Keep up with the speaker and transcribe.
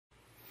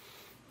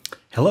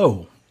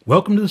Hello,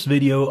 welcome to this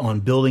video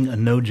on building a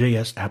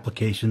Node.js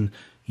application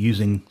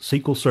using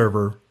SQL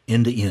Server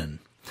end-to-end.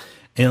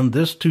 In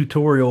this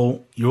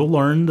tutorial, you'll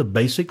learn the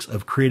basics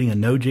of creating a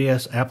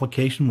Node.js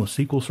application with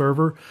SQL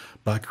Server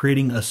by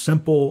creating a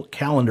simple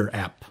calendar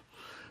app.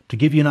 To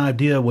give you an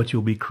idea of what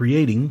you'll be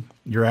creating,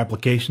 your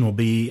application will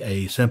be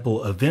a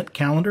simple event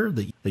calendar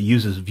that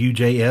uses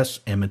Vue.js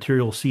and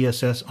Material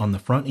CSS on the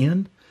front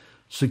end,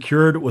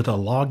 secured with a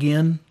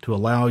login to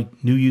allow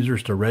new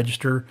users to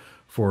register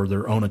for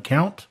their own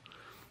account,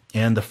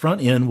 and the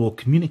front end will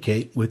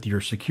communicate with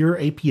your secure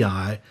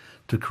API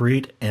to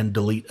create and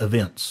delete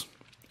events.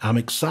 I'm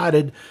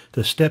excited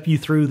to step you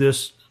through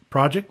this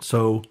project,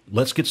 so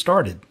let's get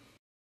started.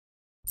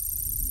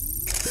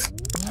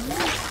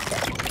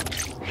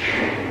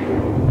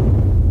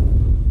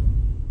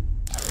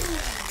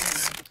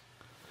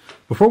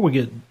 Before we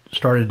get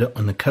started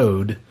on the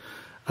code,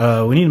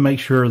 we need to make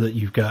sure that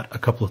you've got a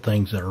couple of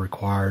things that are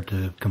required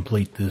to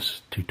complete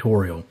this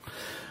tutorial.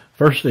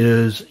 First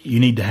is you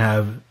need to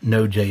have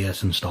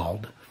Node.js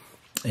installed,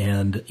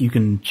 and you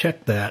can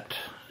check that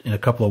in a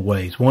couple of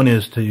ways. One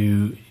is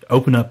to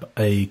open up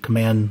a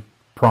command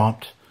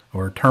prompt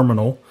or a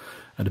terminal,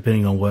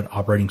 depending on what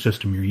operating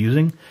system you're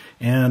using,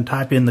 and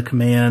type in the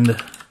command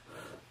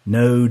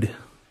node-v.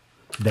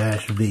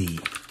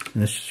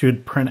 And this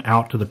should print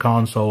out to the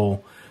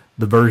console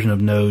the version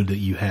of Node that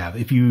you have.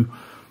 If you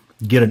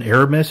get an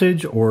error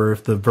message, or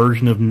if the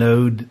version of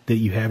Node that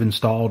you have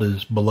installed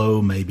is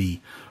below maybe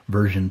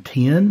version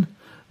 10,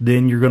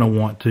 then you're going to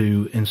want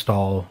to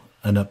install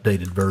an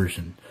updated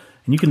version.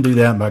 And you can do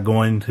that by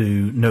going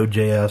to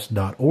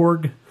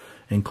nodejs.org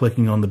and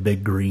clicking on the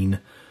big green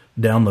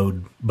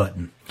download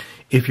button.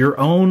 If you're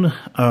on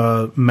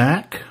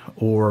Mac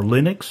or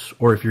Linux,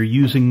 or if you're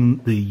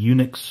using the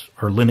Unix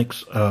or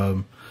Linux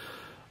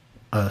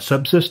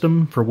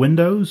subsystem for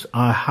Windows,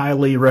 I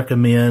highly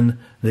recommend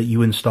that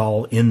you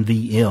install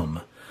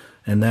NVM,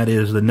 and that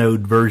is the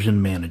Node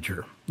Version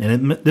Manager.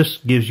 And this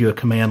gives you a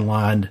command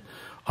line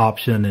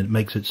option, and it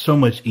makes it so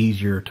much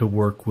easier to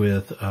work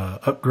with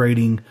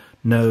upgrading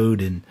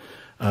Node and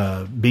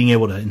being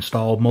able to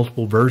install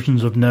multiple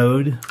versions of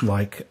Node.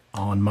 Like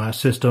on my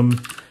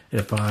system,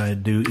 if I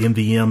do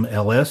NVM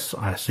ls,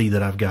 I see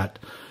that I've got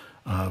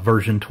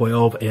version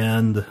 12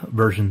 and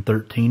version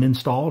 13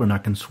 installed, and I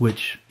can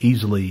switch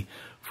easily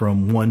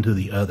from one to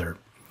the other.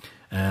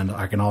 And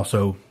I can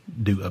also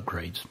do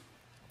upgrades.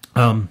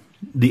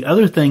 The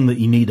other thing that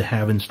you need to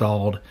have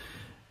installed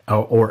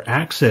or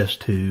access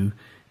to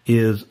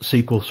is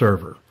SQL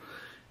Server.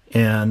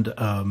 And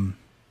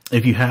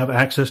if you have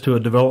access to a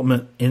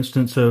development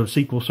instance of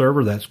SQL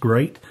Server, that's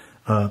great.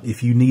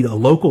 If you need a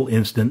local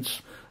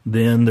instance,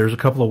 then there's a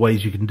couple of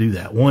ways you can do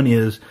that. One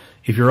is,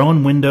 if you're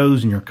on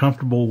Windows and you're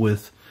comfortable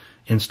with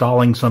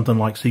installing something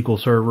like SQL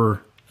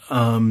Server,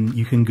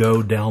 you can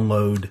go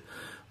download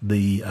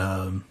the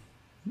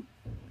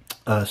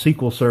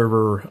SQL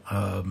Server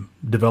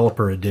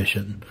Developer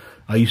Edition.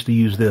 I used to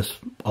use this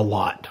a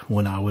lot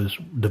when I was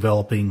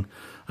developing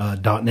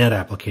 .NET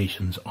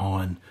applications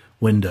on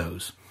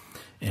Windows,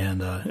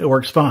 and it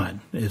works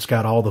fine. It's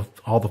got all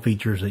the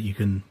features that you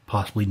can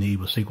possibly need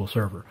with SQL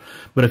Server.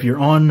 But if you're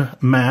on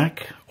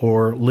Mac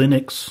or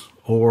Linux,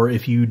 or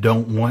if you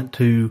don't want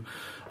to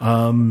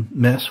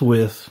mess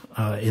with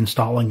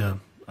installing a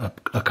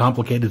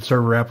complicated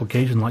server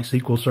application like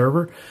SQL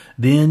Server,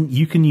 then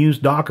you can use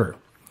Docker.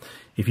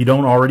 If you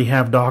don't already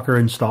have Docker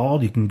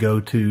installed, you can go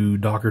to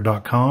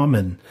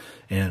docker.com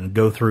and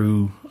go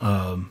through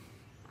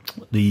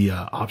the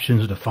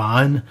options to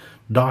find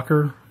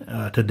Docker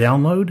to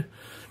download.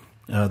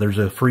 There's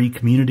a free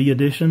community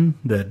edition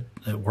that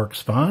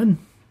works fine,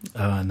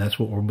 and that's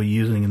what we'll be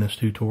using in this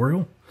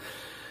tutorial.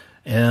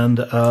 And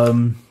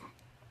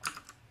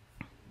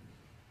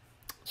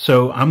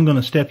so I'm going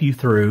to step you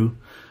through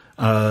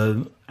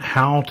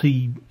how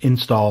to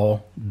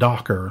install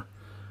Docker,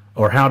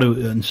 or how to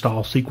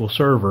install SQL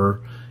Server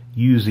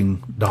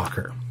using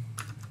Docker.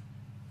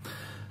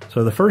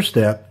 So the first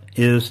step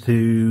is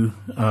to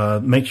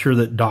make sure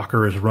that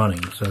Docker is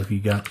running. So if you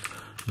got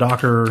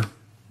Docker,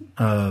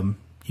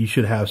 you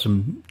should have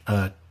some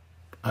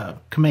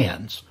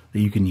commands that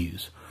you can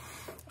use.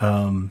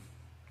 And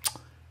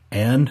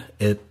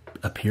it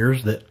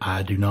appears that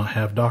I do not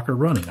have Docker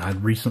running. I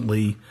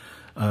recently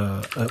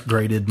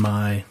upgraded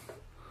my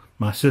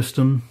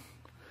system,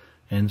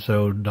 and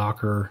so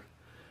Docker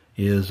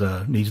needs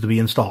to be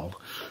installed.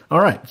 All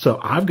right, so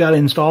I've got to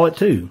install it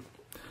too.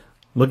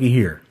 Looky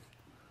here.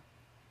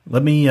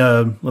 Let me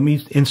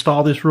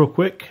install this real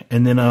quick,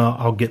 and then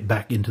I'll get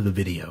back into the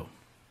video.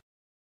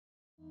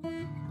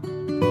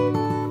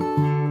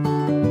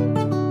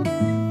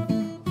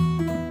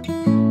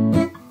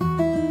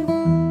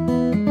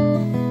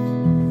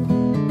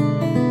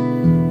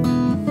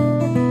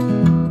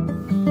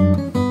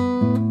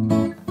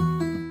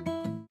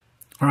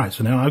 All right,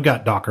 so now I've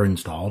got Docker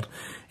installed,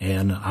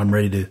 and I'm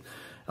ready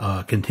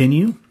to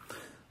continue.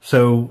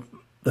 So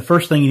the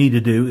first thing you need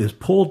to do is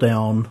pull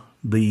down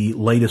the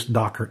latest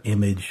Docker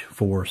image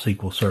for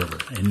SQL Server,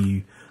 and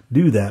you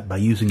do that by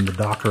using the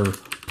docker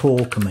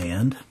pull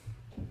command.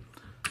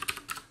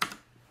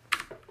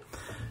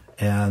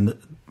 And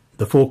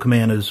the full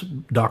command is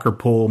docker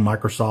pull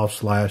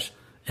Microsoft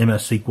 /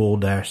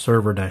 MSSQL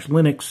server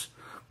Linux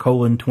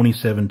colon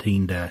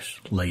 2017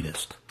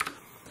 latest.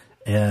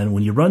 And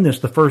when you run this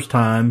the first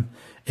time,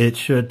 it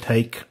should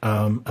take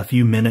a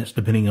few minutes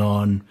depending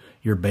on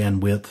your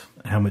bandwidth,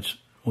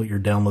 what your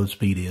download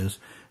speed is.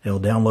 It'll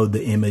download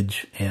the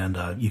image, and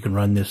you can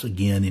run this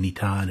again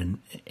anytime,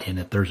 and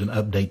if there's an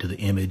update to the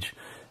image,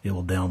 it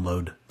will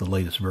download the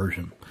latest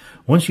version.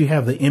 Once you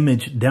have the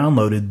image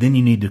downloaded, then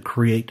you need to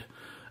create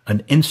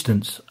an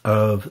instance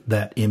of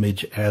that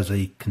image as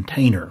a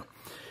container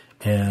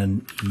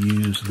and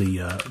use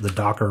the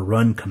docker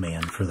run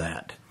command for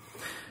that.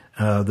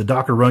 The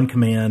docker run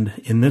command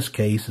in this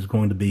case is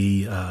going to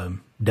be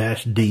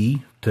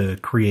 -d to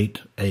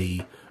create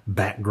a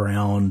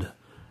background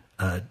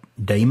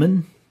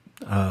daemon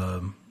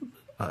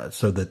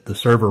so that the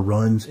server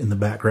runs in the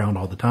background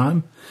all the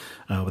time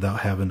without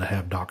having to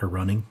have Docker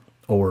running,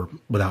 or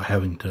without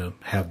having to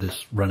have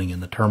this running in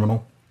the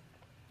terminal.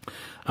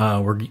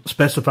 We're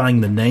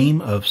specifying the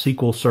name of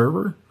SQL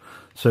Server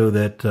so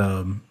that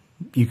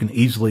you can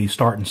easily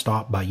start and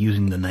stop by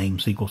using the name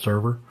SQL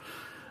Server.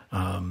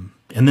 And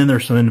then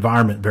there's some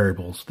environment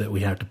variables that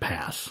we have to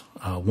pass.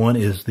 One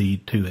is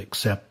to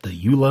accept the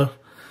EULA,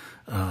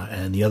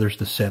 and the other is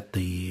to set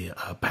the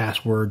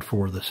password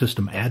for the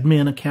system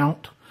admin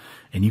account.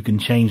 And you can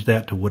change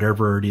that to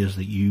whatever it is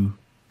that you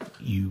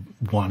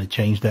want to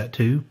change that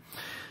to.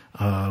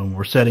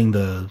 We're setting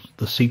the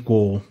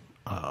SQL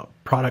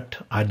product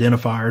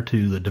identifier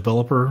to the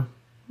developer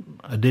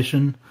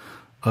edition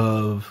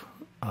of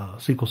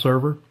SQL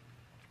Server.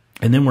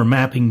 And then we're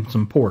mapping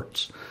some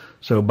ports.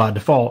 So by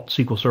default,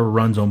 SQL Server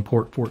runs on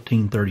port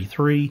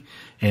 1433,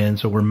 and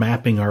so we're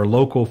mapping our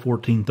local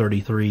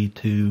 1433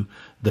 to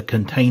the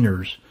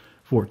containers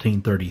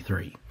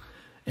 1433.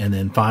 And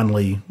then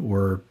finally,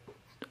 we're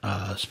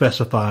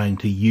specifying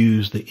to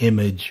use the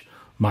image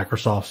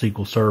Microsoft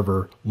SQL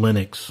Server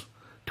Linux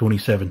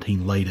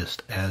 2017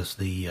 latest as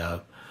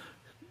the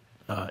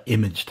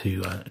image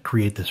to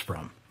create this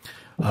from.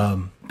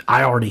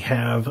 I already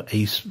have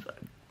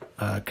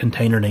a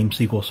container named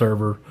SQL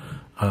Server,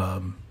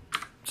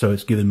 so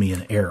it's giving me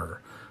an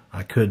error.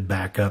 I could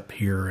back up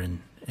here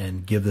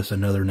and give this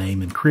another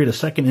name and create a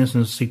second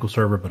instance of SQL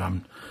Server, but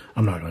I'm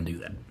not going to do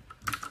that.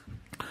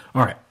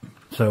 All right.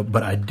 So,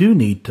 but I do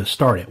need to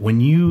start it.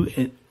 When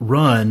you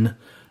run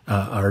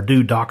or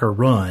do Docker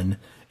run,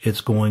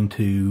 it's going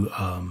to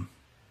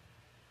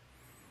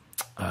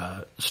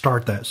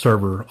start that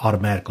server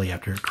automatically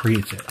after it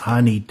creates it.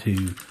 I need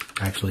to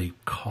actually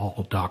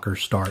call Docker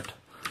start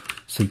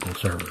SQL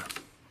Server.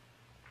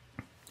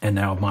 And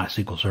now my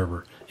SQL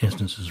Server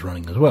instance is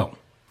running as well.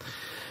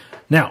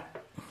 Now,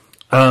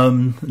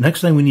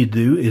 next thing we need to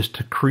do is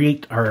to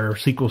create our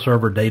SQL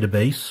Server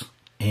database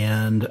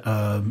and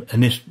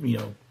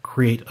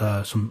create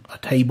a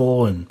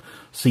table and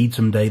seed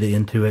some data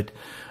into it.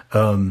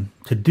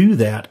 To do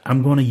that,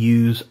 I'm going to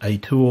use a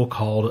tool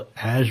called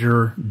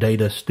Azure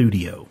Data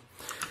Studio.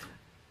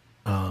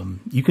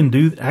 You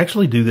can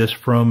actually do this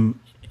from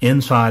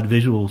inside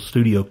Visual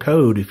Studio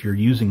Code if you're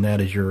using that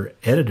as your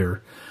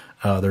editor.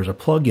 There's a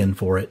plugin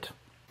for it,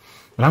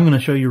 but I'm going to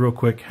show you real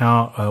quick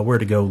where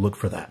to go look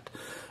for that.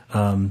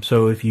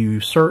 So if you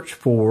search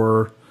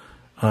for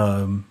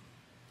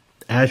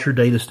Azure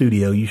Data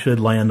Studio, you should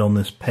land on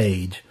this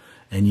page,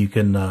 and you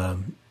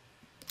can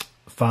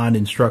find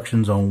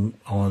instructions on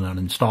an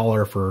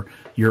installer for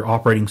your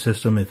operating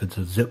system, if it's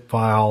a zip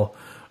file,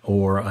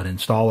 or an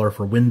installer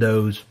for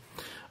Windows.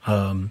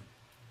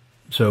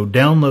 So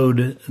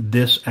download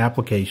this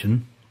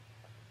application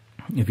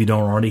if you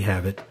don't already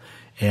have it,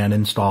 and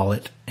install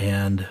it,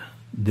 and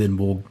then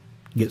we'll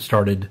get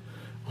started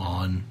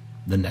on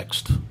the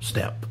next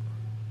step.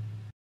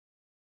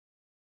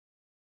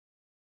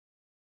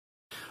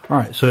 All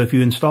right, so if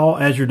you install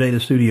Azure Data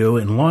Studio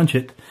and launch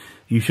it,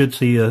 you should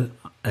see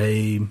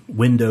a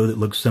window that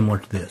looks similar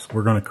to this.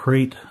 We're going to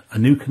create a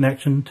new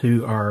connection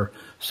to our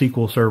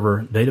SQL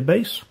Server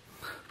database.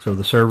 So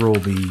the server will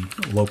be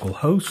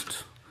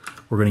localhost.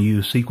 We're going to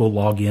use SQL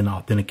login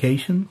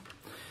authentication.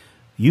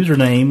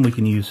 Username, we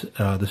can use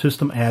the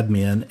system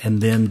admin,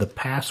 and then the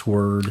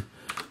password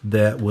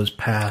that was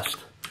passed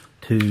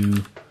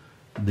to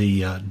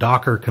the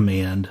Docker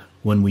command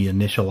when we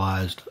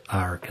initialized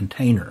our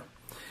container.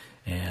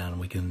 And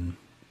we can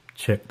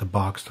check the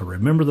box to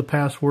remember the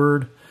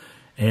password,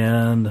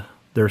 and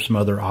there's some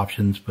other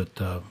options,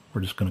 but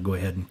we're just going to go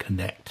ahead and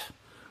connect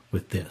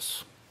with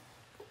this.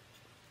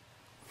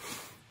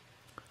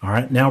 All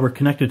right, now we're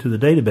connected to the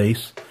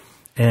database,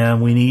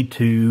 and we need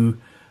to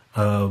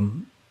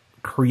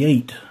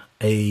create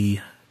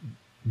a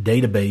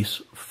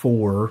database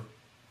for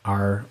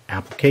our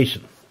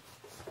application.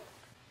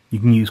 You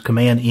can use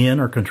Command-N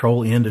or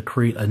Control-N to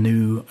create a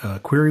new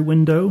query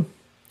window,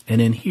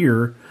 and in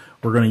here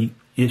we're going to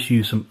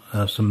issue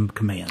some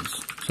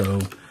commands.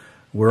 So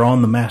we're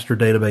on the master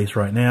database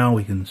right now.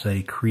 We can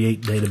say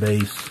create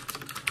database.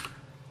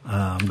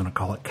 I'm going to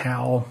call it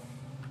Cal.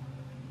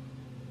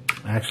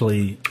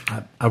 Actually,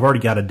 I've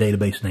already got a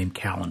database named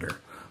Calendar,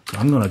 so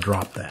I'm going to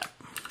drop that.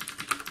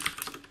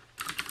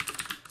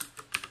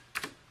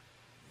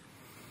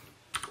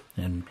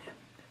 and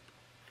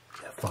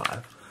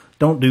F5.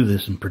 Don't do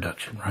this in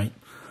production, right?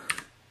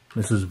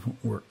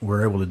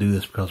 We're able to do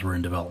this because we're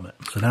in development.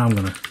 So now I'm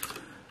gonna.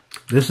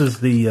 This is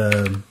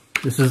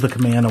the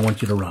command I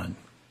want you to run.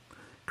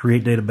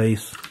 Create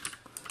database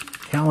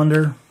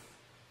calendar.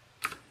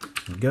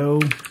 Go.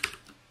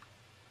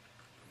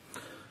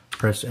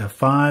 Press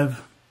F5.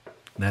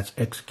 That's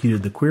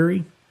executed the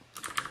query.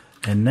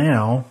 And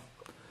now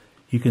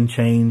you can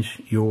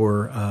change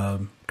your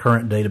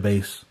current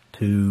database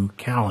to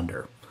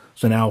calendar.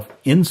 So now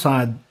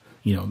inside,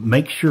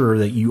 make sure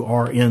that you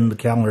are in the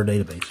calendar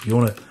database. You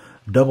want to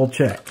double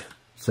check,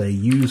 say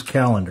use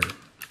calendar,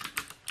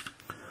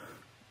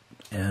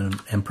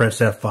 and press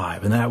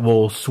F5, and that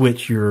will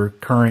switch your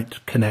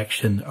current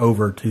connection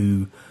over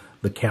to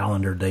the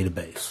calendar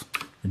database.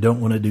 You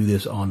don't want to do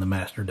this on the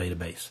master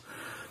database.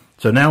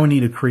 So now we need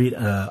to create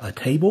a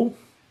table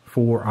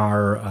for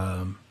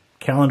our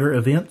calendar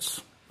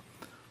events.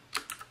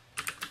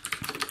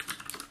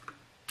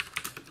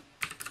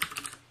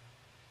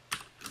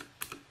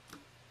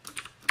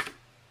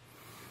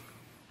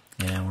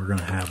 And we're going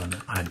to have an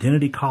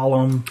identity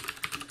column.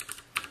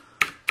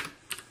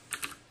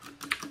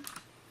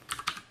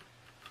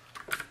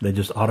 That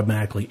just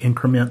automatically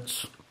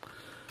increments.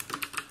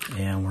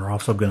 And we're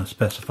also going to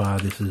specify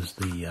this is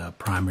the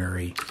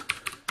primary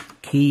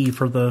key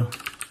for the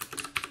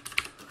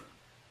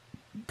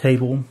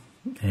table.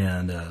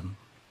 And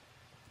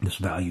this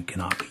value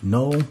cannot be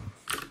null.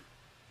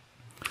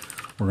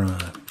 We're going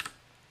to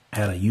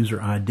add a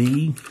user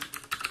ID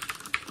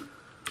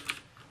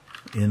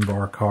in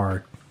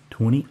varchar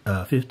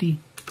 50,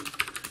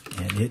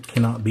 and it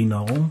cannot be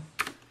null.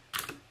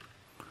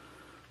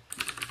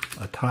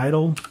 A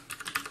title,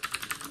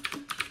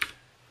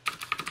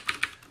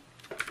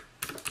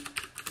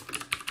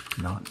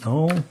 not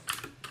null.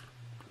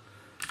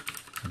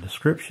 A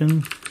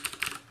description.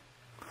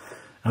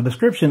 Now,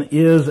 description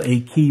is a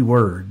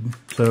keyword,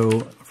 so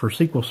for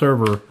SQL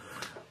Server,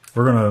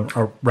 we're going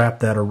to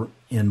wrap that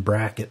in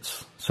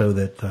brackets so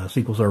that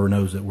SQL Server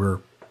knows that we're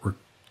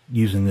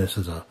using this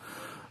as an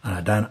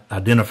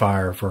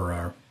identifier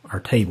for our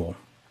table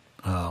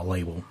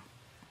label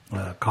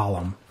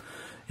column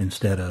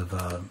instead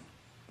of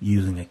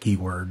using a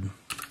keyword.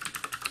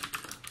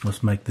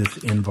 Let's make this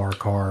in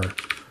varchar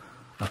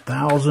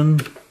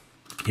 1000.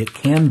 It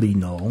can be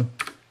null.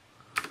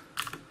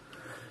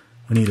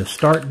 We need a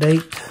start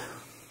date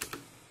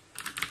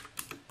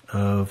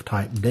of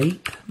type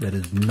date that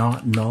is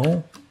not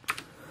null.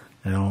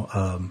 Now,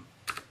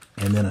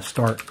 and then a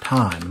start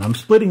time. And I'm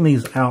splitting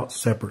these out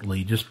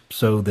separately just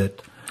so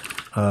that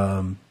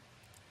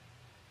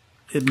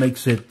it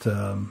makes it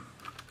a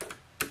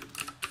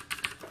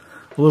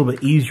little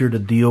bit easier to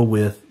deal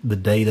with the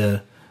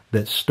data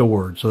that's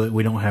stored, so that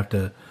we don't have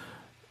to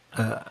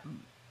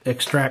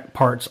extract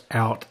parts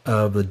out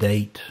of the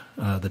date,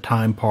 the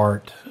time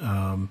part.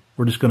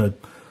 We're just going to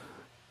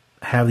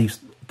have these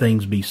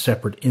things be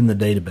separate in the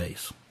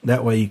database.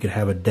 That way you could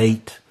have a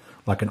date,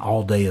 like an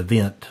all-day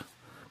event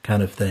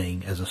kind of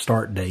thing, as a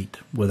start date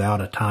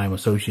without a time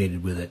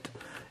associated with it,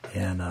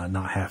 and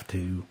not have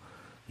to,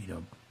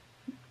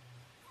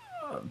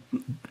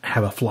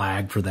 have a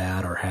flag for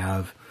that, or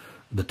have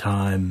the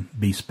time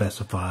be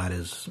specified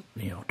as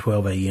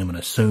 12 a.m. and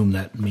assume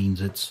that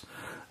means it's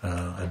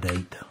a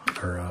date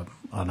or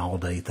an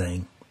all-day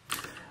thing.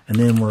 And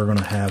then we're going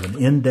to have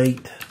an end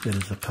date that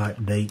is a type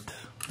date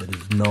that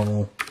is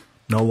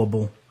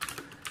nullable,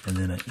 and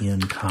then an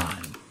end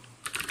time.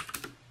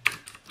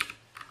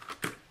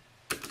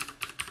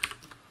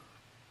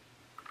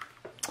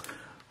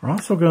 We're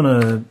also going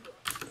to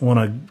want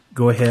to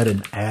go ahead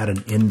and add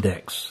an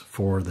index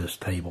for this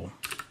table.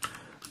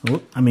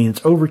 I mean,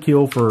 it's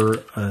overkill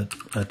for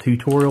a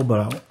tutorial,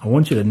 but I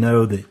want you to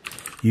know that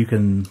you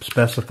can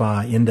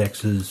specify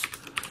indexes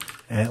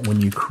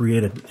when you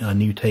create a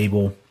new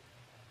table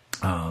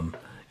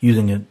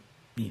using it.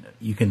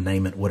 You can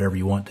name it whatever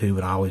you want to,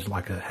 but I always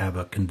like to have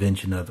a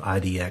convention of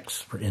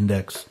IDX for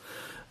index,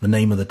 the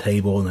name of the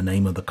table and the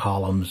name of the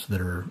columns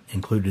that are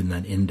included in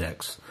that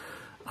index.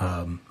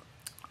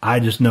 I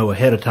just know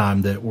ahead of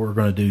time that we're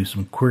going to do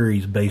some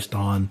queries based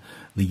on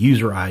the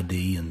user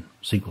ID, and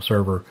SQL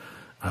Server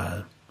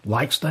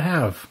likes to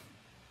have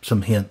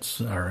some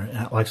hints, or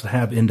likes to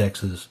have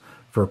indexes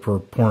for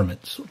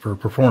performance.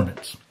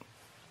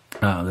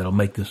 That'll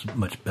make this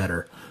much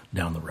better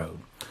down the road.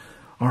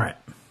 All right,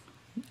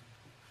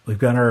 we've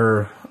got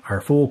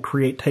our full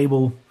create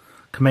table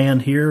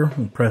command here.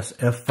 We'll press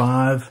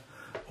F5,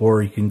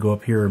 or you can go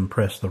up here and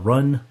press the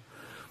run.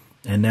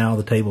 And now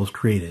the table is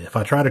created. If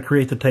I try to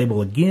create the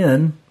table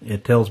again,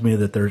 it tells me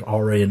that there's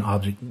already an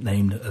object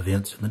named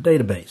events in the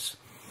database.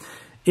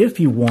 If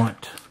you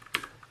want,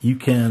 you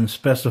can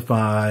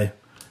specify,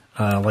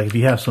 like if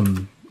you have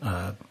some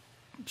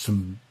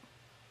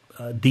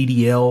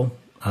DDL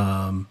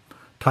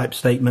type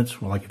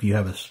statements, like if you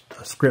have a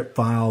script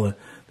file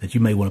that you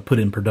may want to put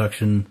in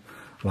production,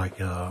 like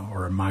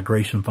or a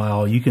migration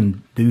file, you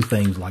can do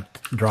things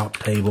like drop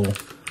table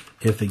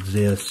if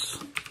exists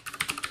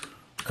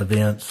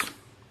events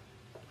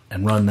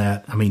and run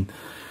that. I mean,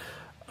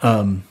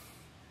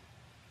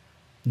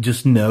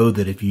 just know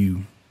that if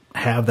you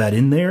have that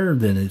in there,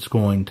 then it's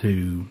going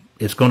to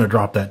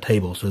drop that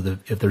table. So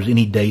that if there's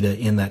any data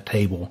in that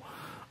table,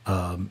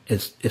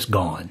 it's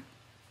gone.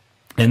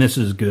 And this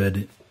is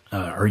good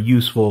or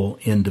useful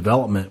in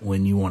development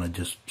when you want to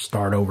just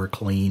start over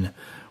clean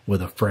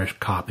with a fresh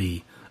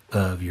copy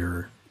of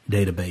your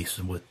database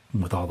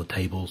with all the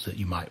tables that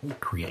you might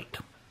create.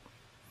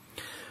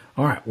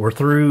 All right, we're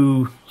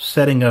through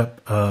setting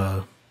up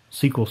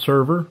SQL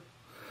Server.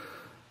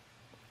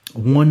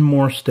 One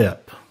more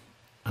step.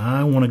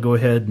 I want to go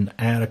ahead and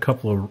add a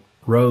couple of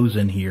rows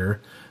in here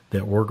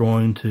that we're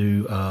going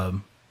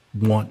to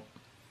want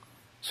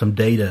some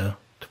data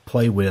to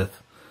play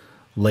with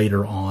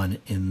later on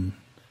when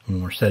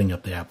we're setting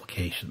up the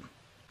application.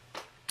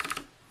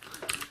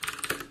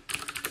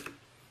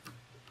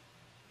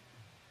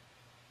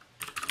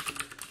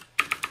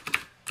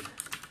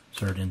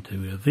 Insert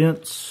into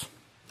events,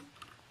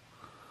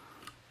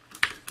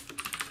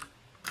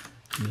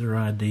 user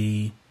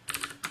ID,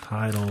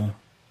 title,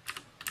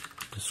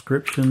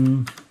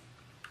 description,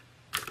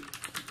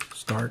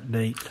 start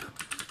date,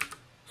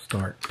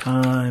 start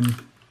time.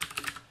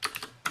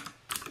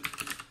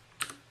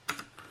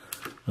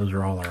 Those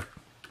are all our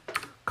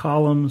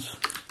columns,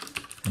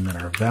 and then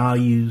our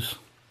values.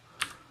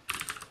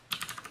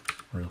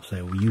 We'll say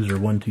user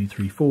 1, 2,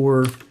 3,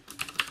 4.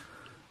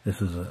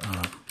 This is an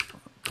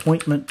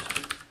appointment.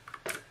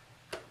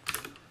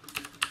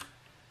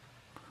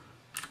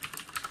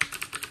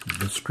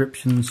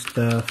 Description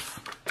stuff.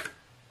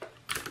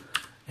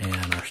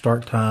 And our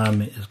start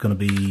time is going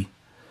to be,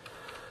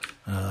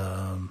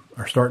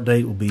 our start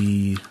date will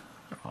be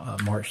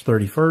March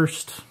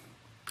 31st.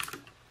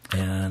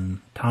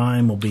 And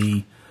time will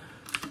be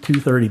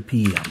 2:30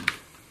 p.m.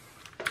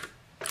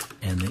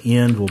 And the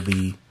end will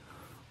be,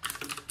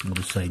 we'll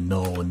just say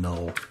null and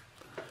null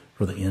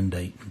for the end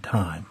date and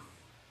time.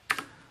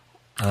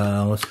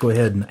 Let's go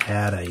ahead and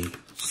add a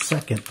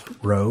second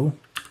row.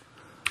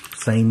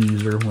 Same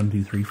user, 1,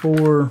 2, 3,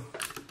 4.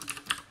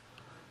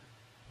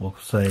 We'll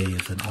say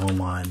it's an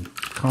online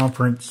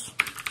conference.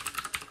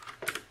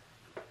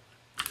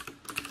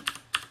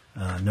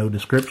 No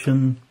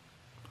description.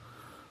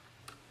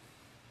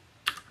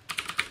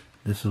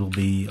 This will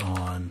be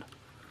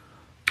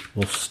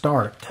we'll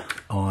start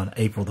on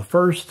April the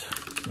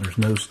 1st. There's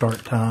no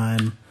start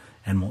time,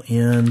 and we'll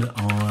end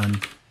on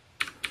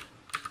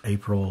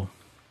April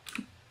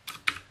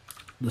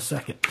the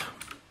 2nd.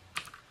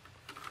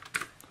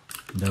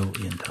 No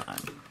end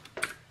time.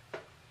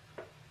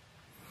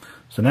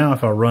 So now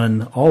if I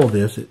run all of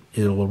this,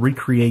 it'll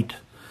recreate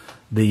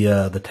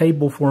the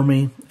table for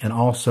me, and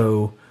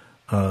also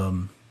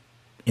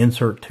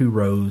insert 2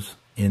 rows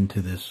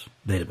into this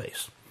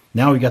database.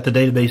 Now we've got the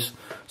database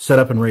set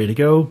up and ready to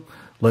go.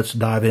 Let's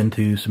dive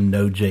into some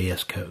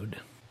Node.js code.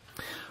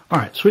 All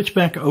right, switch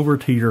back over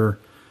to your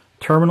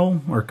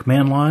terminal or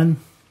command line,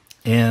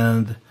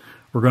 and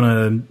we're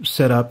going to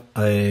set up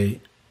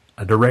a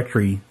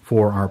directory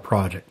for our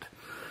project.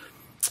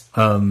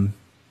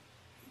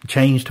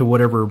 Change to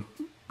whatever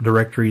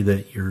directory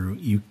that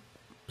you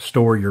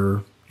store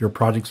your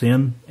projects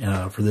in.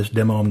 For this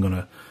demo, I'm going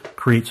to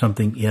create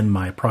something in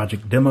my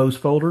project demos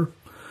folder.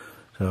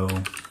 So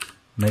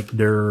make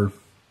dir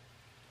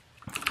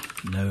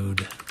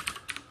node,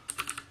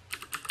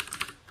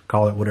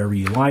 call it whatever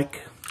you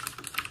like,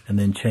 and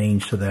then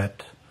change to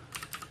that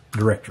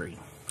directory.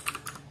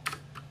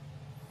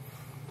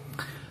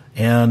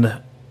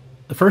 And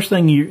the first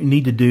thing you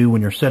need to do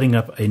when you're setting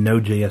up a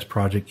Node.js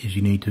project is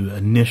you need to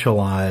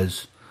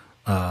initialize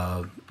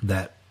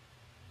that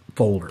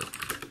folder.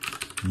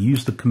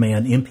 Use the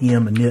command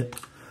npm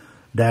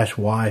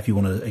init-y if you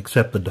want to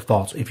accept the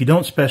defaults. If you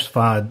don't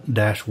specify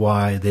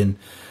 -y, then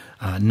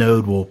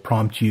Node will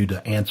prompt you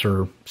to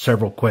answer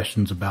several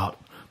questions about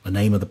the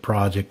name of the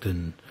project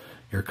and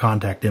your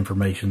contact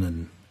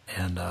information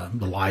and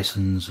the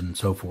license and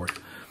so forth.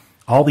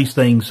 All these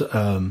things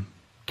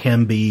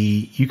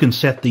you can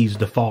set these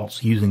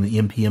defaults using the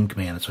npm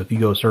command. So if you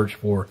go search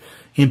for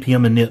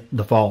npm init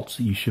defaults,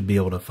 you should be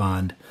able to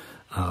find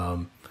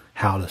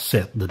how to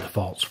set the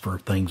defaults for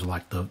things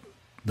like the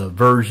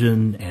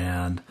version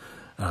and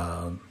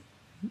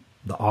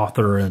the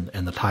author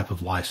and the type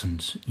of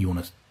license you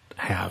want to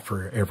have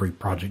for every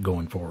project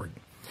going forward.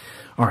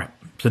 All right,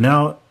 so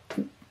now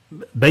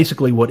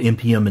basically what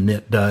npm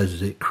init does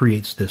is it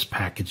creates this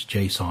package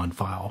JSON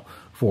file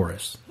for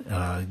us,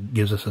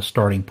 gives us a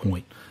starting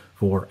point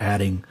for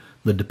adding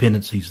the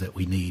dependencies that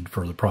we need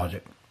for the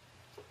project.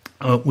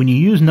 When you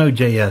use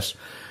Node.js,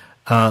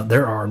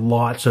 there are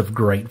lots of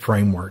great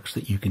frameworks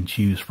that you can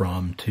choose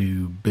from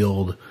to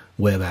build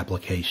web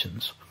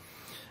applications.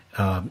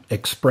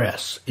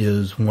 Express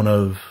is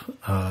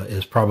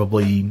is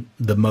probably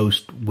the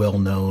most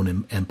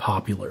well-known and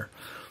popular.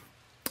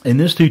 In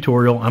this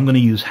tutorial, I'm going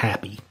to use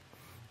Happy.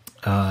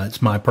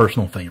 It's my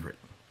personal favorite.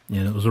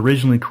 And it was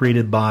originally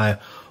created by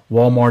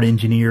Walmart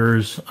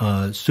engineers,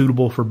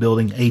 suitable for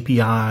building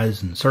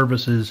APIs and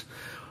services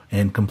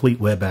and complete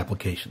web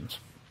applications.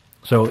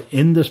 So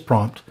in this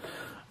prompt,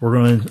 we're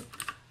going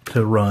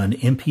to run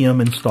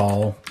npm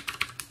install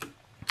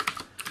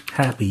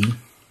happy.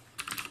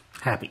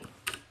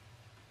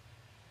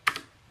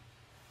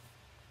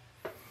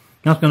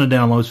 Now it's going to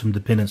download some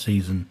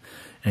dependencies and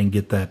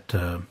get that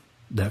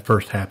that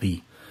first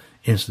happy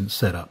instance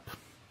set up.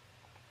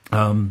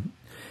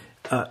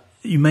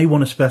 You may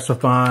want to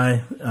specify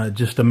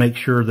just to make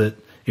sure that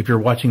if you're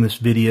watching this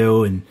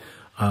video and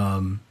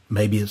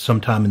maybe it's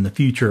sometime in the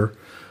future,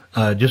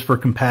 just for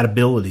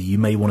compatibility, you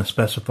may want to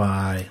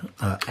specify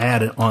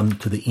add it on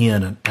to the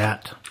end and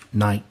at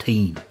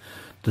 19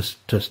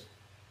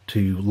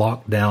 to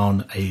lock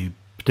down a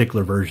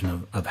particular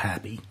version of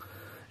happy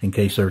in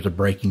case there's a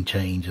breaking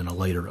change in a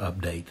later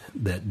update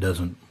that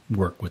doesn't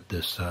work with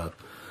this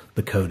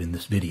the code in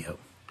this video.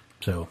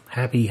 So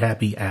happy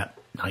at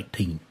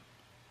 19.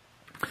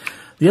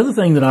 The other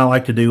thing that I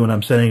like to do when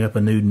I'm setting up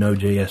a new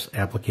Node.js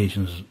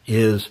application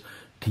is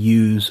to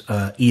use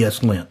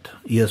ESLint.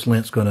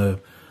 ESLint's going to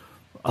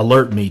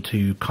alert me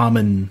to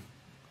common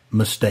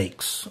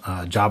mistakes,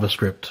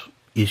 JavaScript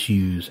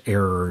issues,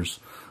 errors,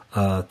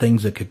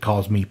 things that could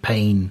cause me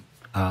pain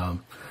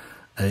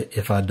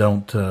if I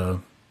don't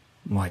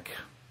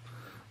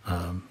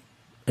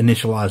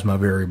initialize my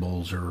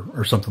variables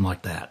or something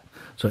like that.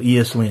 So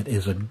ESLint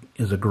is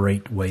a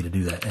great way to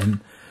do that. And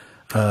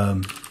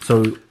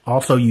so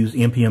also use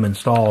npm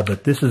install,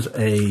 but this is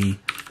a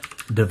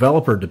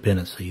developer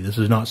dependency. This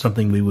is not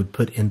something we would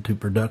put into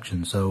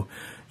production. So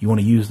you want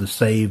to use the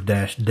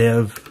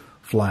save-dev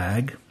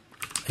flag,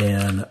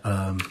 and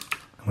I'm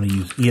going to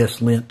use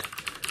ESLint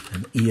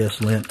and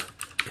ESLint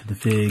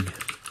config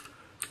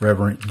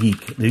reverent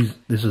geek.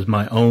 This is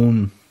my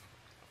own.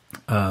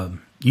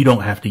 You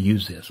don't have to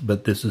use this,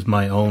 but this is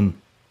my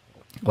own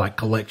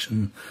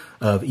collection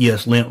of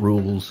ESLint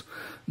rules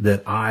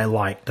that I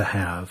like to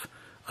have.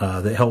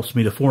 That helps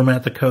me to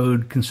format the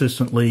code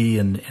consistently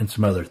and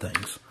some other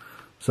things.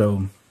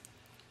 So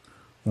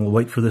we'll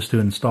wait for this to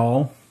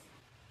install.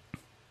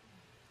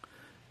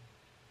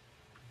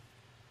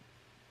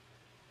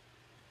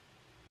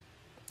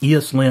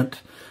 ESLint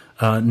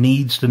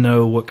needs to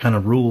know what kind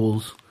of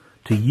rules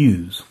to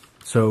use.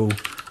 So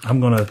I'm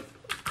going to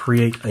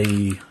create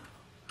a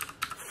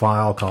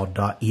file called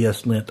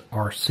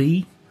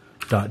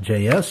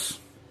 .eslintrc.js,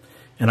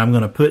 and I'm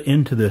going to put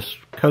into this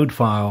code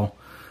file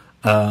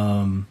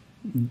the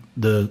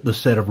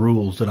set of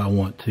rules that I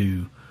want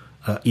to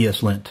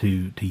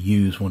ESLint to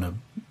use when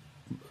I'm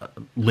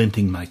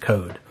linting my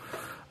code.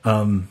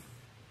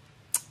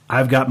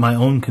 I've got my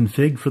own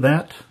config for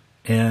that,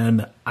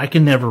 and I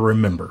can never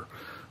remember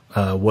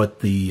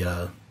what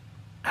the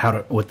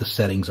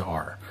settings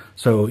are.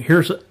 So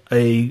here's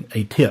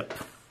a tip.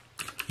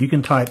 You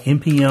can type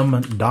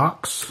npm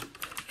docs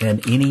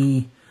and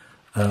any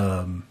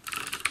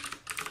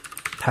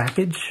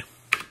package,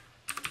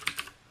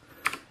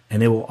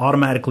 and it will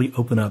automatically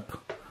open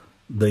up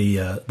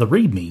the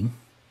README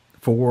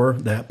for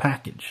that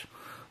package.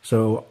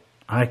 So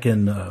I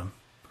can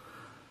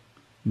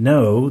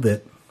know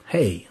that,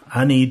 hey,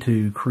 I need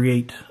to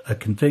create a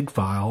config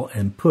file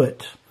and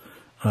put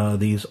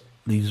this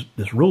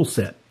rule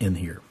set in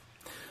here.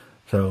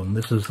 So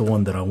this is the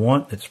one that I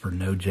want. It's for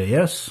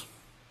Node.js.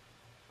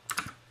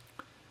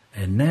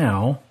 And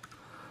now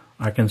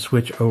I can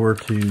switch over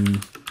to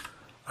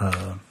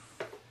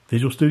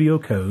Visual Studio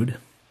Code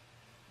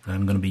that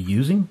I'm going to be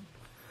using.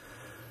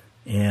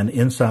 And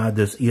inside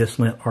this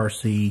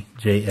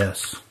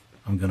ESLintRC.js,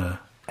 I'm going to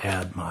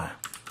add my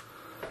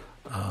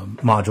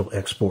module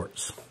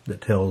exports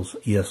that tells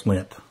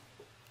ESLint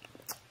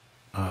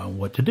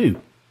what to do.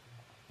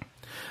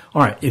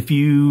 All right, if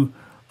you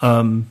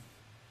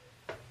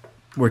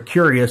were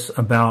curious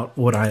about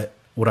what I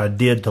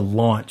did to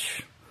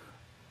launch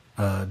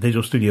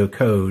Visual Studio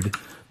Code,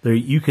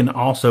 you can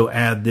also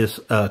add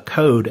this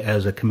code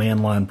as a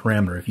command line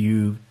parameter. If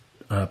you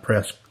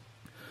press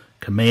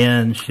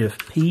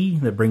Command-Shift-P,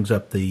 that brings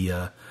up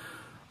the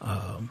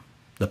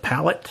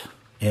palette,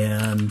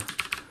 and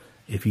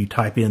if you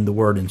type in the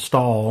word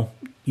install,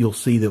 you'll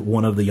see that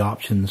one of the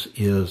options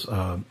is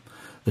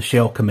the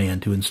shell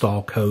command to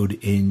install code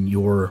in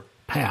your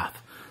path.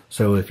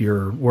 So if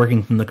you're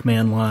working from the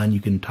command line, you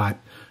can type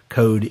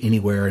code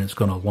anywhere and it's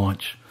going to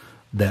launch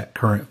that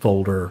current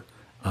folder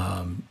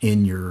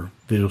in your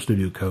Visual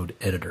Studio Code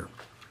editor.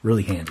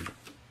 Really handy.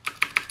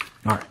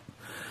 All right.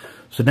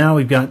 So now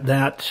we've got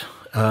that.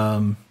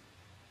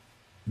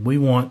 We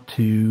want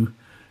to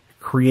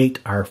create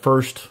our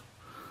first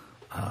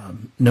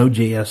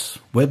Node.js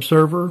web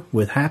server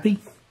with Happy.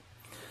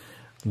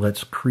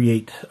 Let's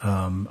create,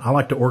 I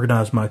like to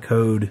organize my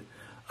code,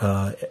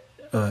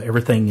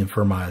 everything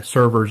for my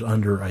servers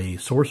under a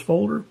source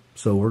folder.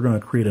 So we're going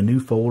to create a new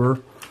folder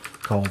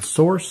called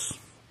source.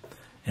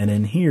 And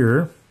in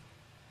here,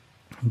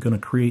 I'm going to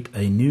create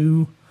a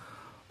new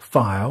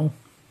file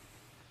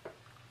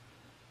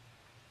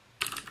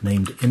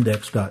named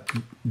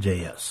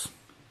index.js.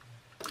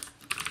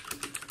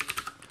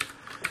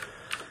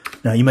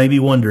 Now you may be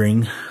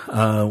wondering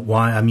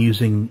why I'm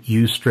using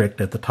use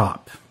strict at the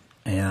top.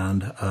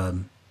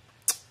 And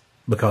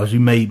because you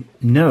may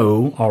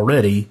know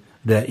already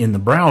that in the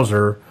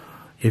browser,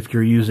 if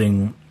you're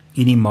using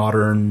any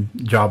modern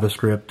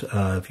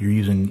JavaScript, if you're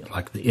using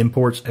like the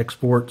imports,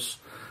 exports,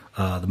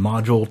 the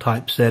module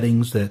type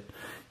settings, that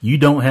you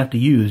don't have to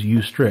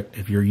use strict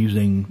if you're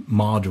using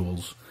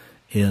modules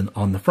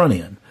on the front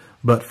end.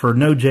 But for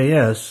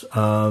Node.js,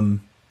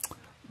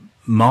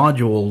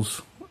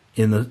 modules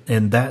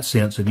in that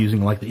sense of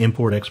using like the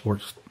import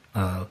exports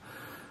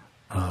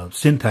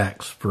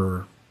syntax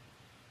for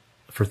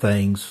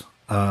things,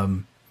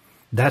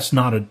 that's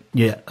not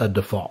yet a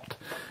default.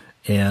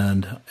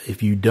 And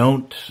if you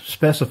don't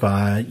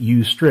specify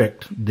use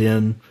strict,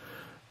 then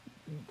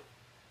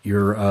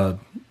you're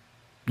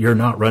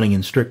not running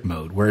in strict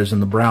mode. Whereas in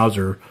the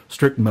browser,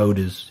 strict mode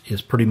is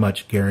pretty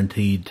much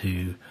guaranteed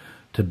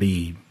to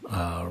be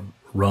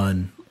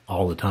run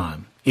all the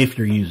time if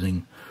you're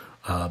using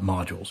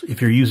modules.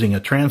 If you're using a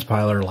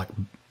transpiler like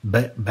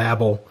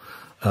Babel,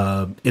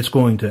 it's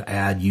going to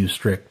add use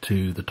strict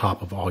to the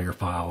top of all your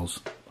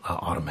files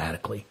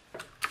automatically.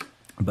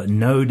 But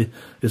Node,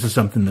 this is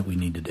something that we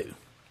need to do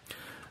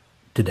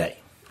today.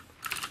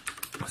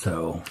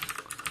 So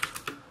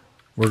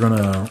we're going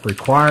to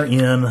require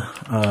in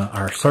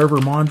our server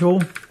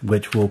module,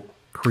 which we'll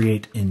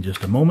create in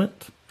just a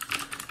moment.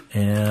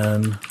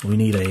 And we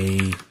need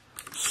a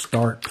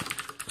start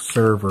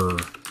server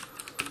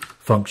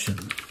function.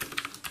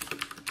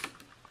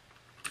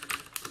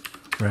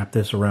 Wrap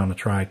this around a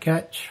try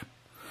catch.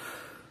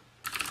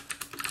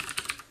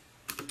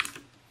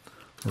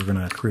 We're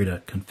going to create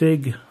a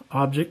config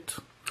object.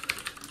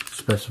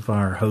 Specify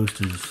our host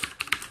is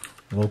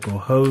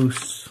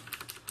localhost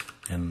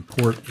and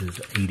port is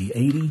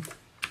 8080.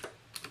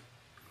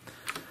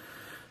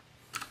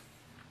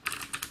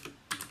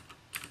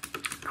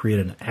 Create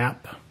an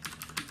app.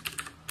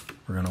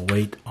 We're going to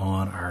wait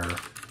on our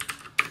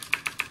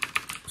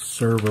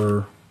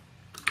server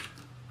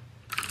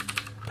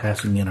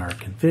passing in our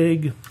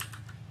config,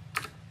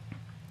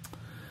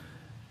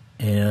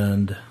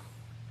 and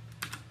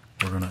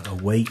we're going to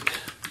await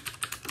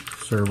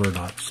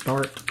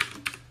server.start.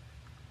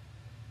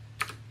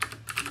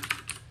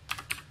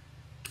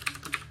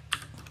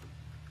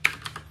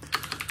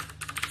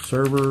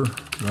 Server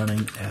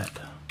running at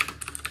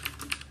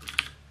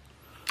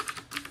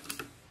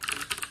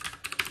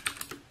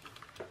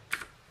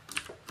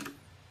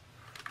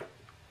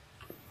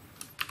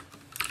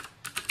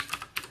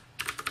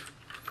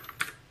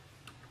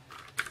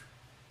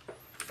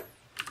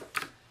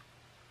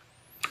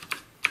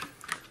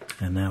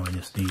and now we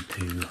just need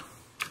to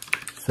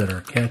set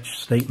our catch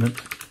statement.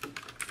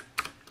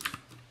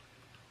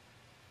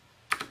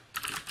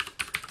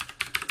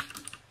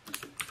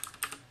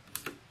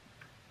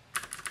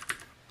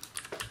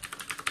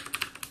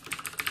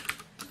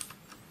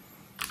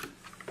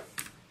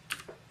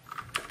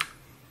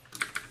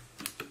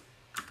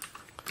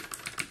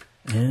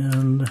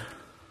 And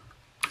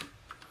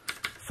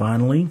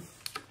finally,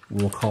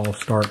 we'll call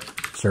start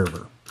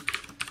server.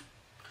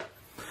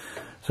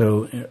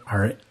 So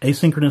our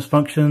asynchronous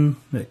function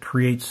that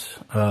creates,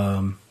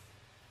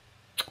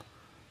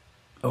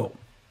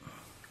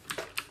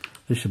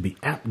 this should be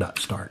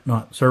app.start,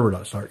 not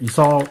server.start.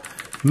 You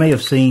may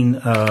have seen,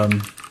 so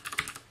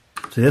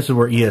this is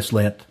where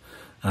ESLint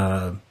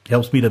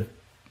helps me to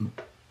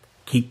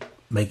keep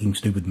making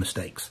stupid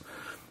mistakes.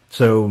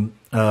 So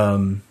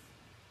the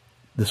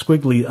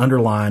squiggly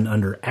underline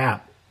under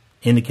app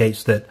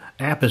indicates that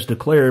app is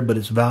declared, but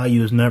its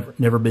value has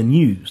never been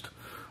used.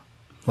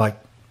 Like,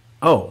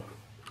 oh,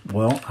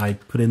 well, I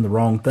put in the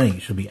wrong thing.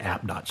 It should be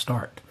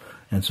app.start.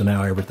 And so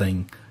now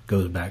everything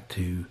goes back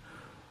to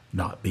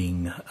not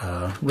being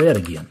read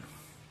again.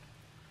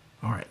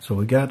 All right, so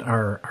we got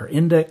our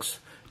index.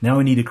 Now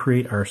we need to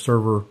create our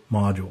server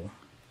module.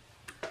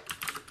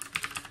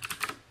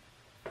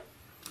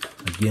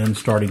 Again,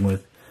 starting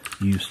with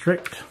use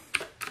strict.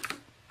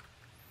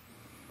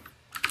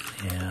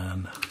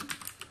 And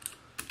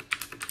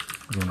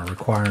we're going to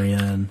require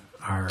in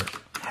our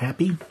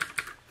happy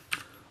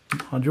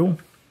module.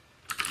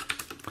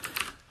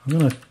 I'm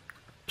going to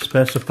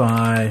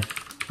specify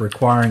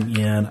requiring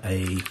in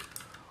a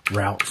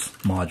routes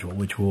module,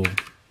 which we'll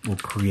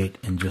create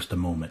in just a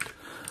moment.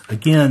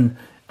 Again,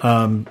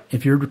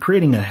 if you're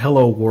creating a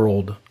hello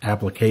world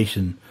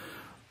application,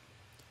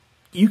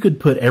 you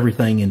could put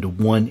everything into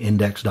one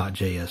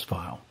index.js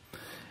file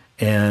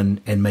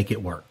and make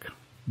it work.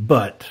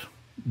 But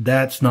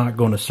that's not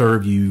going to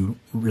serve you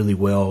really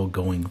well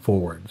going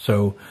forward.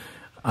 So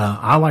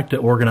I like to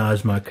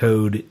organize my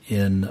code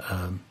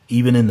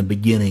even in the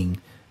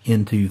beginning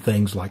into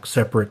things like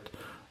separate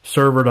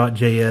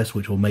server.js,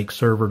 which will make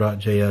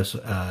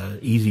server.js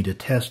easy to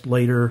test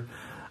later,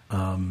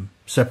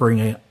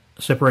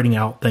 separating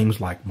out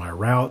things like my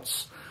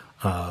routes,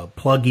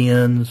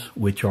 plugins,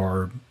 which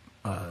are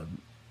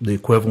the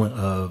equivalent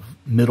of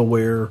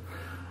middleware,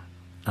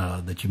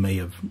 that you may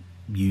have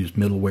used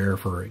middleware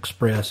for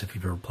Express if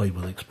you've ever played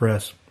with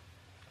Express.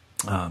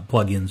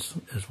 Plugins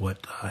is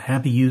what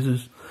Happy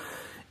uses,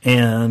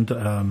 and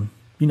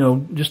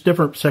just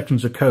different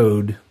sections of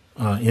code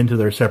into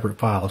their separate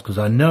files, because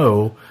I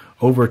know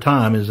over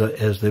time as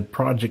the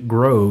project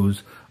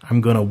grows,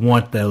 I'm going to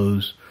want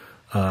those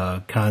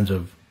kinds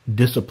of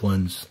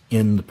disciplines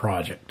in the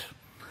project.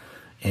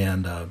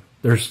 And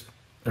there's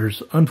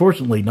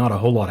unfortunately not a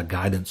whole lot of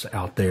guidance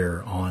out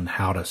there on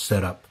how to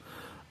set up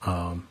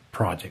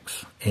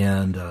projects,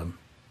 and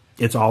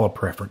it's all a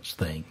preference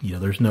thing. You know,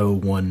 there's no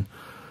one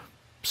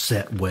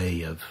set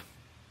way of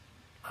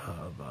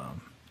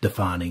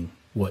defining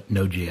what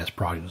Node.js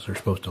projects are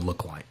supposed to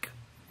look like.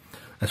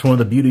 That's one of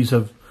the beauties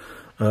of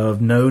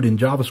Node and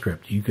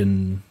JavaScript. You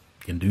can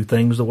do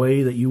things the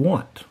way that you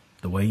want,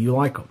 the way you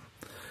like them.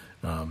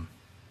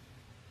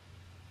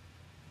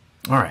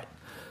 All right,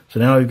 so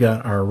now we've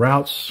got our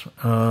routes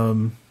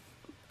module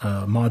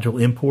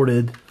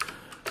imported.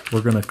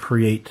 We're going to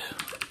create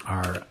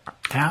our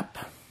app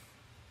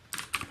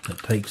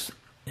that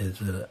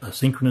is a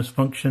synchronous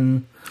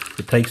function.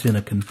 It takes in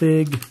a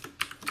config.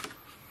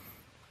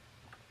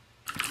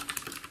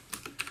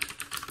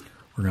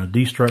 We're going to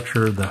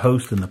destructure the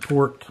host and the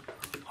port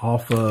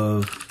off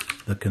of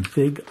the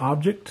config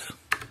object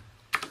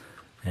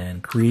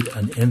and create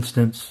an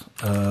instance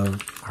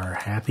of our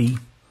happy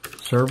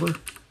server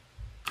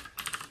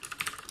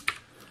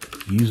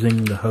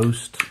using the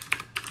host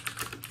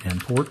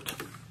and port.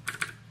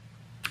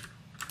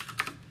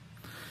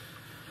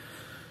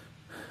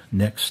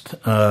 Next,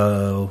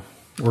 we're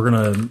going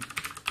to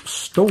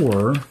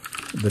store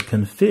the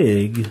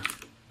config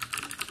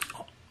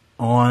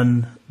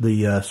on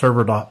the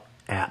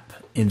server.app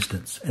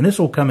instance. And this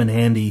will come in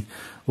handy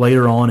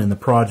later on in the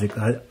project.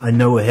 I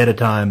know ahead of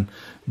time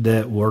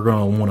that we're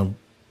going to want to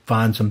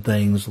find some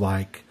things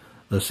like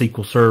the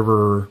SQL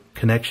Server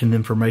connection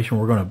information.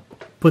 We're going to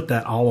put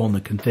that all on the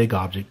config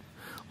object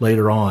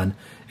later on.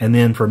 And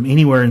then from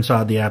anywhere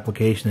inside the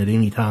application at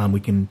any time,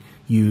 we can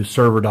use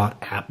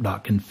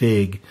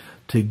server.app.config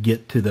to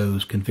get to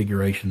those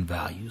configuration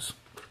values,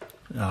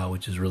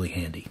 which is really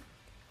handy.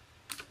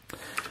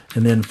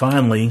 And then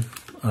finally,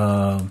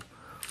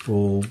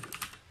 we'll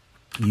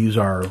use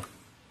our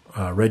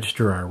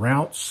register our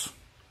routes,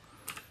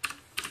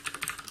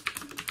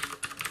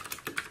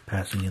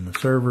 passing in the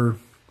server,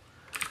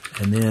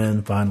 and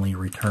then finally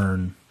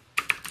return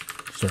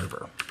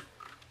server.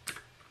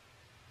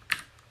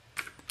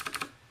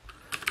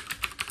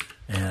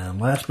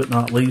 And last but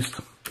not least,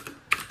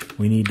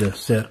 we need to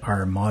set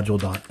our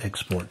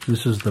module.export.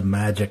 This is the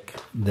magic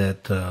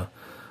that of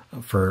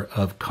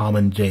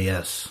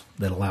CommonJS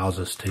that allows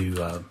us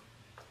to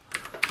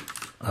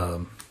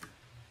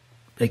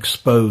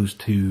expose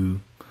to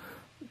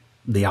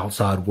the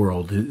outside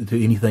world,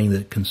 to anything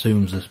that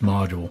consumes this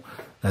module.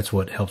 That's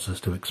what helps us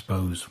to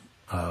expose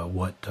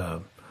what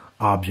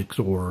objects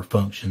or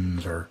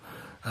functions or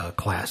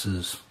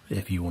classes,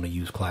 if you want to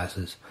use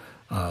classes,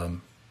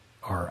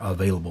 are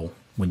available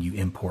when you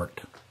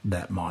import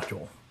that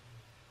module.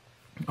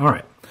 All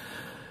right.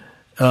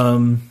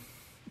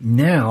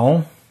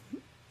 Now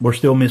we're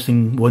still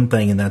missing one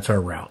thing, and that's our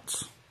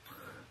routes.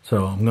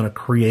 So I'm going to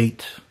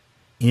create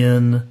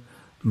in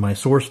my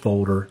source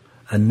folder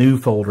a new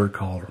folder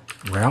called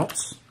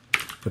routes,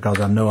 because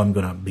I know I'm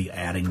going to be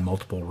adding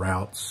multiple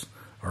routes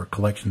or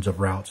collections of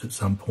routes at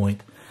some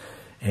point.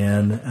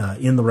 And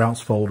in the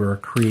routes folder,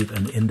 create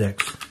an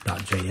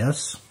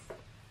index.js.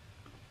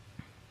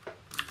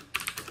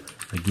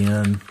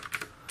 Again,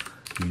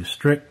 use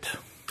strict.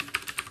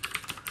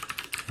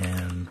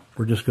 And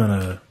we're just going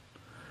to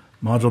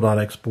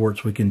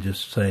module.exports. We can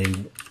just say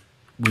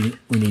we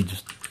need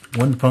just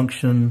one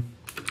function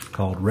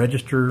called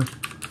register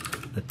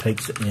that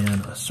takes in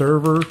a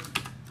server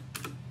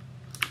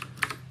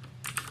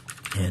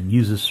and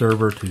uses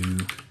server to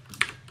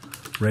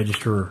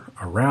register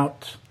a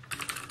route.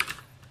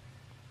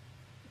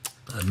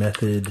 The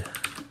method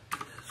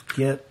is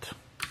get.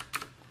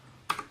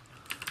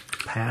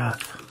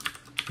 Path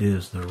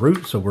is the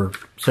route. So we're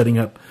setting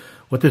up,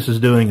 what this is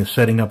doing is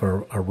setting up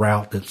a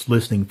route that's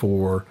listening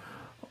for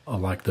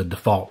like the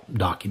default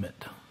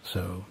document.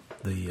 So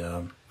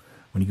the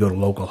when you go to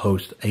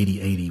localhost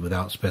 8080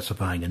 without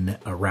specifying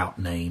a route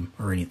name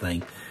or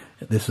anything,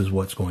 this is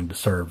what's going to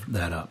serve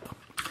that up.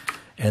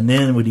 And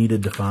then we need to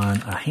define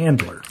a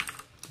handler,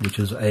 which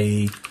is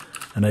an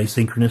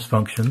asynchronous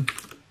function.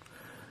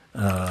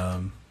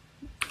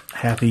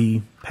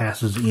 Happy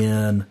passes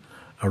in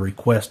a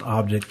request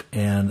object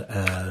and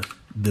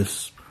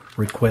this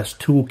request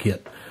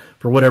toolkit.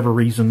 For whatever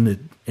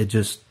reason, it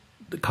just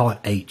call it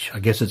H. I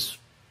guess it's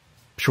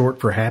short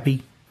for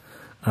happy,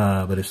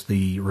 but it's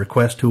the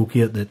request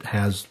toolkit that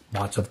has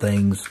lots of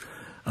things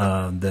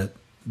that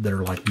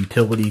are like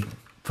utility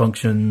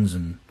functions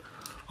and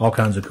all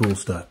kinds of cool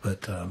stuff.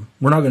 But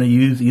we're not going to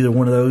use either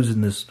one of those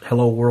in this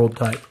hello world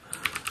type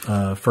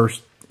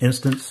first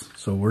instance.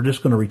 So we're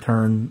just going to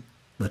return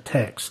the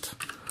text,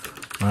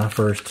 my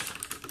first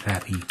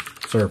happy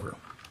server.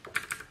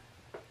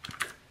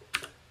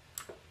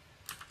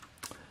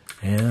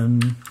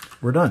 And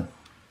we're done.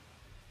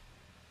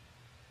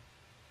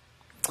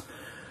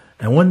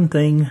 Now, one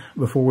thing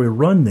before we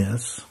run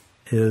this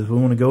is we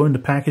want to go into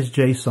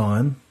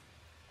package.json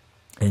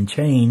and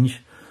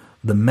change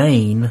the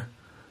main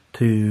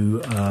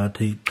to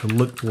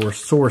look for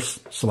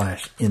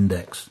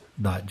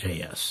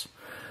source/index.js.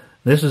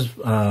 This is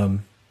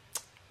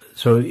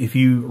So if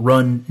you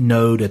run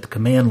Node at the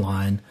command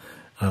line,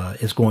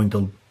 it's going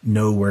to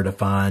know where to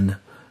find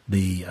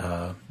the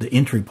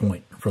entry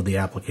point for the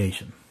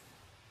application.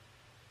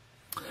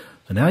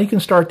 So now you can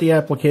start the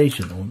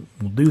application.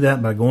 We'll do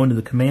that by going to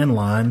the command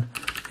line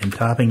and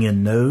typing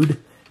in Node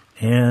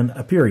and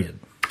a period.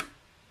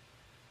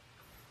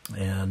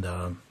 And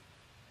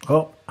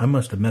oh, I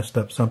must have messed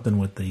up something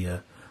with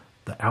the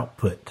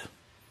output.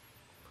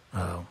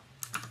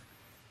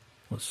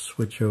 Let's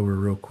switch over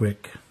real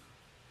quick.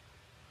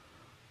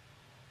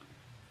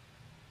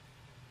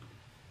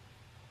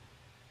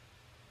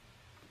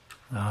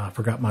 I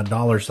forgot my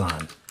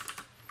 $sign.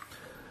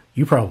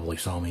 You probably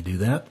saw me do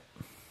that.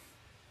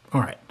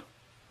 All right.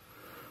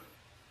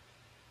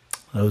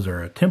 Those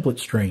are template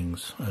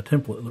strings,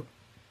 template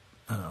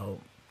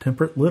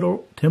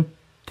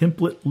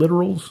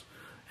literals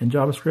in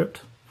JavaScript.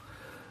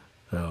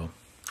 So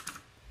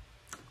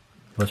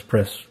let's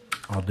press,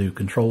 I'll do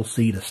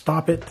Control-C to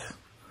stop it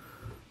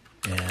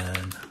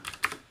and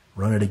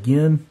run it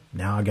again.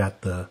 Now I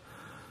got the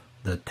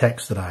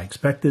text that I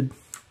expected.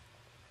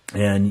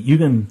 And you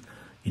can,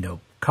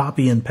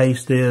 copy and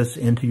paste this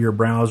into your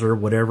browser,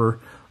 whatever.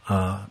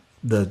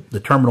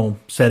 The terminal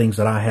settings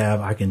that I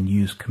have, I can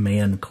use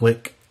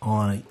Command-click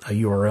on a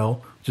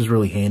URL, which is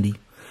really handy.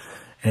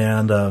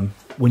 And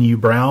when you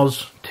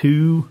browse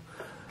to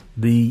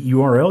the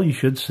URL, you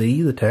should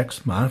see the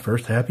text, "My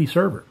first happy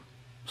server."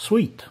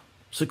 Sweet.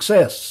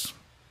 Success.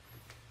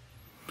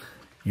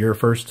 Your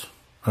first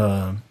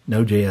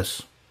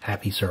Node.js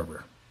happy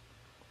server.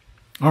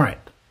 All right.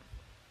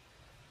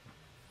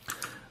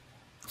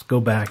 Let's go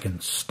back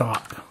and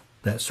stop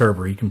that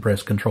server. You can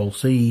press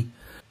Control-C.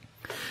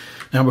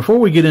 Now, before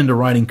we get into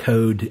writing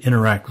code to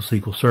interact with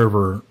SQL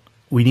Server,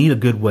 we need a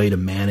good way to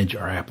manage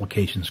our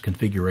application's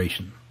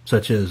configuration,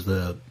 such as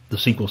the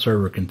SQL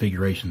Server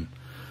configuration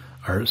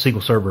or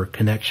SQL Server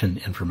connection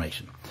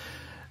information.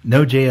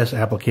 Node.js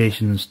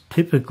applications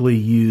typically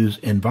use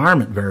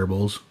environment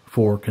variables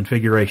for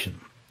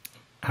configuration.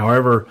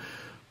 However,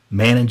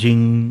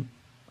 managing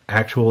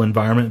actual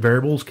environment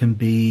variables can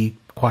be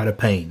quite a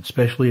pain,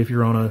 especially if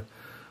you're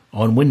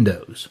on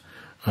Windows.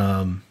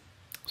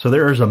 So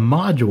there is a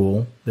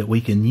module that we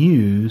can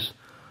use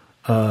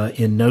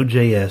in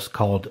Node.js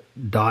called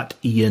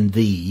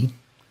 .env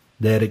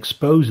that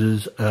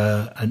exposes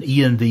an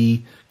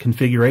env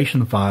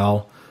configuration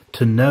file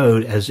to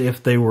Node as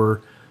if they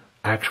were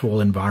actual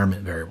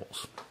environment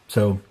variables.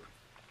 So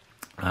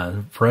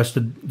for us to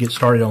get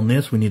started on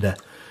this, we need to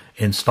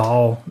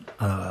install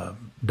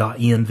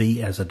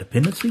 .env as a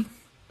dependency.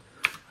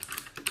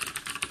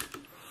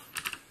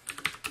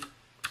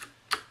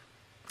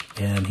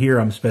 And here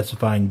I'm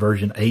specifying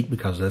version 8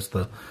 because that's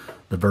the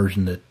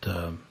version that,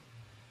 the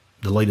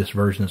latest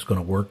version that's going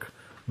to work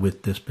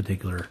with this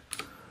particular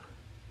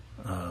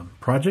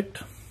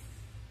project.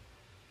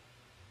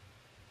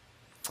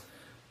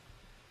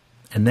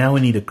 And now we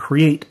need to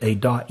create a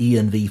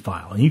 .env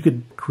file. And you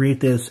could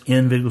create this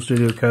in Visual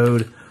Studio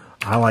Code.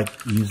 I like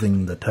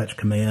using the touch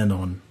command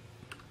on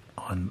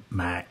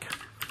Mac.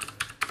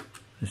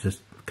 It's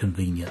just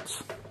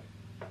convenience.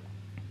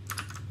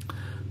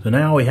 So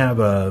now we have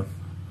an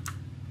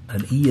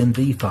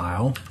env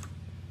file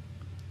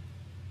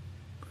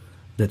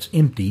that's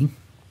empty,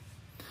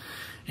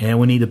 and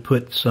we need to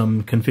put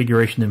some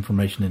configuration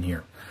information in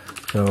here.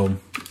 So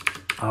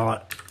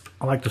I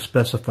like to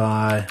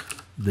specify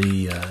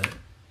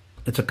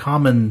it's a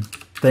common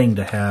thing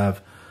to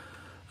have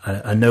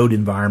a node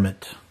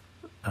environment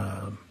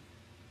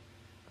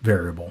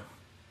variable.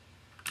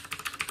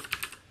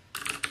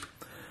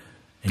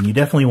 And you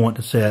definitely want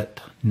to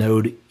set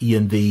node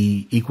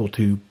env equal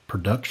to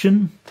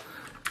production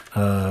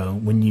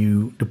when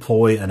you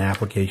deploy an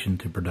application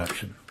to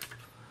production.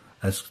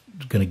 That's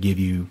going to give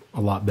you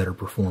a lot better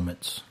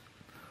performance.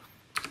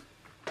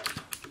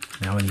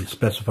 Now we need to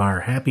specify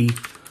our happy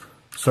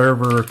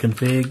server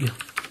config.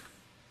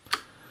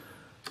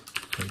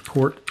 So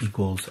port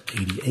equals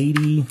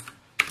 8080,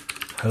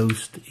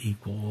 host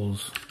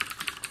equals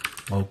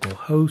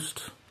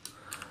localhost.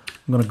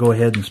 I'm going to go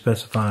ahead and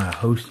specify a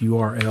host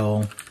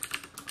URL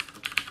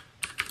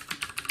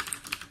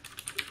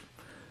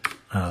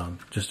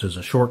just as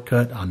a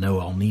shortcut. I know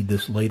I'll need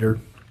this later.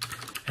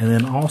 And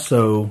then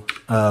also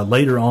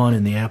later on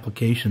in the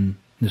application,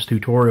 in this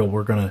tutorial,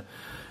 we're going to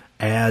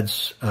add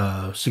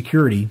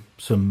security,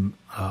 some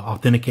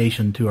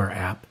authentication to our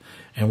app,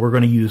 and we're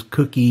going to use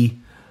cookie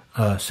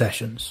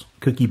sessions,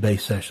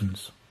 cookie-based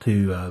sessions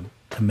to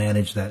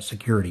manage that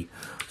security.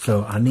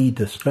 So I need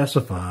to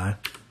specify,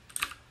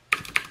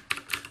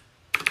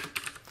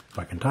 if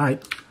I can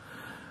type,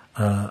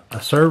 a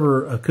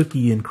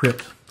cookie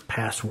encrypt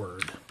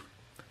password,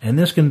 and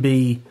this can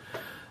be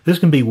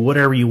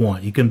whatever you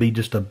want. You can be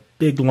just a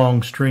big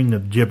long string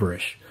of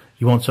gibberish.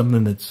 You want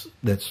something that's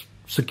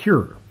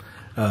secure.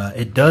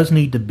 It does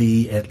need to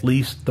be at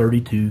least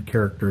 32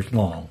 characters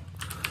long.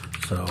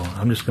 So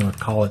I'm just going to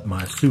call it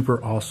my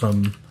super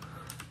awesome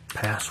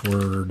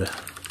password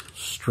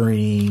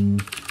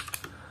string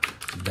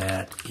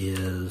that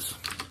is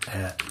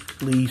at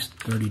least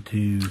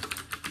 32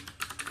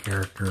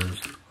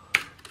 characters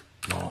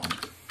long.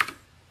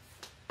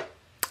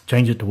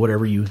 Change it to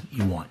whatever you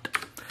want.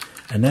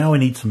 And now we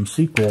need some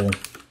SQL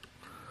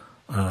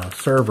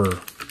Server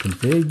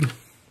config.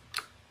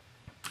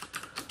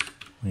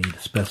 We need to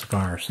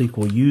specify our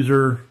SQL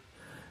user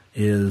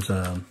is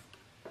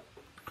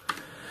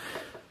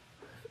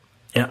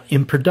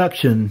in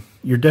production.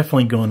 You're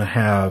definitely going to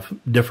have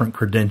different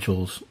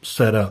credentials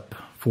set up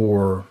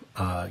for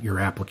your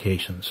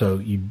application. So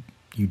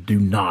you do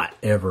not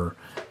ever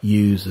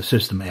use the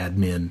system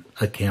admin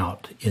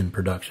account in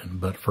production.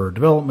 But for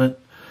development,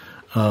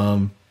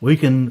 we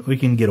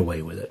can get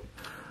away with it.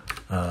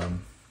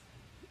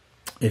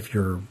 If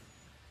you're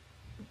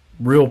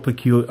real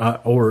peculiar,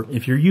 or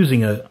if you're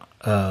using a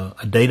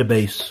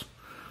database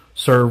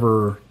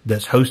server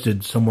that's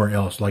hosted somewhere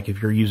else, like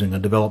if you're using a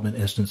development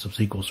instance of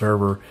SQL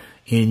Server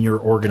in your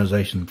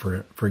organization,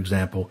 for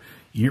example,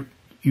 you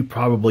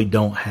probably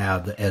don't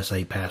have the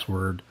SA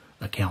password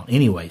account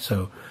anyway.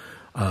 So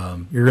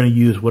you're going to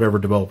use whatever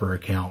developer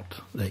account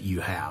that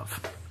you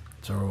have.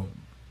 So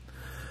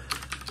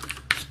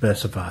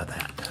specify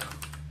that.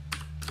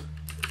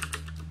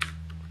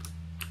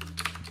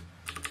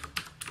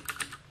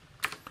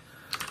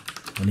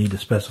 I need to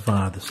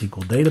specify the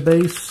SQL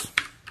database,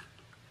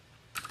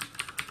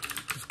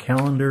 this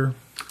calendar.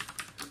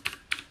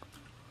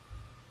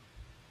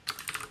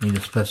 I need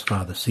to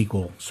specify the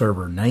SQL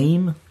server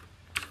name.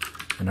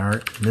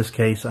 In this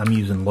case, I'm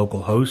using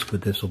localhost,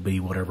 but this will be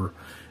whatever.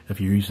 If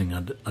you're using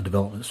a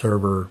development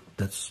server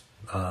that's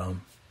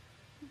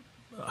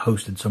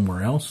hosted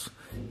somewhere else,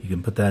 you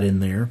can put that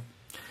in there.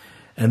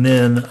 And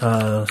then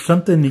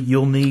something that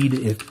you'll need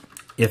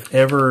if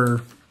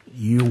ever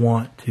you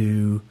want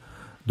to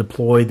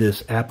deploy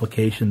this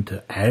application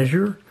to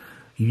Azure,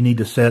 you need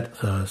to set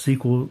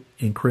SQL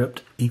encrypt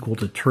equal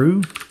to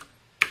true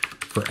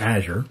for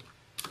Azure.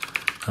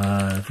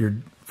 If you're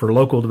for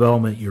local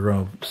development, you're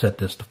going to set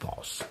this to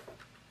false.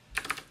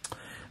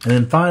 And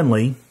then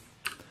finally,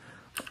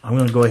 I'm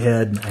going to go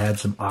ahead and add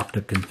some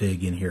Okta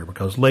config in here,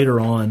 because later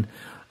on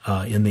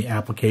in the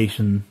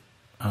application,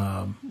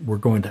 we're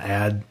going to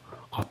add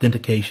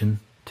authentication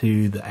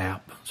to the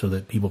app so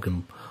that people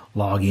can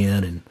log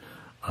in and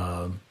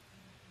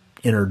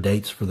enter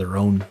dates for their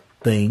own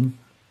thing.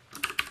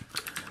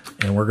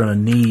 And we're going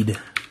to need,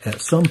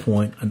 at some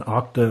point, an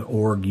Okta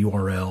org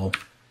URL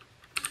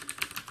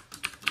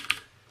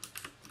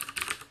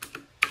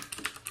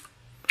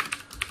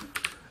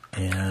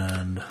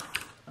and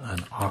an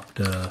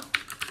Okta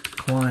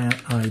client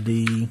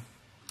ID.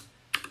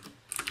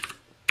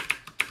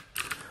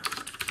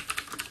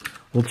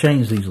 We'll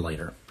change these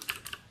later.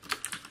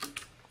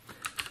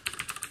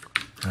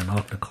 An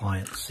Okta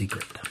client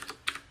secret.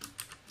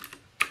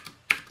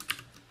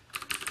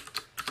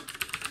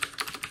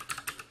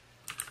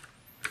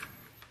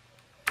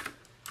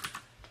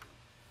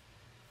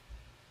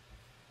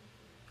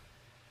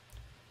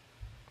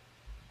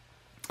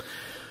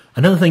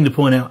 Another thing to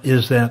point out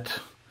is that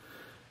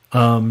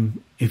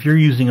if you're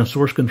using a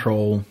source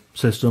control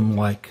system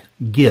like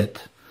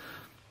Git,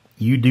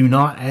 you do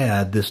not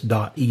add this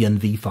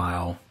 .env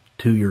file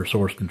to your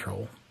source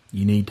control.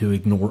 You need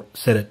to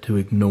set it to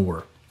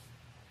ignore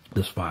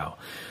this file,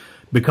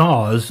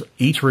 because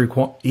each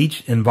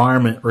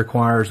environment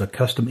requires a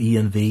custom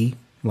env,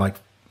 like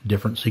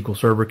different SQL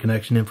Server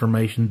connection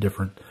information,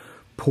 different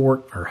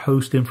port or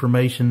host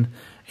information,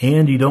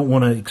 and you don't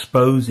want to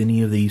expose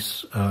any of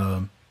these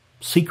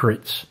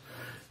secrets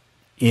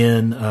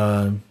in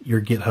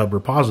your GitHub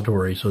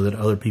repository so that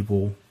other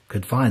people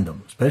could find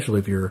them, especially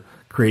if you're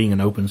creating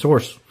an open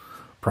source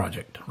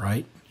project,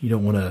 right? You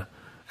don't want to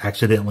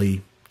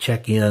accidentally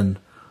check in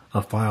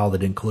a file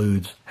that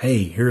includes,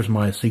 hey, here's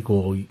my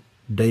SQL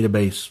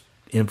database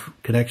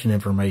connection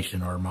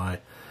information, or my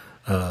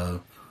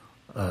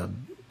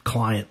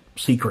client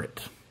secret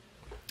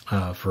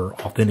for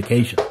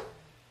authentication.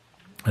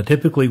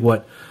 Typically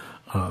what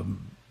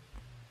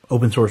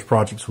open source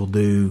projects will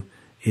do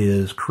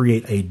is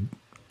create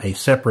a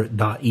separate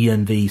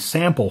 .env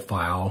sample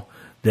file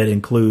that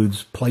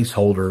includes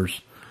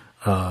placeholders,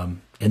 and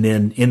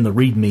then in the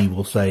README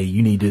we'll say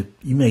you need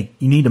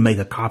to make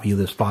a copy of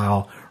this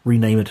file,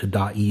 rename it to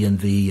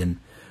 .env, and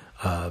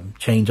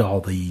change all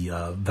the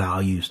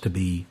values to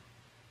be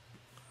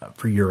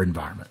for your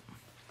environment.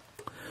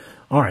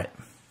 All right,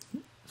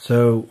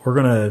 so we're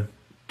going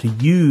to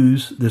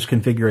use this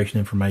configuration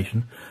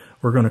information.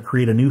 We're going to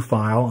create a new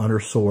file under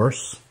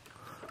source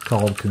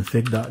called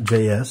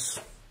config.js.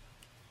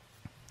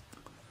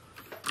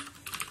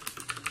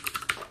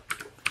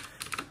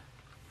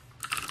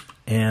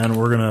 And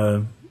we're going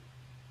to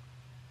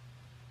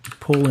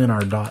pull in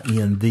our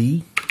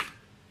 .env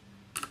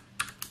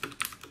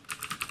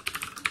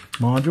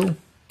module.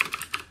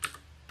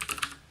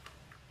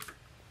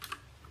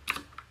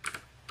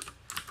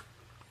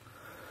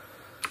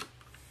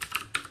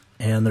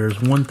 And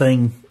there's one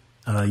thing,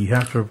 you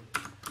have to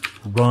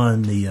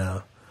run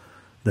the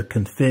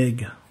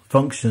config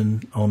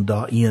function on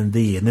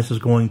 .env, and this is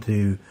going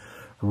to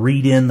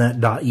read in that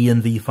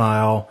 .env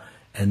file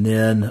and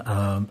then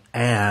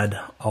add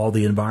all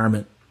the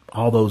environment,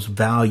 all those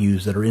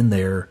values that are in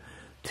there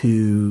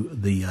to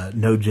the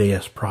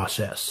Node.js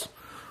process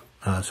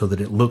so that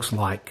it looks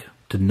like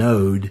to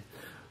Node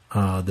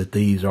that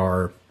these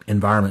are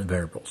environment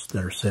variables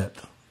that are set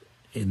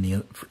in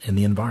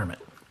the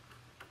environment.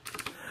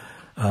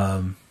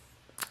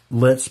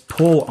 Let's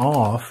pull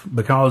off,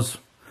 because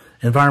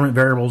environment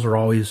variables are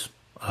always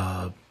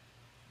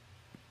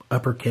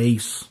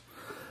uppercase.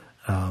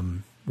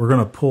 We're going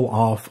to pull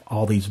off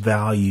all these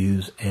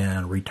values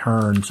and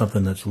return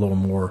something that's a little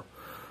more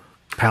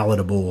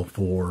palatable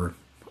for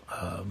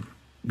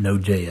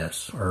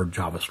Node.js or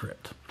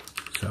JavaScript.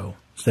 So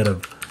instead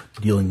of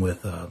dealing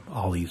with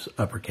all these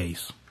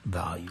uppercase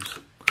values.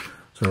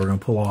 So we're going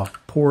to pull off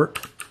port,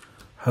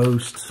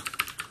 host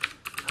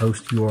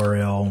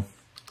URL,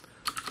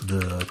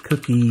 the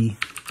cookie,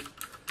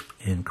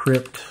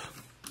 encrypt,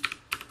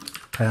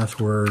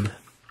 password,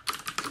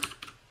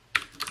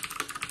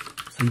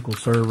 SQL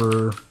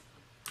Server,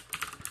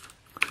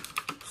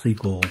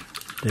 SQL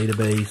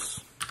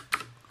database,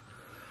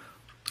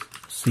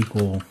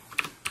 SQL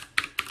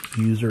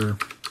user,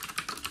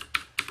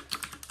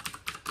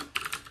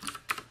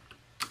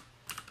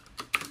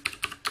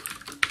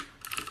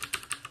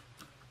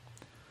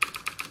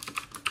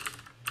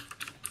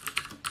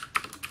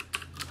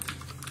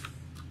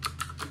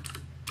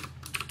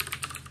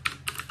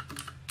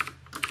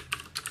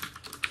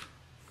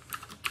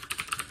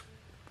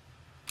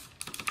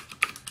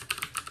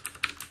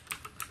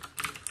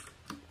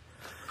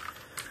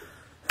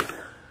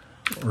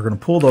 we're going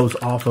to pull those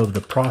off of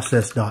the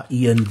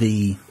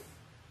process.env,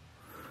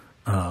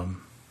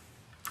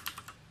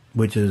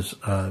 which is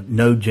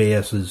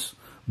Node.js's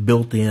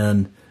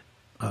built-in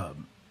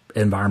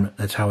environment.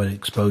 That's how it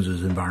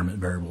exposes environment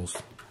variables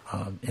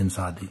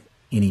inside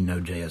any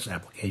Node.js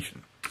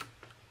application.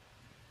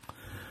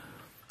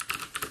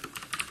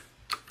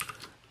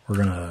 We're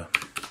going to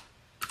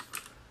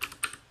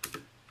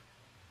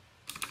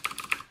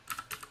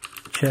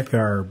check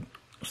our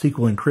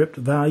SQL encrypt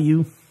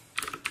value.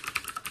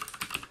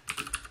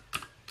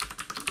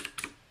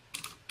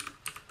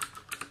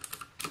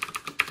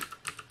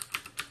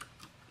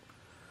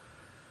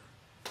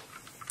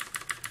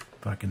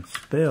 If I can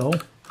spell.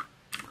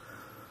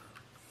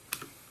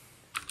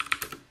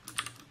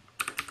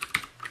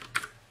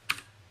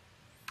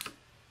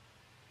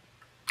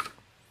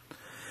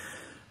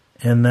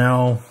 And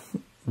now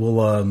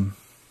we'll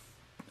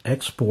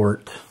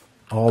export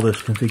all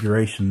this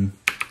configuration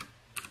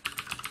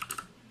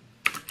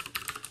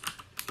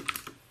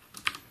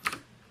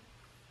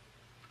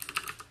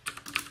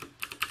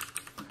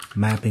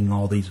mapping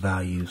all these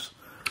values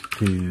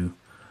to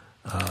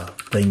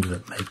things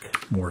that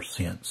make more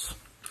sense.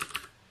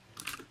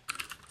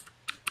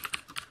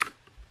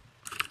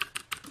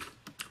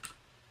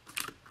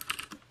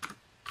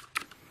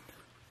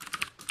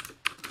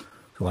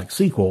 So like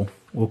SQL,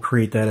 we'll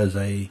create that as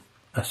a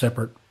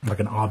separate, like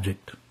an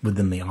object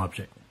within the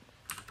object.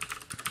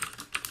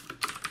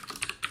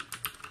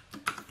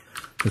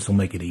 This will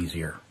make it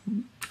easier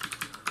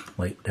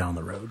late down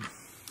the road.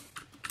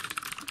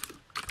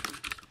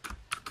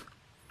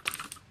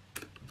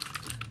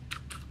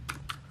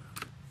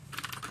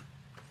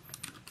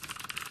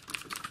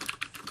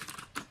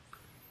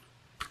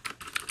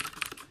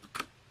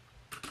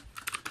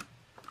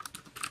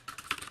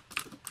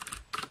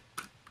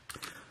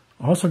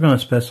 Also going to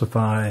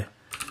specify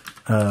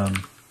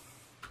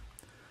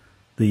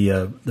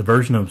the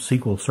version of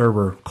SQL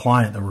Server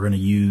client that we're going to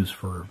use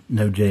for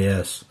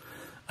Node.js.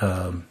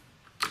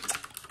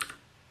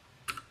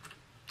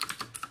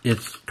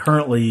 It's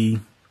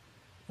currently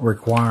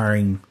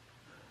requiring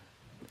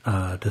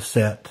to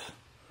set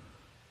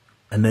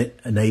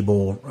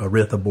enable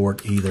arith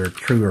abort either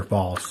true or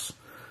false.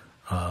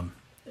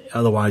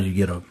 Otherwise, you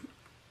get a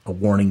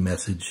warning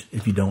message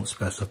if you don't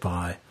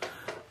specify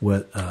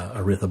what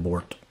arith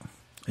abort.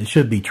 It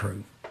should be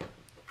true.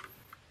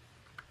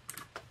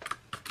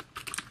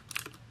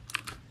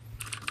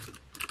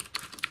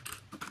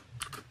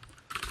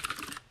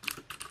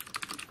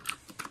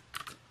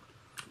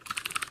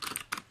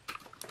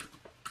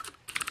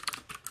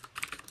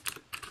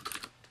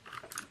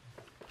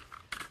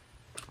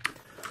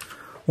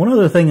 One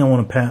other thing I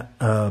want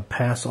to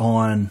pass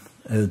on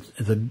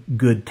is a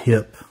good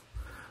tip.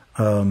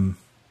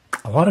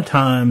 A lot of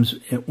times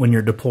when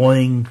you're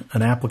deploying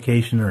an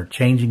application or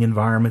changing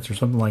environments or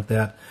something like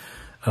that,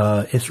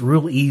 it's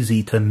real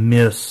easy to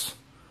miss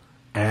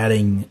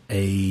adding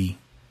a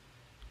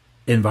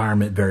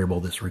environment variable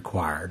that's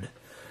required,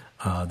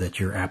 that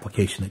your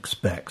application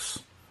expects.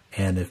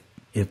 And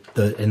if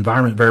the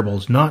environment variable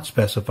is not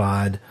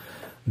specified,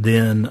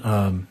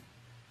 then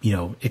you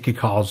know, it could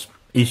cause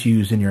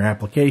issues in your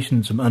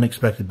application, some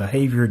unexpected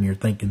behavior, and you're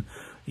thinking,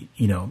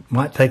 you know,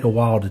 might take a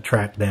while to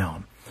track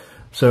down.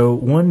 So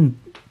one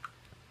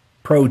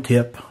pro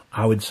tip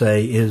I would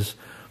say is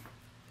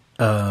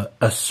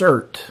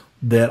assert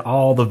that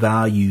all the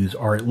values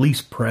are at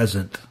least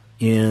present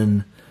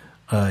in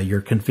your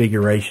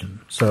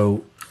configuration.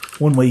 So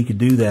one way you could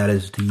do that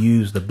is to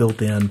use the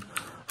built-in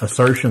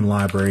assertion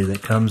library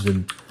that comes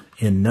in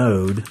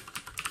Node.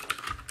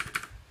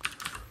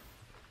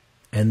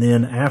 And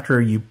then after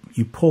you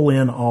pull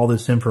in all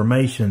this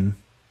information,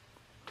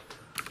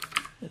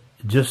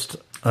 just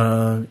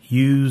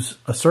use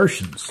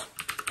assertions.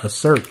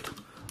 Assert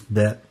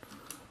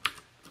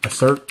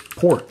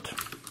port.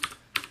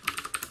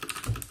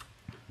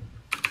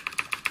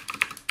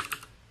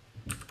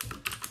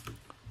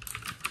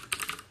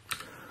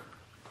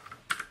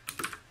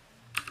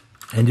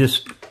 And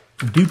just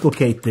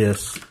duplicate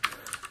this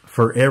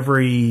for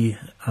every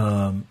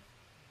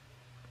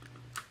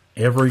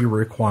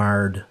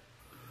required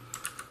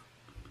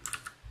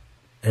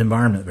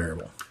environment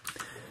variable.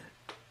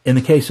 In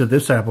the case of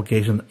this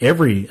application,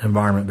 every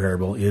environment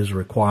variable is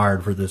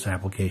required for this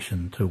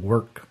application to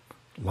work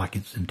like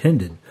it's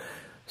intended.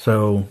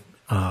 So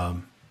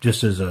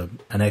just as an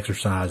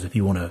exercise, if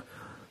you want to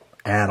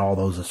add all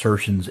those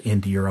assertions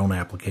into your own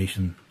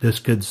application, this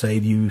could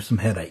save you some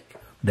headache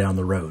down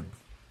the road.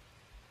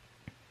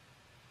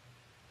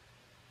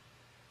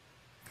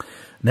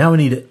 Now we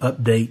need to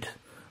update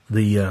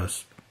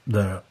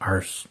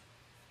our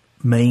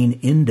main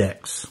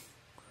index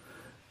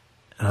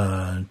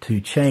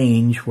to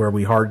change where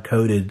we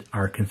hard-coded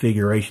our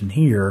configuration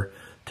here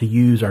to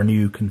use our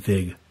new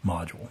config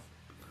module.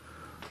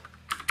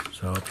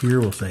 So up here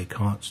we'll say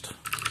const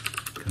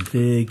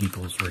config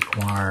equals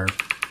require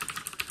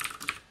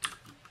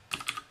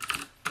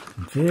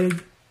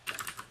config.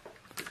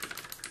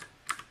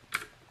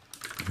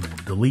 And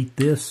we'll delete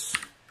this.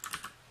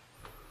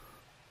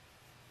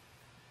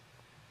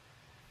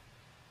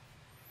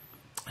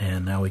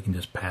 And now we can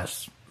just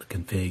pass the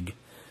config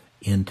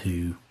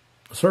into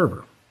the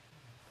server.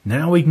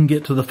 Now we can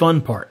get to the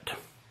fun part.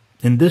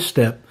 In this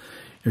step,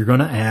 you're going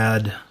to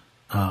add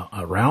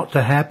a route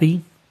to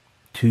Happy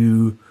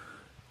to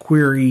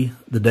query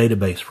the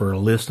database for a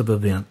list of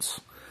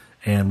events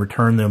and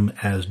return them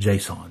as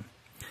JSON.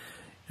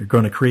 You're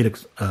going to create a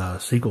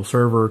SQL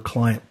Server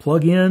client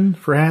plugin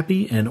for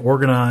Happy and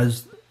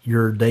organize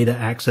your data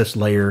access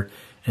layer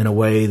in a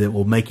way that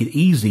will make it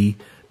easy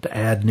to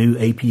add new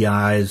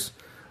APIs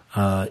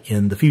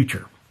in the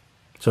future.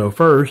 So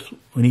first,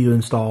 we need to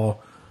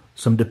install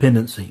some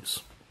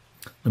dependencies.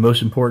 The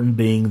most important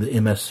being the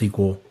MS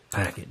SQL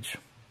package.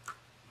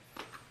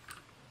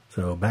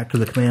 So back to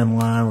the command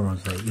line, we're going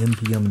to say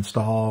npm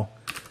install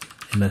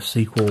MS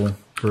SQL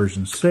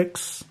version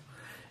 6.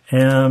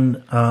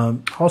 And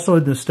also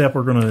in this step,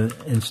 we're going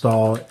to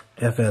install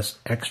FS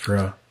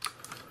Extra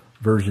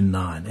version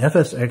 9.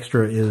 FS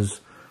Extra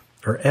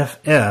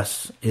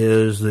FS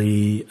is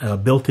the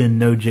built-in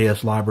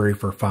Node.js library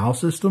for file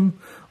system,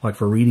 like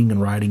for reading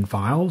and writing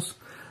files.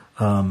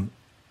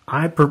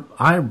 I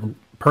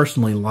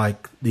personally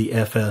like the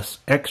FS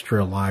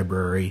Extra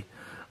library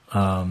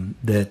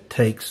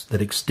that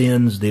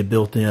extends the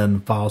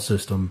built-in file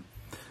system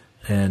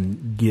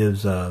and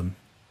gives some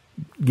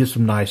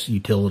nice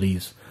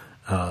utilities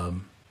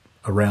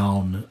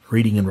around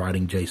reading and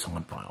writing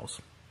JSON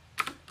files.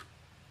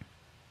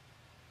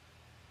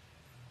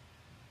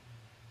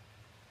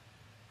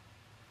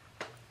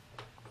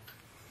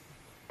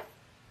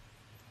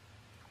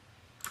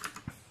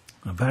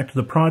 Now back to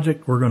the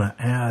project, we're going to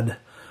add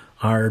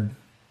our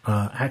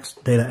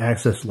data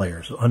access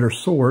layer. So under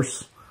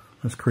source,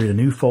 let's create a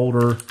new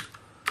folder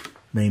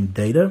named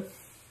data.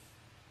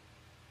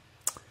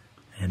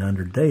 And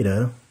under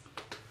data,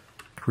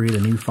 create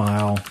a new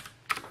file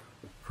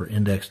for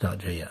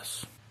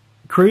index.js.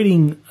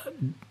 Creating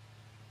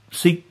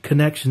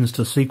connections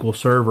to SQL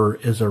Server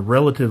is a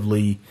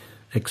relatively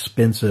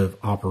expensive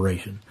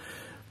operation.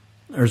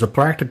 There's a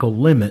practical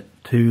limit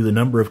to the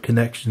number of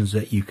connections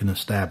that you can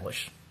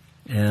establish.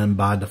 And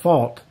by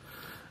default,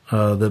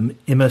 the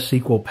MS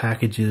SQL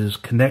package's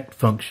connect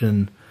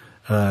function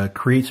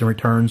creates and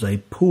returns a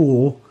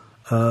pool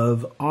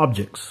of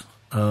objects.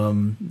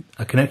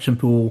 A connection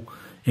pool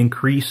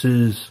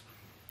increases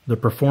the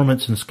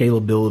performance and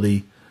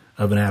scalability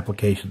of an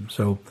application.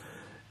 So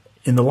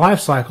in the life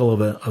cycle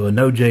of a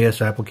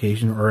Node.js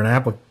application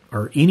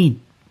or any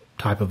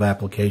type of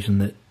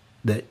application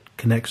that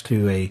connects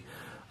to a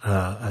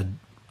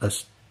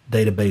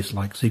database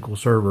like SQL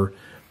Server,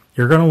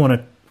 you're going to want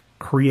to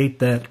create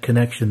that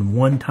connection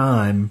one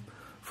time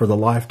for the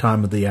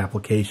lifetime of the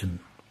application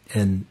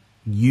and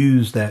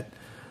use that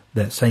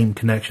same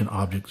connection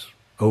objects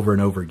over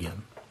and over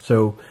again.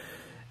 So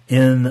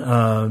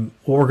what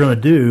we're going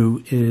to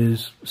do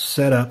is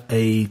set up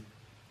a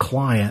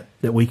client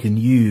that we can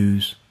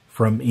use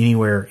from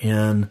anywhere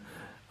in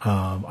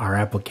our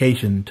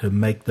application to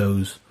make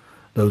those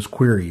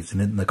queries. And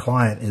then the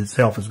client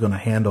itself is going to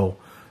handle,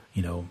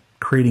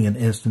 creating an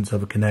instance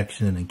of a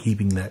connection and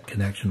keeping that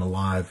connection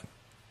alive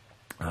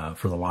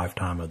for the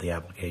lifetime of the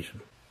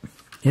application.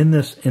 In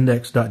this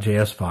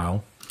index.js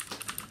file,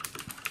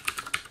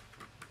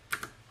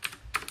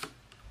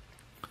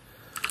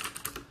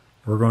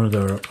 we're going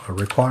to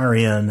require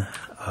in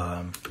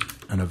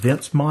an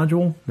events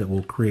module that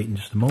we'll create in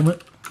just a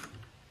moment.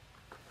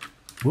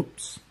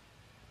 Whoops.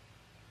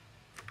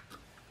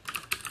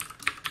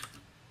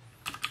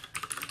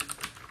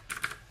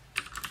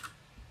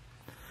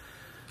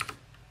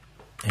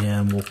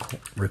 And we'll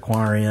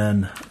require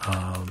in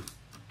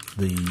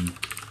the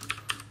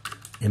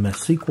MS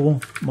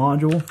SQL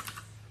module.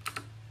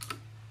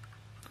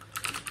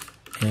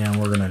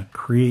 And we're going to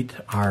create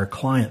our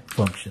client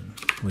function,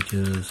 which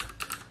is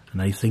an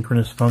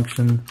asynchronous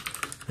function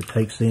that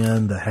takes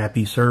in the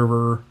happy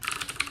server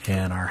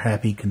and our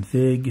happy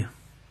config.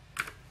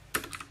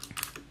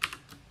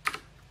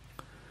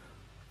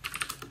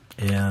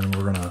 And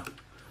we're going to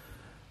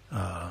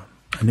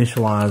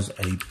initialize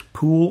a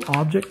pool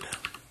object.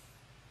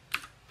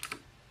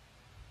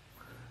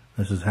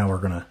 This is how we're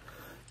going to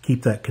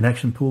keep that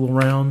connection pool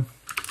around.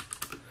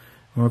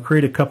 And we'll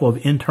create a couple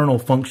of internal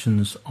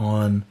functions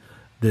on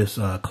this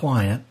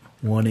client.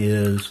 One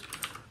is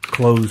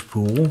close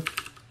pool.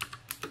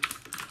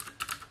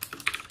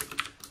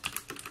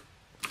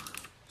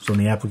 So when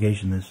the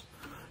application is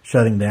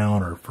shutting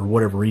down or for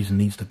whatever reason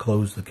needs to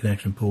close the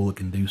connection pool, it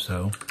can do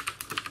so.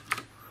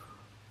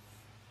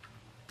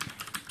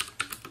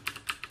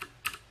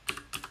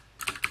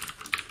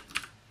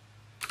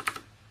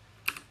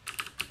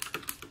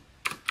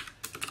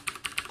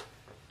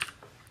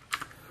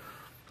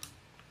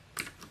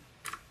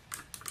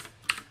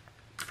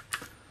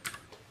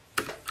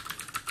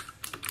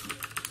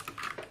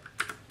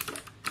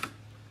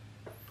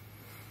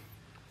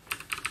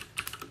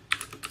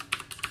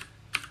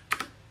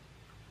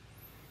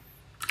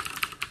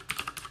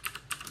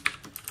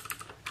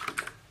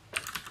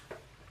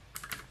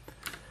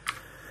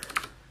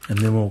 And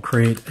then we'll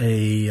create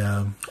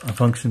a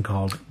function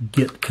called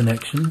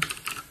getConnection.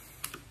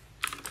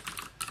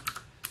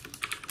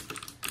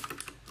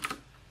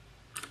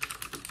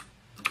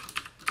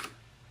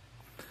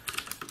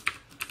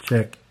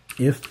 Check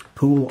if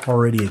pool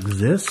already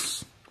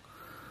exists,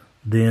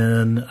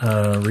 then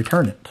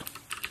return it.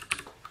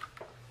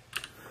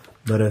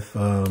 But if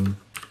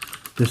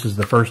this is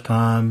the first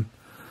time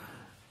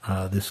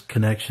this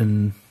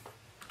connection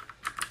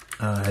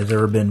has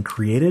ever been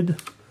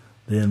created,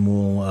 then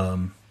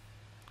we'll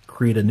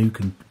create a new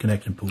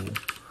connection pool.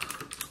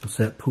 We'll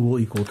set pool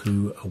equal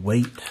to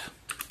await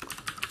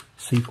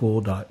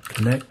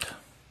SQL.connect.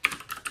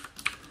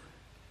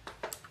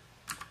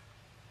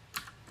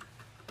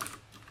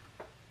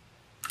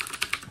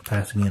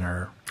 Passing in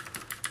our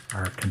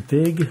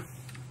config.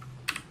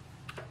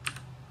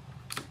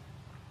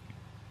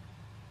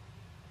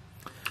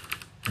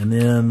 And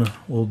then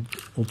we'll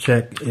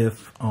check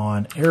if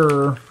on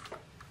error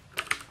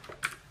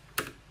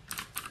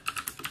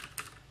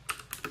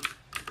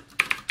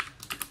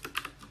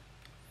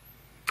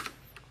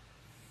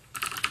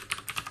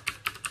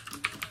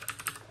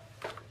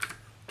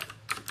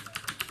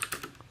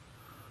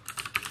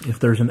if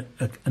there's an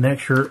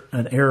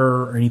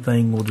error or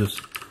anything, we'll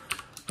just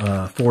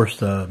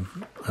force a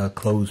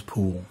close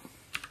pool.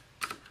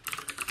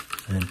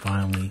 And then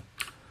finally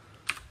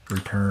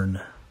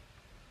return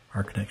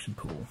our connection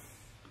pool.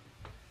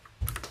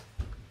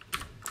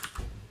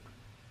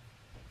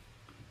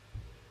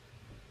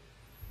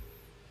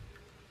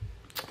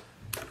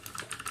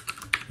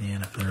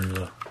 And if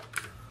there's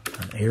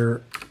an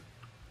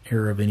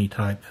error of any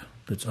type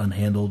that's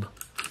unhandled,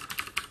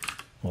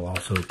 we'll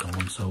also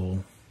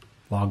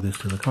log this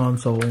to the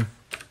console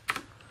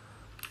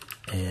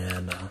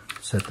and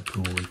set the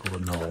pool equal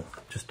to null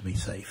just to be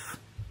safe.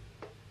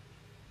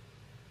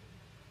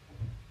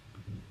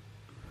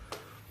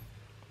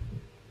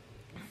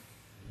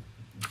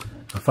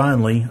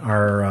 Finally,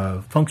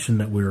 our function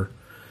that we're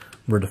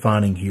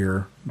defining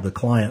here, the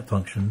client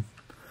function,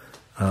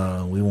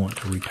 we want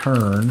to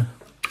return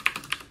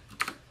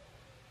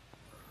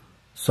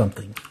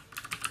something,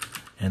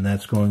 and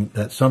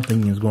that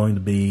something is going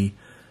to be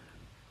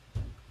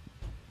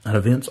an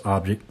events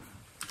object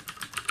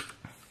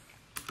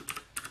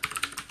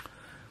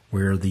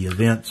where the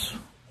events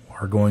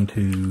are going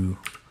to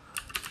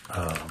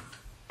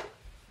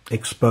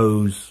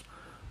expose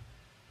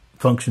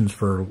functions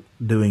for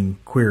doing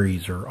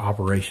queries or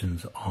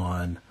operations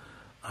on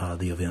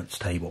the events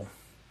table,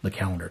 the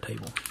calendar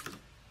table.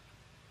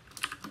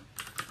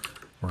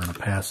 We're going to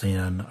pass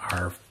in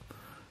our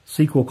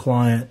SQL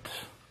client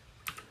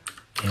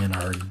and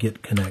our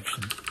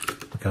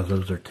getConnection, because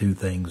those are two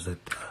things that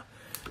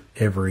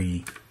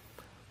every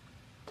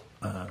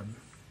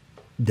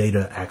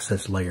data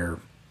access layer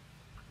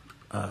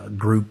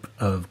group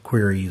of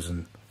queries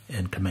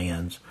and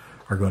commands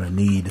are going to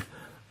need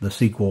the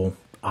SQL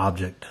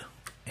object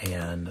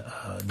and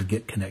the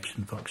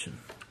getConnection function.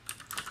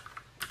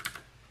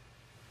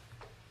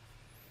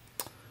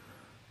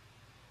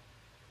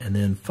 And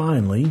then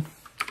finally,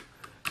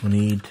 we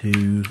need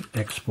to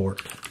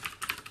export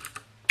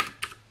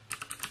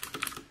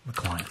the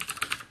client.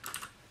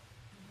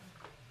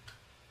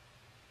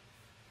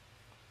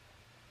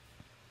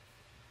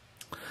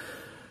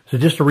 So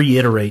just to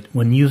reiterate,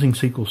 when using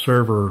SQL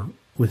Server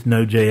with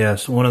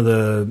Node.js, one of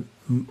the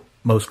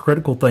most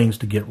critical things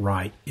to get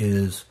right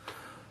is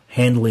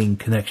handling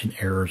connection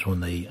errors when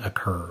they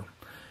occur.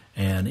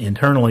 And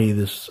internally,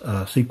 this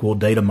SQL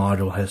data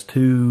module has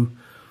two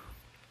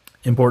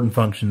important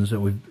functions that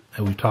we've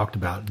talked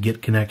about: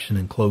 getConnection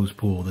and close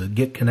pool. The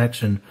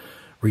getConnection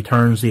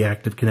returns the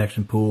active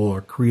connection pool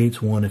or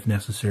creates one if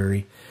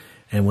necessary,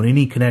 And when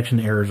any connection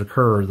errors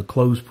occur, the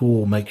close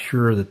pool makes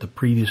sure that the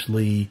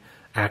previously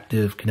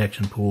active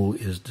connection pool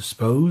is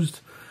disposed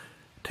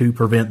to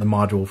prevent the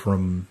module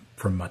from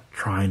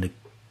trying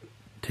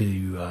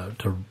to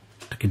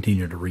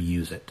continue to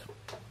reuse it.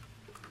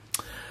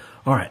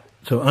 All right,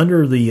 so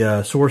under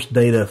the source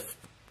data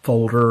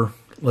folder,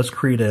 let's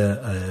create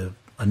a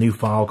new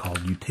file called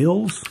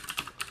utils.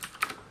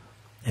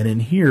 And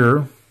in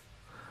here,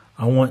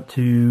 I want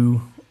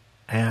to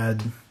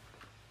add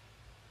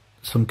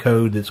some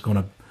code that's going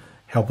to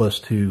help us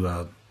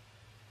to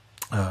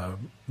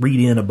read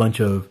in a bunch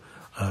of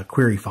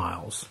query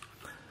files.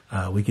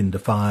 We can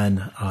define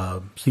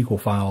SQL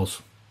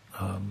files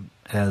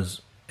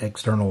as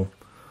external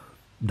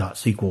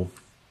 .SQL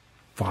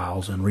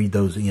files and read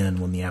those in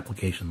when the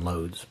application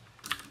loads.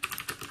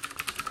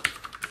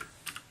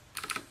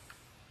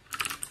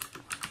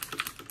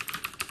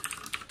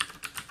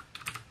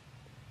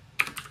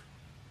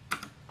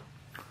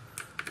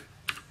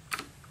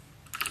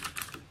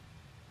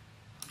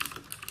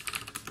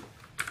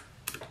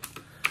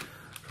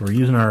 We're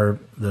using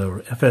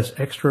the FS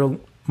Extra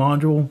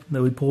module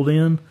that we pulled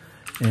in,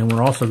 and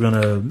we're also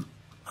going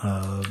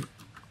to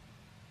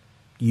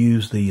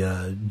use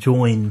the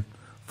join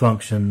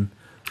function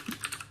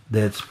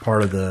that's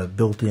part of the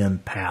built-in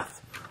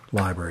path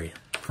library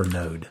for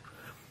Node.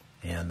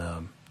 And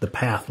the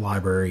path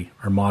library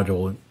or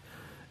module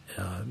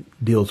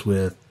deals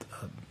with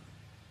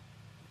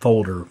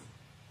folder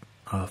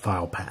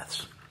file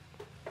paths.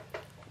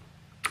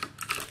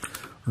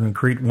 We're going to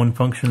create one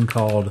function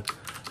called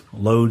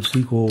load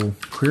SQL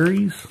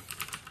queries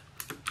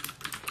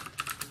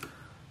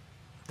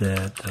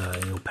that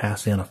you'll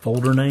pass in a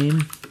folder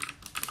name.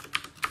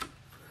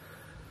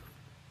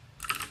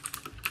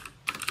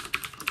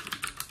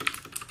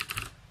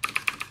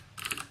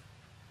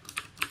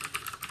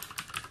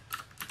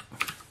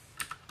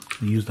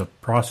 We use the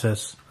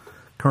process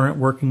current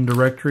working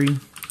directory,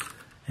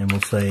 and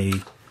we'll say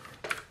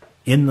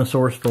in the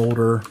source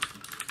folder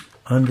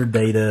under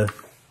data,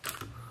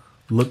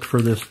 look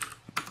for this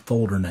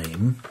folder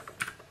name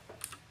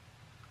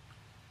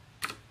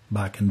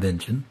by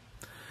convention,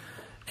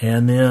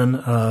 and then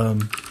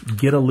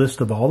get a list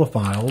of all the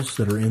files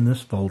that are in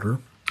this folder.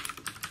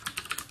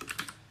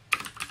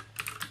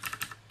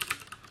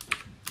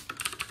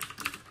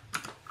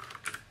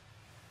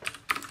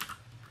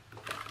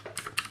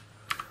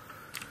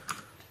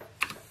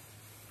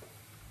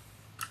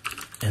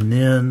 And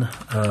then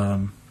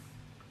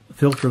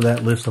filter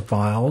that list of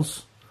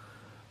files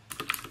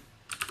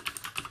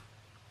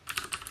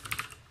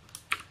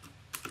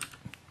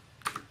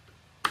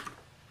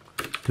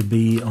to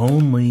be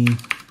only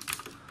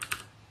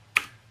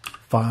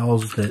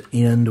files that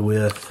end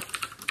with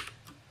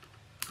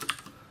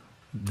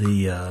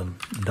the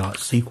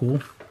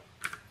 .SQL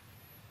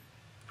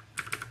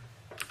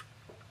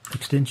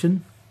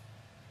extension.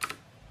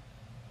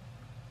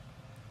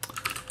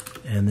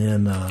 And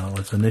then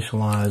let's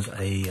initialize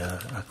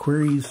a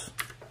queries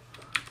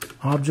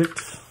object,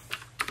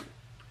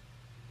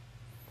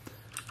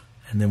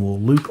 and then we'll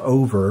loop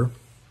over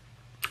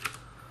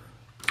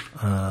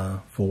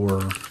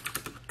for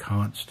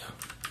const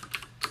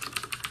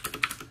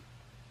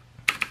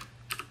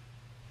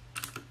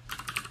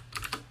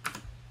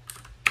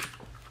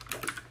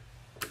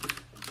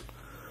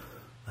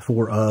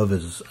for of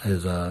is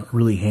a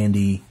really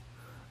handy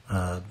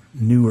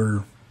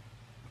newer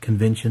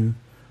convention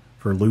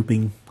for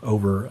looping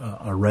over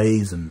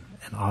arrays and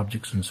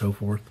objects and so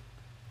forth.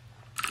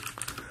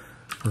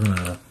 We're going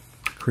to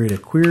create a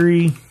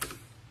query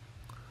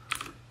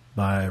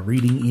by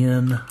reading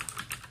in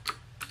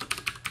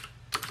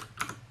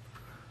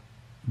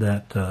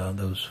that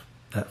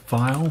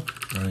file.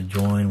 We're going to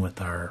join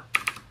with our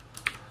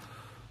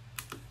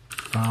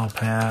file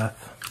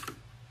path,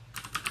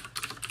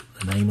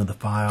 the name of the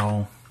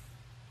file,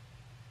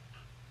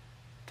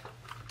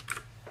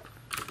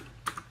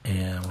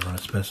 and we're going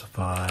to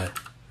specify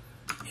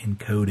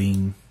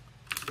encoding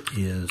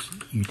is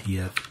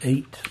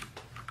UTF-8.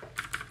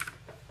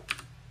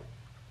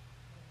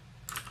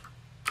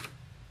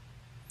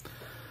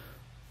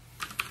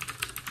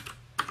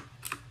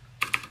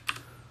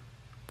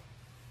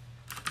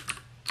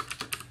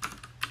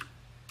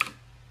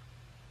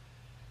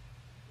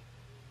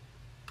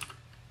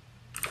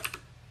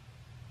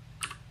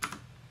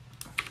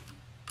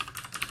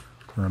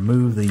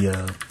 Remove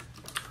the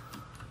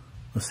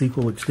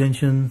SQL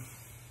extension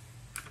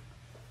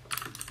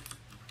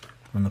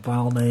from the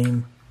file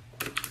name,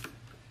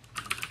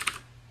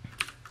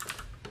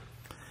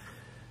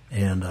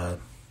 and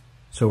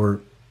so we're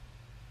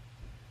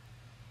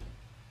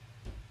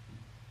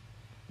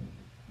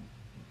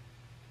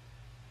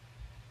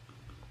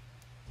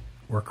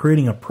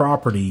creating a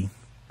property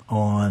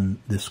on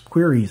this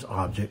queries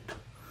object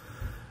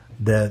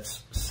that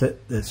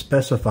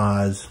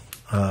specifies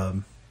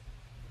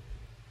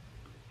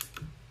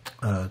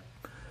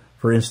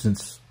for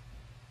instance,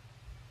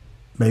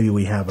 maybe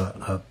we have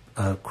a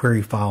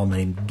query file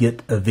named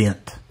get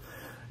event,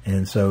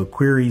 and so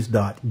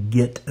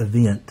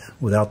queries.getEvent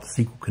without the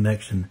SQL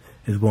connection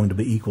is going to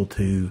be equal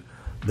to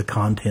the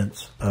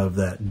contents of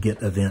that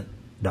get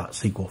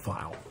event.sql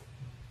file.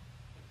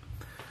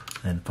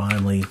 And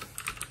finally,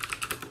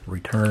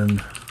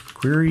 return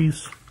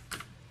queries.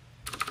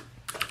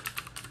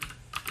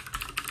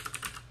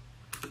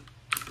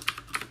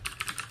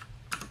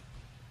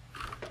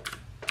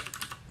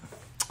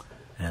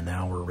 And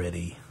now we're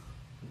ready,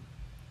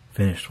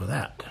 finished with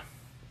that.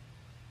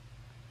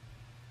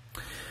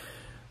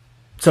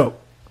 So,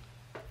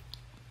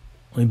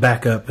 let me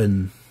back up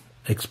and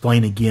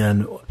explain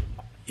again.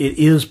 It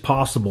is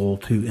possible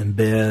to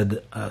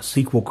embed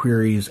SQL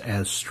queries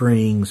as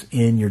strings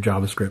in your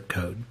JavaScript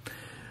code.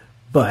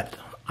 But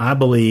I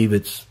believe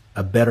it's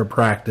a better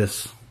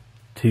practice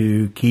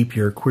to keep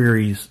your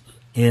queries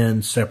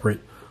in separate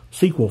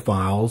SQL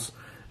files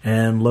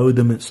and load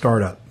them at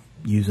startup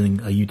using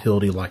a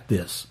utility like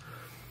this.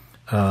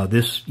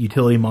 This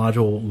utility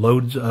module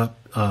loads up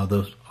all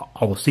the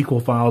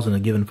SQL files in a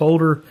given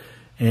folder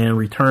and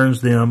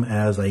returns them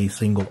as a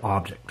single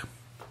object.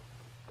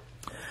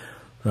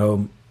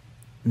 So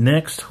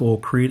next we'll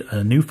create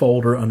a new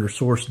folder under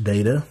source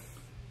data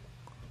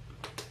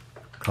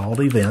called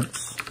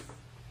events.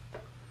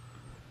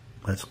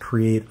 Let's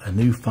create a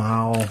new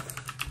file,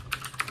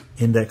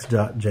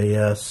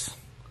 index.js,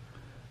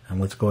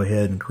 and let's go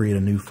ahead and create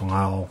a new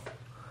file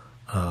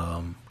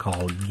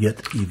called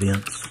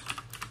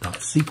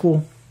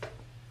getEvents.sql.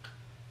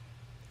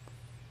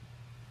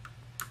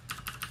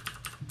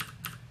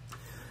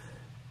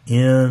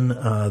 In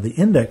the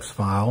index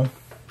file,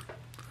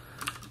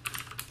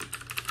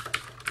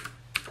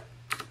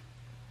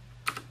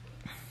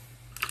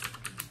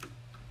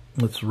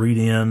 let's read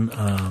in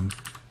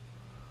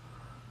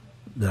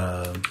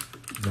the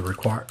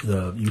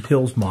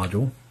utils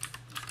module.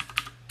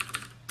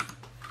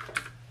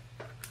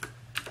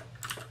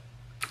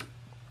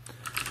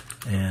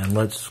 And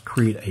let's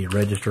create a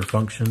register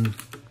function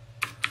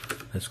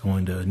that's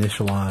going to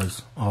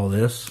initialize all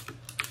this.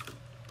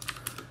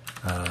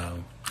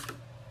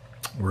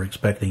 We're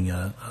expecting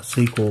a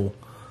SQL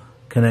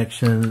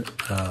connection,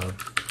 a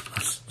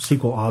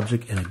SQL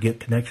object, and a get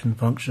connection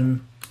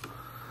function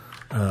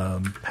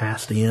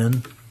passed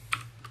in.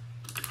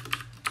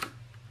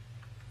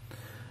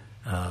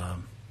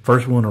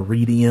 First, we want to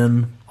read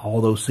in all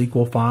those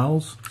SQL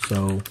files.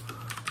 So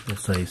we'll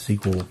say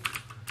SQL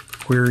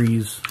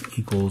queries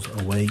equals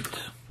await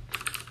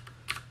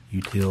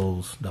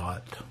utils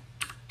dot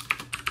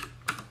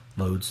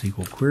load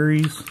SQL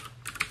queries,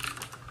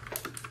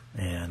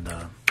 and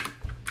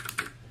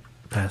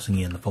passing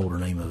in the folder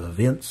name of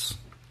events.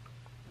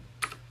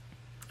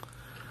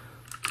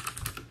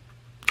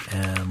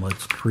 And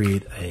let's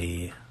create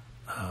a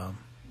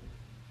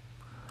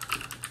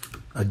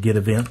get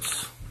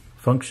events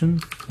function.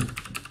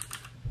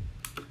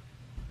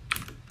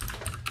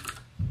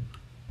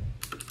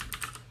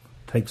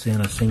 Takes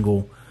in a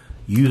single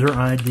user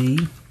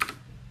ID.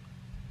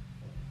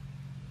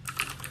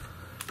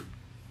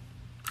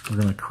 We're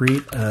going to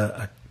create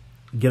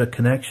get a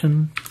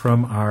connection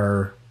from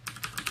our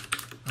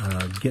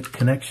get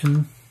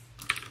connection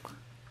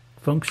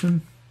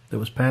function that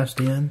was passed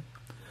in.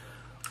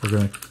 We're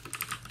going to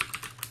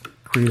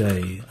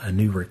create a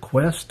new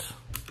request.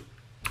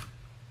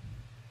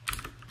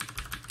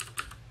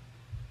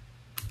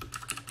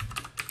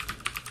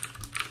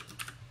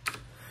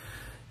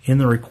 In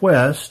the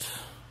request,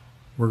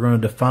 we're going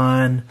to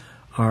define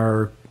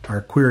our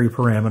query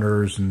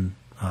parameters and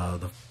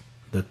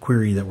the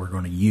query that we're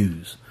going to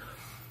use.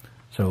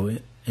 So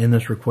in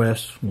this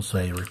request, we'll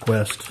say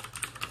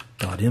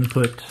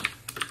request.input,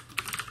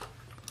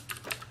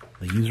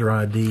 the user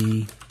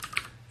ID,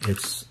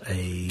 it's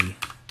a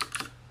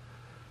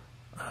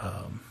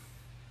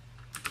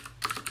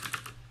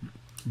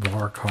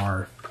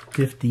varchar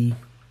 50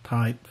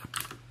 type,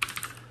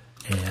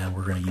 and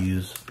we're going to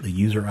use the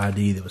user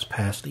ID that was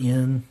passed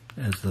in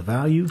as the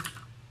value.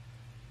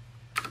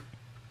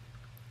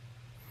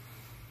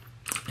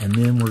 And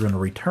then we're going to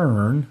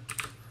return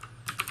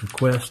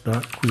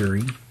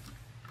request.query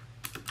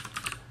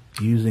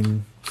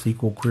using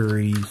SQL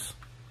queries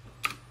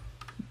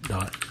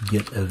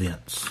 .get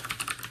events.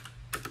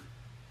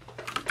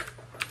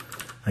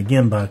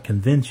 Again, by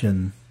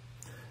convention,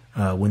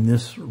 when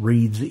this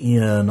reads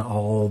in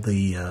all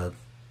the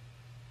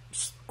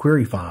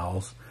query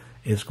files,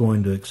 it's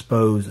going to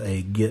expose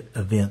a get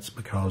events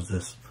because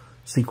this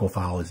SQL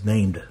file is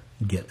named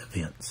get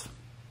events.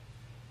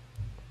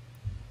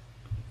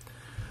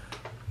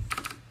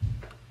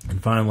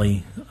 And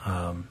finally,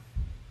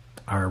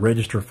 our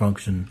register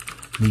function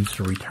needs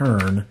to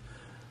return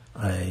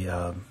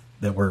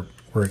that we're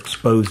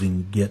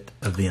exposing get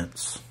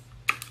events.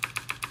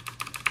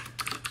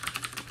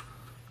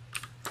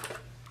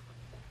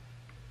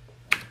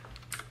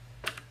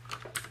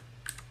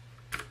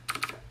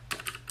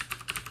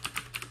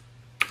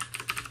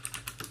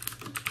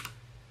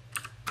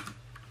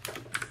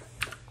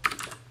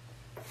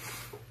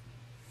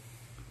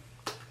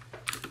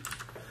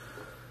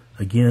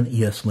 Again,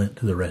 ESLint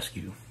to the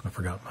rescue. I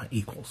forgot my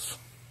equals.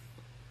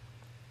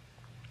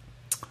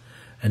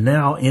 And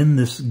now in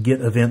this get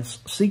events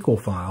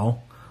SQL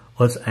file,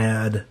 let's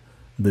add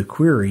the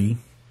query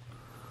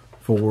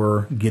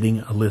for getting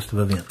a list of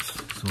events.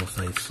 So we'll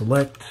say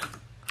select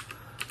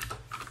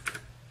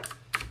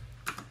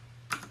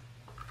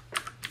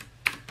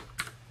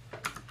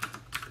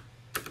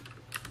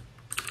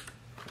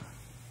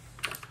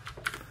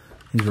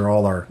these are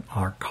all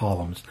our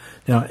columns.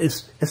 Now,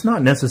 it's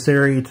not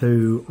necessary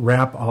to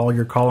wrap all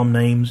your column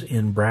names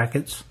in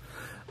brackets,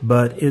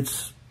 but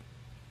it's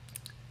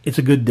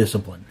a good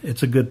discipline.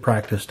 It's a good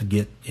practice to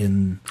get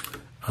in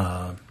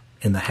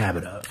the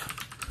habit of,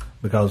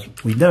 because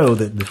we know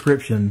that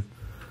description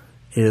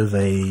is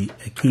a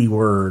key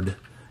word,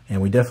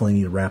 and we definitely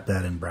need to wrap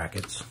that in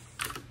brackets.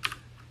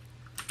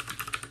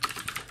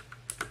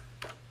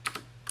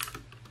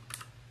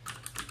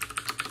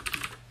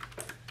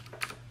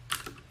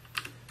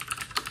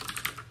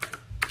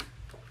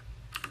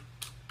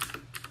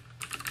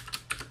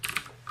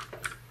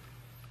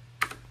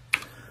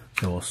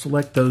 So we'll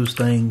select those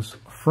things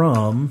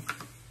from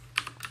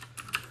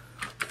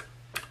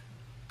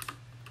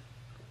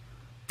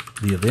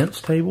the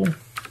events table,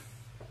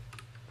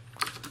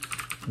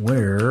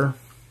 where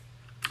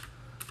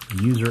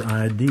the user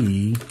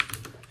ID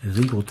is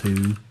equal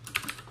to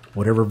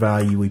whatever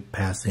value we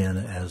pass in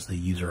as the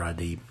user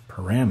ID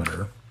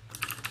parameter,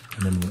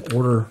 and then we'll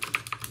order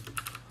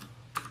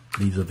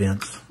these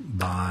events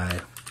by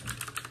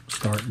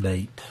start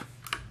date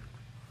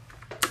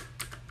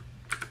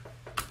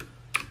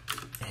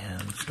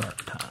and start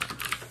time.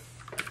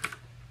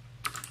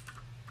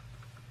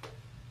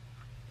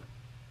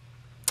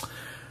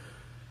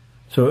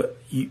 So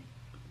you're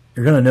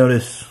going to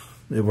notice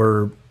that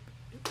we're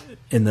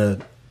in this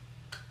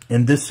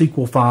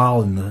SQL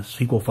file and the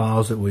SQL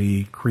files that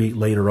we create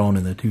later on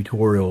in the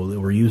tutorial,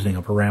 that we're using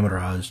a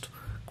parameterized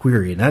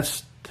query, and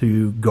that's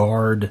to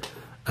guard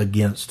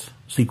against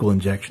SQL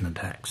injection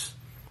attacks.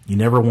 You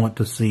never want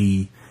to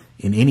see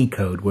in any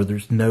code, whether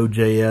it's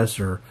Node.js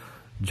or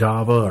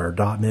Java or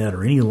 .NET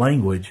or any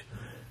language,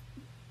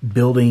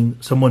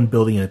 someone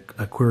building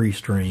a query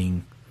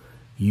string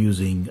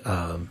using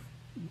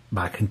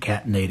by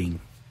concatenating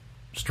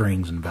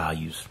strings and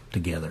values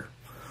together.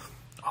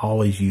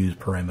 Always use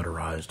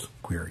parameterized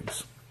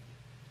queries.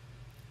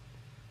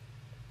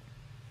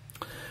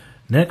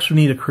 Next, we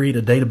need to create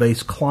a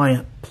database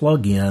client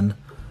plugin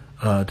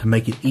to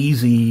make it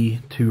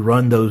easy to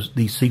run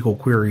these SQL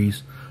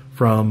queries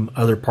from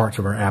other parts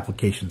of our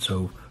application.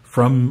 So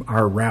from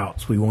our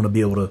routes, we want to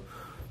be able to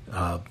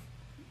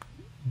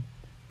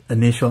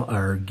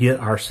get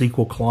our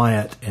SQL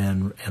client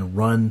and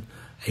run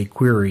a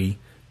query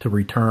to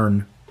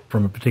return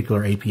from a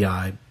particular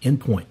API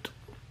endpoint.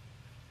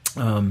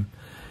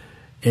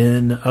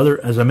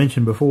 As I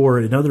mentioned before,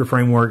 in other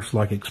frameworks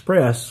like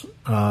Express,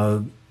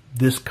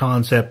 this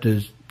concept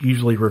is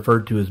usually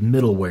referred to as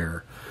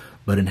middleware,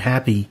 but in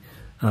Happy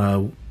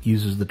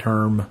uses the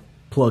term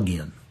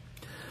plugin.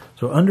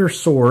 So under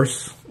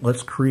source,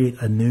 let's create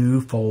a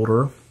new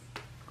folder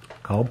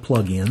called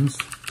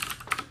plugins.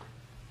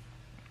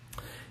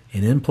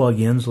 And in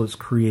plugins, let's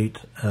create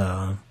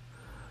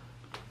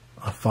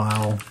a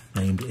file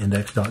named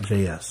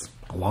index.js.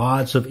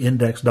 Lots of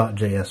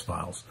index.js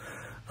files.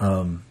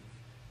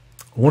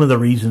 One of the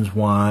reasons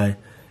why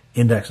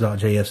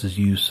index.js is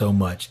used so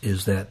much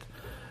is that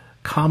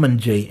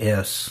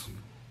CommonJS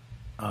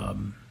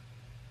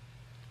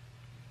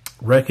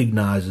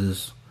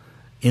recognizes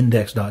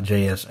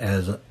index.js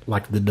as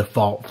like the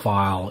default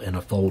file in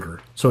a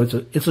folder. So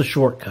it's a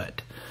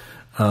shortcut.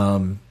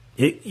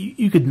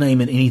 You could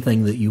name it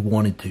anything that you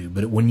wanted to,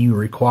 but when you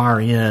require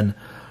in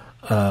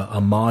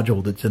a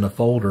module that's in a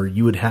folder,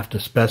 you would have to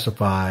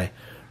specify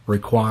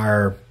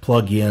require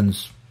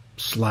plugins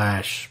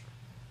 /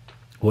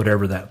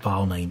 whatever that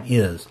file name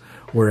is.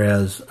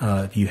 Whereas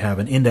if you have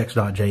an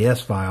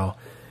index.js file,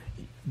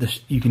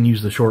 you can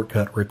use the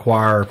shortcut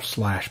require /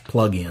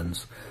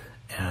 plugins,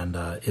 and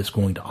it's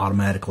going to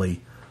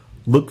automatically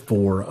look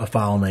for a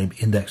file named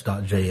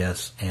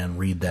index.js and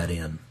read that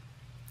in.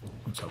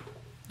 So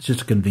it's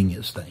just a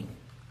convenience thing.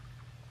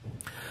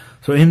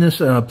 So in this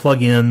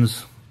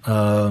plugins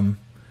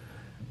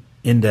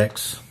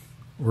index,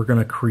 we're going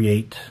to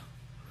create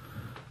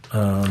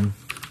our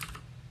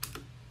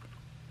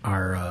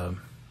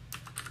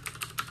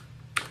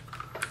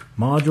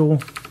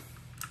module.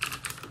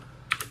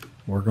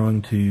 We're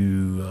going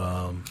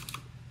to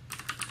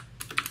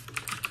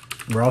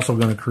we're also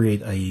going to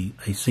create a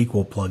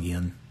SQL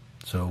plugin.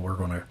 So we're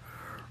going to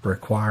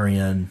require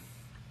in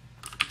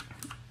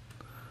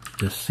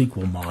this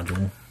SQL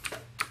module.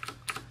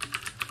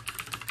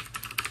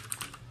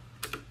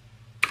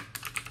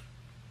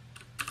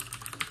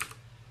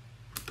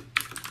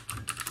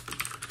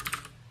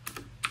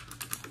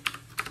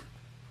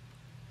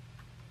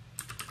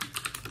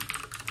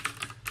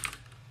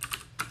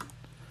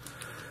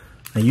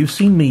 Now you've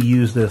seen me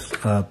use this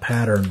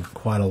pattern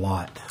quite a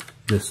lot,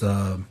 this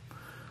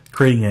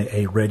creating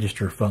a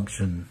register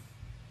function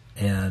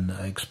and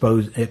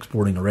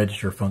exporting a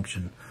register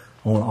function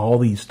on all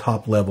these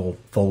top level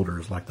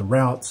folders like the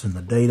routes and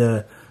the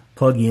data,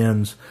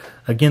 plugins.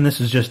 Again,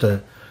 this is just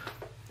a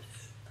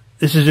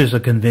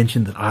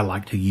convention that I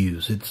like to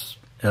use. It's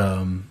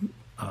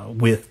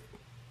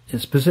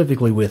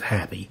specifically with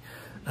Happy,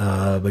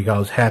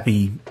 because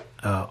Happy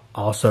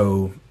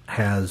also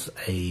has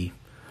a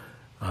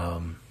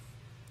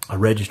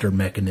register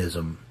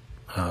mechanism.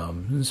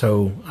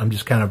 So I'm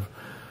just kind of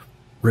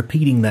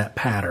repeating that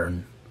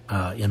pattern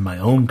in my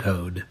own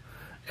code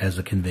as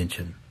a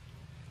convention.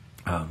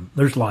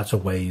 There's lots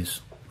of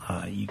ways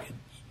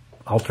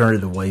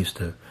alternative ways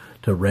to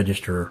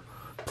register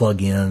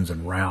plugins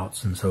and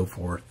routes and so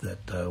forth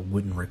that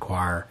wouldn't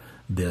require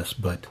this,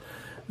 but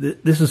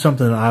this is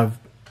something that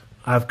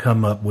I've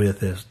come up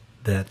with, is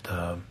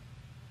that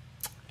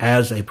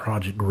as a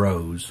project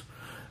grows,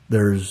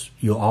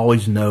 you'll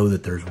always know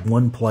that there's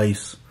one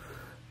place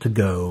to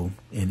go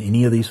in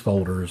any of these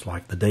folders,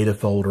 like the data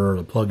folder,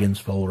 the plugins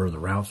folder, the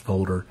routes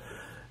folder.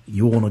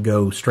 You want to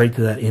go straight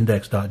to that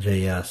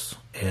index.js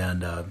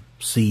and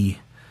see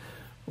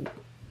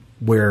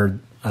where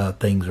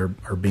things are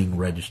being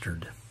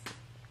registered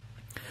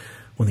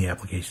when the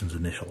application's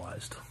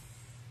initialized.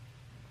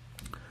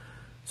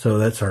 So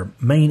that's our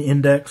main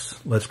index.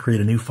 Let's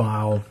create a new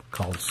file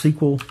called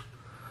SQL.js.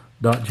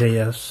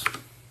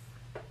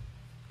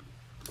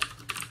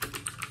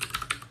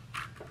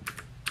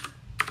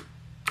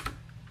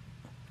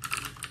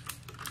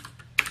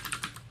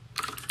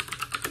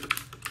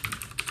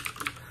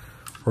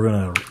 We're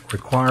going to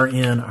require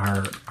in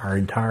our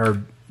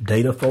entire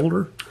data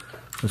folder.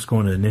 It's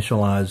going to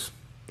initialize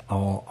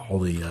all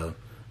the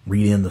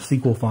read in the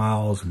SQL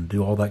files and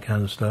do all that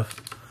kind of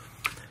stuff.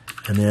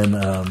 And then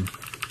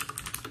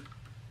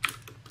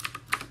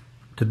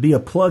to be a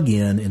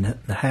plugin in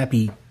the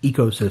Happy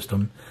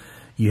ecosystem,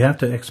 you have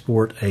to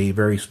export a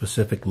very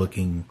specific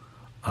looking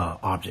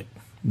object.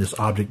 This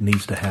object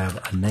needs to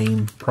have a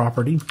name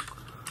property.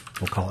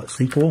 We'll call it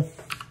SQL.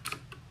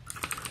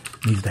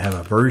 It needs to have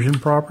a version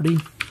property,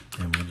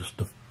 and we'll just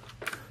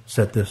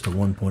set this to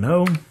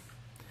 1.0.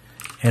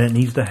 And it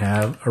needs to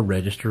have a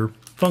register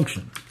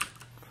function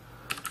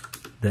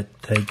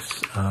that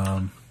takes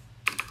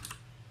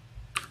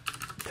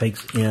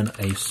in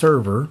a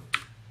server.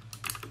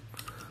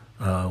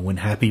 When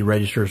Happy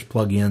registers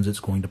plugins, it's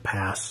going to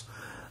pass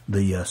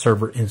the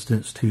server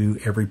instance to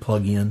every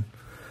plugin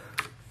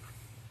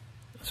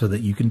so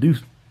that you can do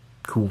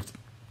cool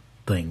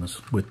things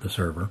with the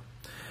server.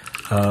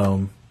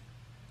 We're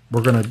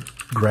going to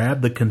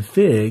grab the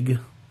config.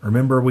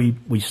 Remember,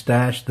 we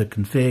stashed the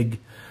config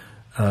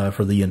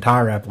for the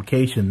entire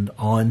application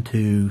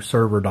onto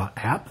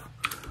server.app.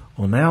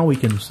 Well, now we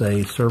can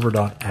say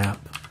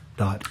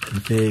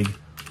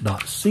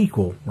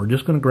server.app.config.SQL. We're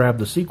just going to grab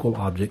the SQL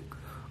object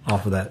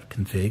off of that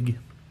config,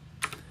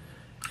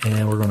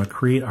 and we're going to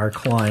create our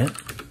client,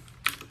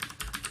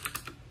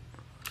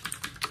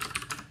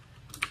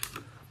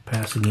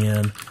 passing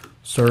in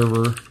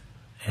server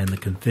and the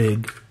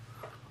config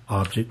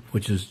object,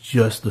 which is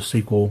just the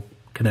SQL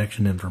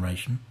connection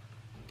information.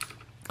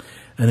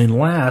 And then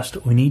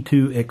last, we need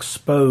to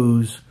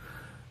expose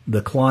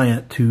the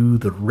client to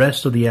the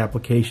rest of the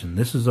application.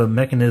 This is a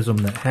mechanism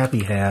that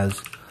Happy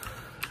has,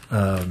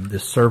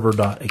 this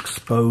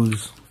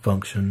server.expose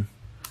function.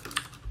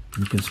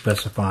 You can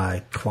specify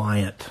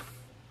client,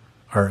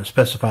 or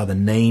specify the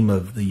name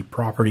of the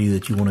property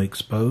that you want to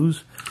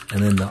expose,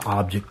 and then the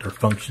object or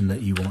function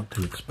that you want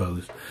to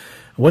expose.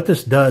 What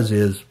this does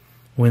is,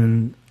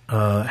 when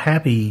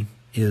Happy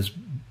is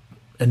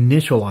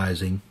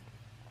initializing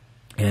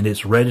and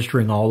it's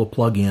registering all the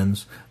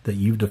plugins that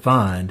you've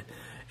defined,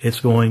 it's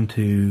going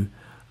to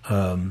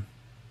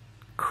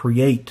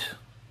create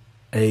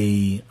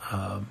an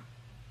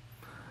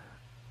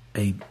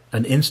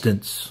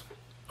instance,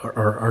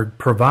 or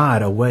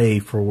provide a way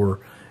for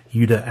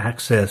you to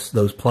access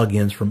those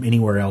plugins from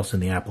anywhere else in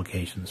the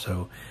application.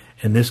 So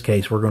in this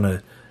case, we're going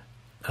to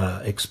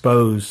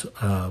expose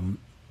the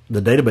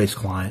database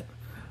client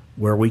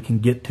where we can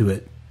get to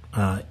it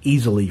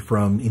easily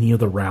from any of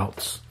the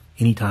routes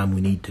anytime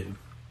we need to.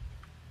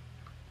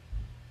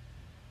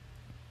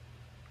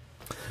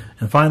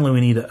 And finally, we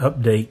need to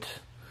update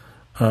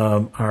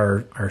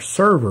our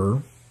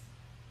server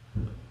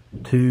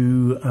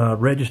to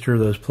register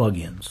those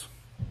plugins.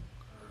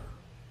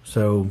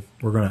 So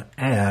we're going to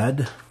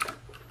add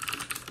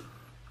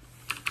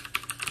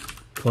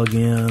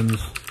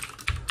plugins,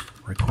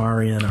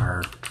 require in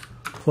our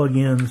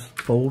plugins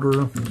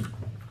folder,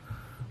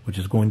 which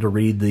is going to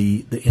read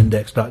the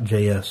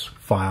index.js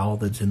file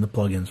that's in the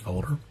plugins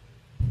folder.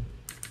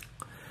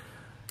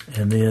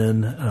 And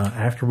then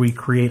after we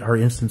create our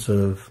instance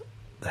of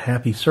the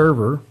Happy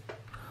server,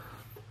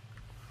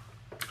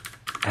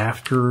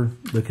 after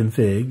the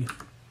config,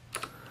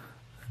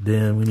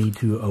 then we need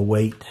to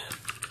await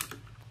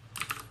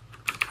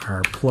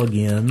our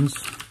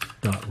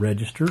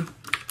plugins.register.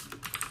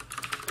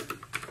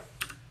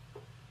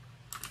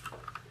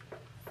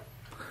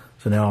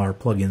 So now our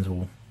plugins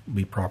will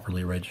be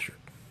properly registered.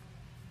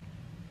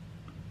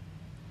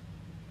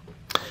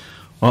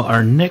 Well,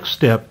 our next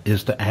step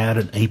is to add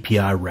an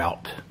API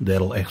route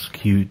that'll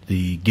execute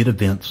the get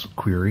events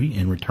query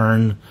and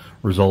return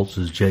results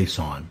as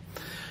JSON.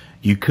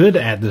 You could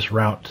add this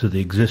route to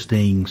the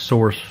existing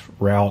source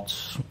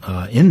routes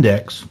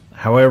index.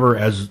 However,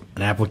 as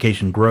an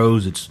application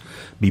grows, it's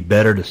be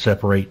better to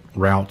separate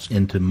routes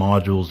into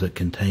modules that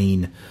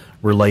contain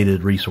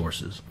related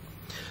resources.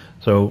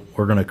 So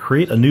we're going to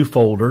create a new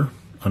folder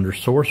under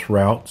source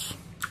routes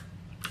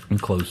and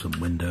close some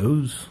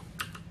windows.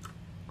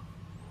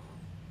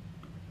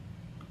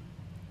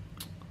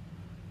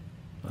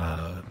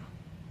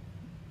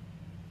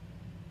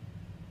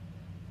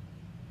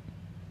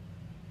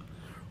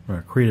 We're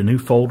going to create a new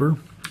folder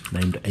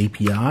named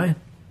API,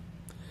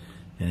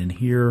 and in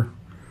here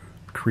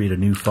create a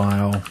new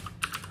file,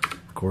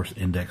 of course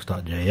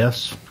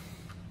index.js,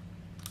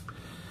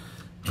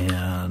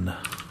 and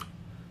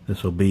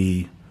this will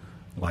be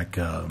like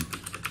an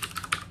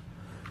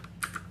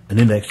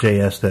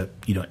index.js that,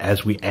 you know,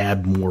 as we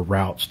add more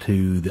routes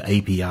to the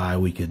API,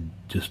 we could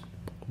just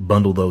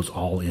bundle those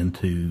all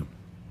into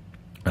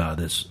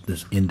this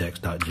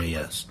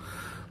index.js.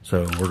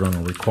 So we're going to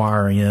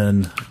require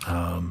in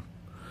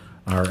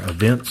our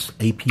events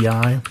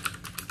API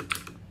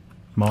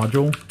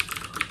module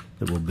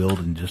that we'll build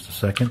in just a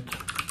second,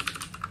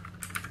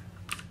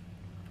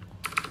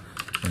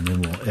 and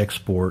then we'll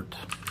export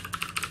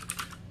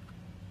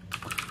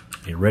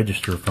a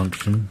register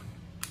function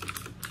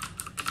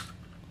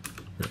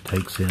that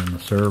takes in the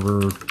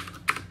server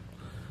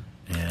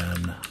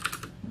and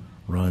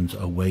runs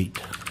await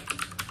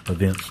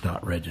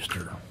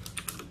events.register.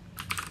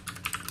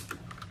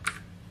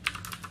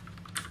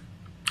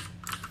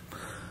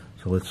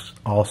 So let's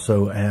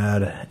also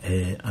add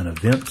an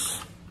events.js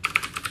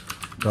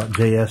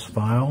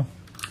file,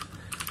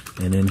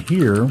 and in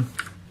here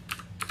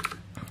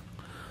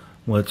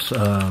let's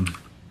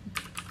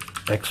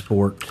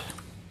export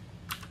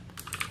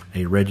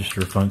a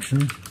register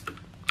function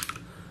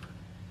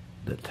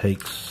that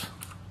takes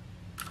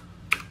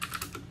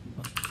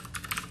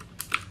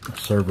a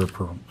server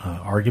per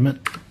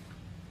argument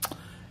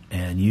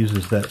and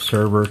uses that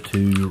server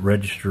to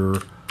register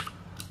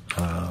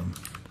a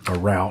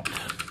route.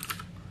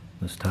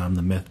 This time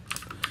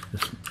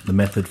the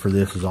method for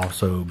this is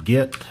also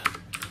get.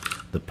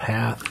 The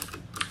path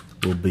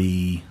will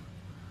be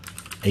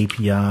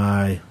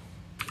API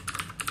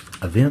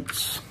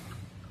events,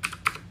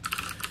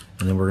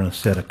 and then we're going to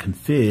set a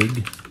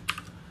config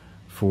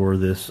for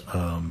this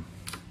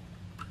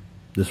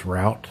this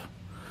route.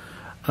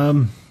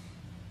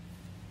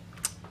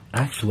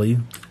 Actually,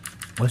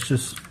 let's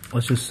just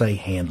say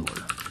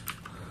handler.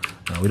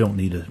 We don't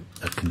need a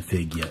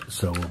config yet,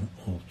 so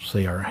we'll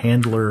say our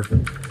handler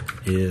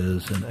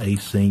is an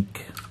async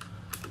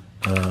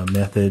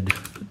method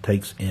that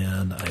takes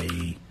in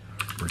a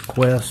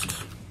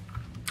request,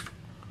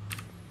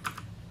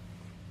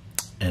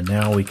 and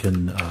now we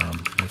can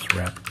let's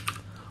wrap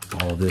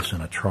all this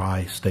in a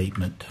try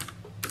statement.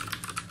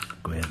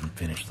 Go ahead and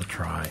finish the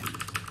try.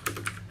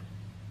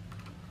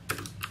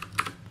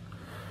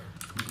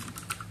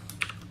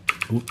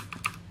 Oop.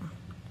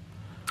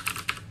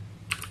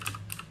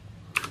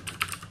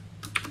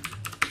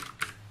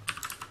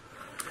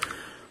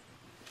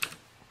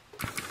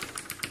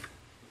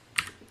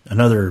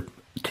 Another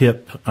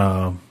tip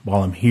while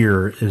I'm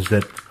here is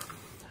that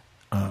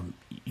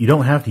you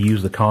don't have to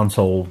use the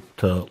console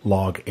to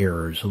log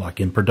errors. Like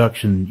in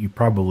production, you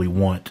probably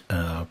want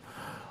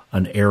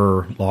an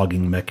error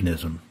logging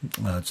mechanism.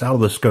 It's out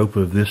of the scope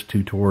of this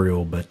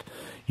tutorial, but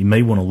you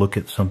may want to look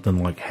at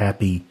something like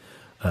Happy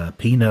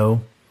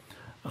Pinot,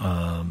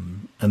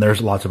 and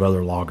there's lots of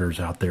other loggers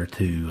out there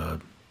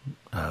too.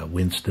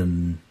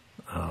 Winston,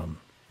 I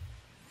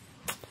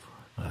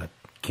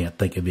can't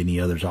think of any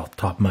others off the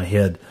top of my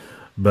head,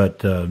 but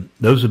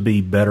those would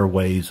be better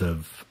ways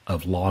of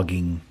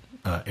logging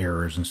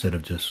errors instead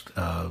of just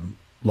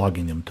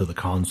logging them to the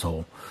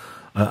console,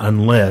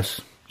 unless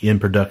in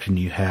production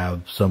you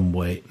have some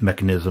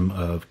mechanism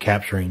of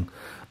capturing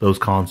those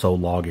console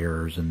log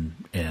errors and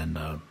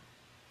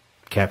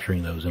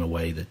capturing those in a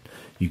way that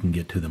you can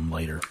get to them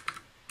later.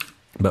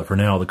 But for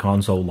now, the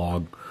console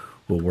log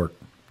will work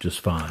just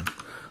fine.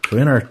 So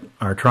in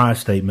our try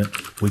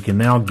statement, we can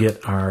now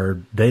get our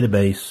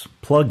database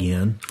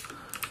plugin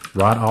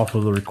right off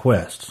of the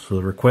request. So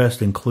the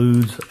request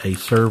includes a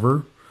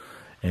server,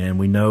 and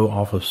we know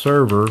off of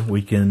server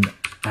we can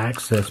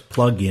access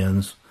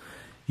plugins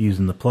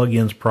using the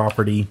plugins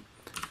property,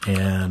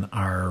 and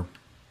our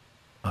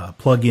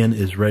plugin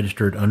is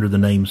registered under the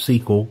name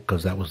SQL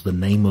because that was the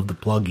name of the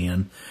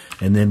plugin,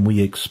 and then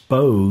we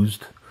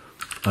exposed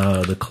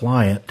the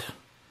client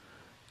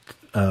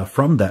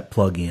from that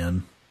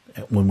plugin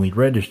when we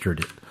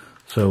registered it.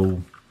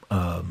 So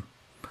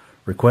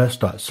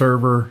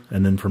request.server,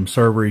 and then from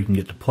server you can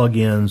get to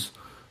plugins,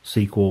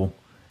 SQL,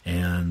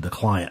 and the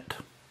client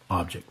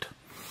object.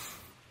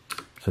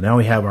 So now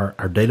we have our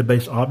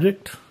database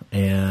object,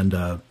 and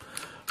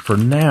for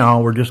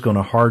now we're just going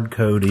to hard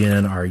code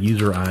in our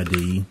user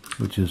ID,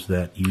 which is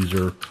that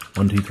user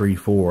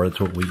 1234. That's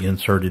what we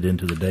inserted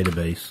into the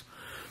database.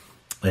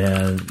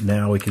 And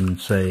now we can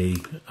say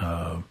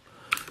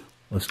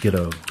let's get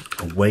a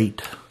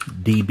await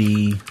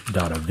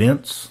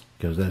db.events,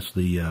 because that's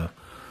the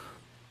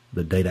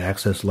data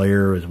access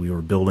layer. As we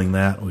were building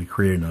that, we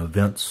created an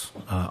events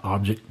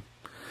object,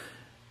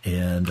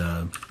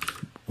 And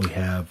we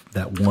have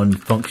that one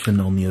function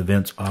on the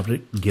events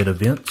object, get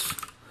events,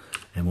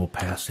 and we'll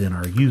pass in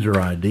our user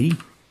ID.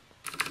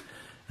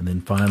 And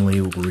then finally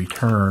we'll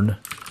return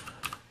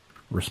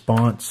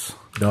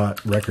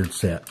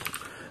response.recordSet.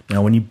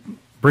 Now when you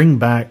bring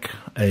back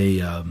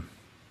a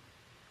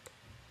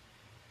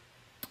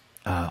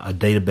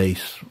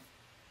database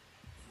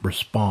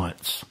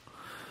response,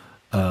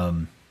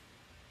 when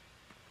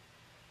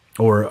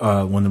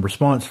the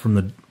response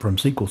from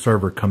SQL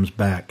Server comes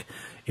back,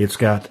 it's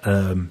got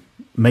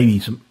maybe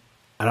some,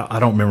 I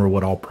don't remember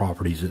what all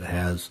properties it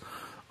has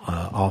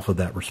off of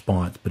that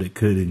response, but it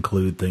could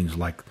include things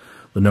like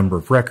the number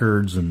of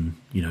records and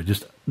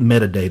just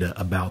metadata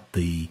about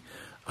the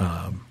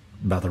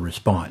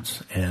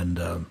response. And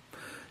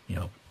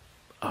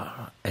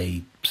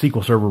a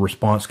SQL Server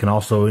response can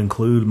also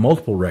include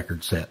multiple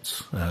record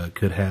sets.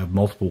 Could have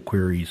multiple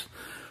queries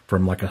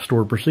from like a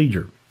stored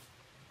procedure.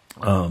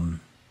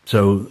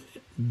 So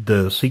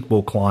the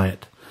SQL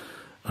client,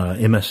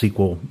 MS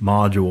SQL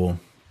module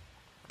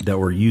that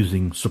we're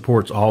using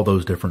supports all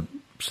those different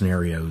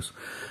scenarios.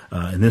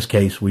 In this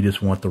case, we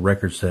just want the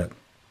record set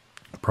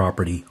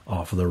property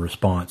off of the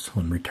response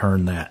and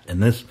return that.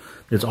 And this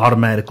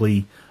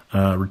automatically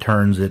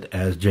returns it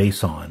as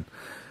JSON,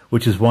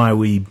 which is why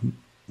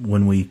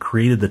when we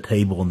created the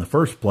table in the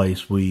first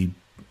place, we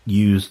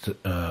used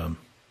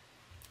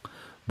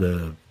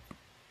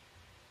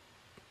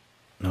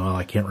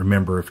I can't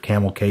remember if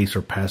camel case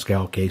or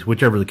Pascal case,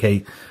 whichever the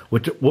case,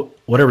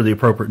 whatever the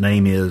appropriate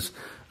name is.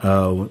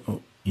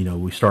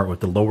 We start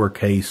with the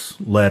lowercase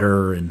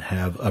letter and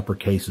have upper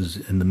cases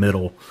in the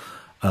middle.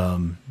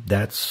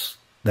 That's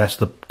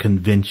the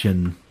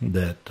convention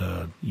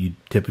that you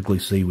typically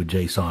see with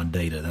JSON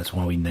data. That's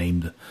why we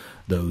named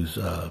those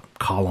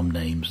column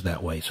names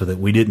that way, so that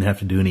we didn't have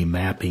to do any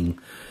mapping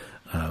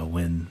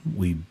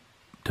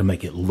to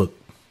make it look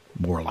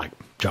more like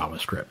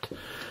JavaScript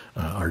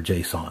or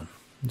JSON.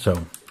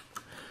 So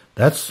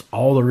that's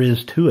all there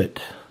is to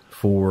it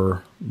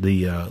for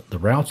the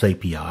routes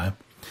API.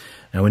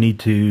 Now we need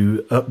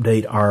to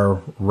update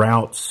our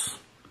routes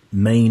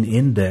main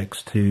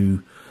index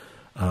to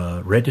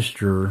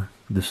register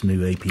this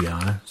new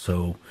API.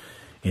 So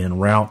in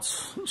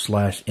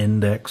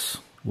routes/index,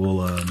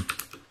 we'll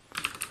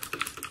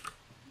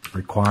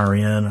require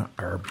in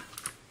our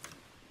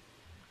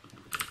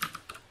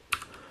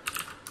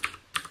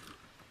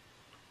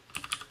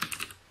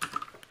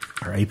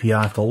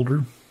API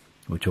folder,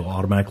 which will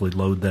automatically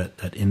load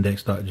that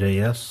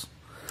index.js.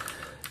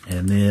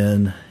 And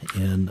then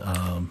in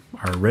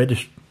our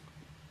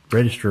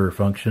register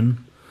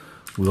function,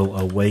 we'll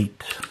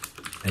await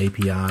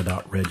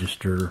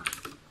API.register,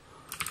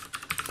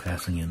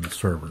 passing in the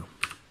server.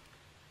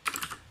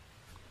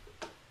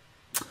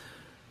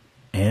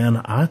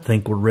 And I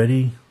think we're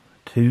ready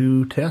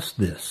to test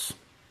this.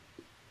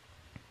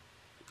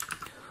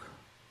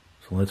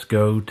 So let's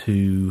go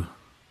to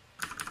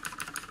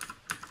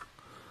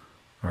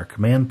our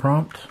command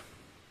prompt.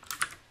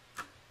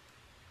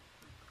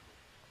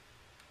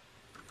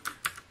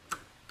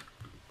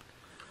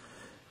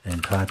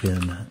 And type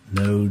in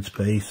node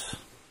space.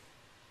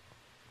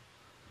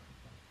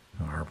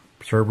 Our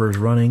server is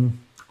running.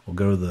 We'll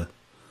go to the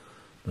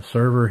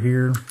server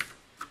here.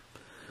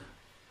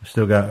 We've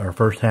still got our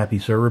first happy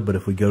server, but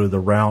if we go to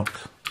the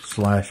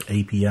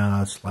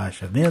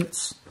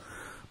route/API/events,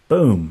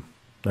 boom,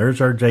 there's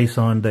our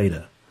JSON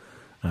data.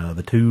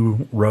 The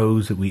two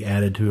rows that we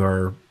added to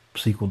our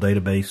SQL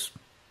database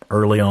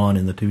early on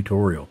in the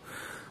tutorial.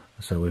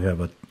 So we have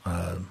a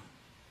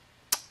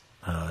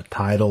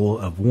title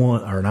of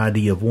one, or an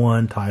ID of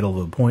one, title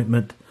of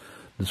appointment,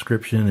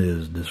 description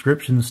is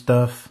description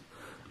stuff,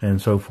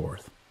 and so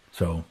forth.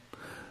 So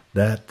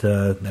that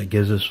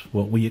gives us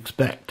what we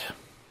expect.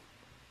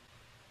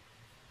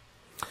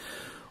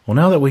 Well,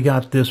 now that we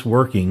got this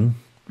working,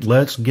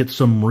 let's get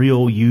some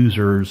real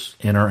users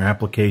in our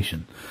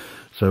application.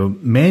 So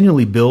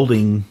manually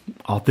building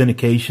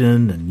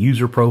authentication and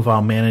user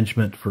profile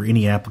management for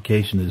any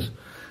application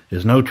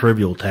is no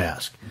trivial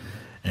task.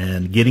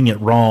 And getting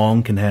it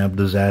wrong can have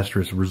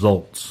disastrous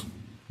results.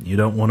 You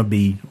don't want to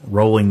be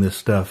rolling this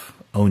stuff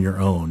on your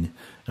own.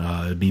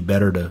 It'd be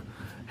better to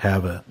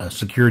have a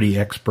security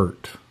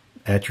expert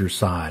at your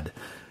side.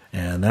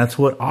 And that's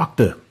what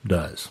Okta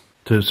does.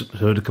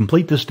 So to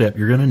complete this step,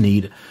 you're going to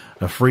need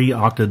a free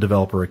Okta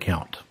developer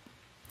account.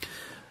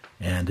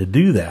 And to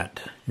do that,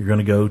 you're going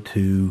to go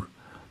to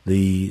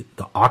the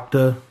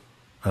Okta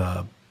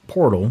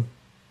portal,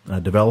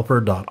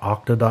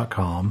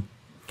 developer.okta.com,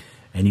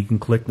 and you can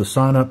click the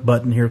sign up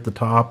button here at the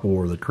top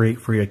or the create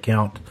free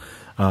account.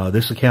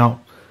 This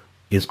account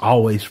is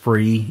always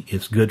free.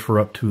 It's good for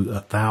up to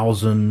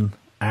 1,000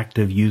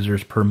 active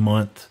users per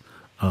month.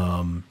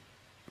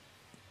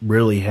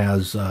 Really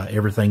has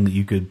everything that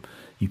you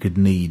could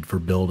need for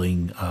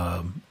building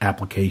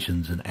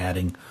applications and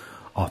adding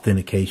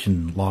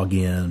authentication,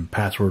 login,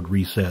 password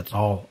resets,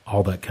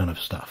 all that kind of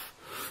stuff.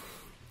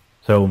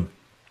 So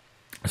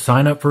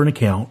sign up for an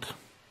account,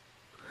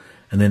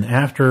 and then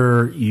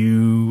after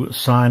you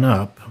sign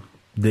up,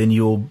 then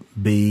you'll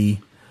be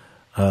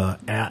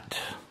at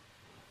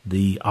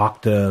the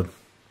Okta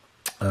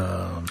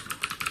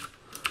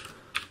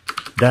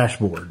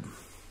dashboard.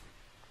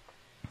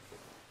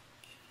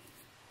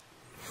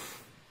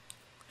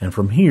 And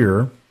from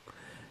here,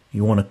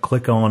 you want to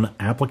click on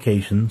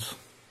Applications,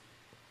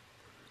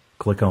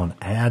 click on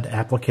Add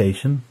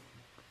Application.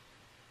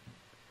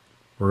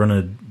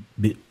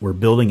 We're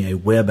building a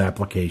web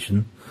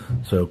application,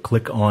 so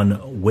click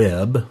on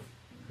Web,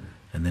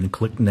 and then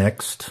click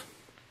Next.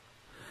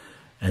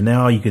 And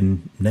now you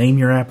can name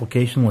your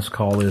application. Let's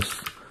call this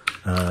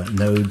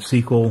Node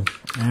SQL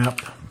app.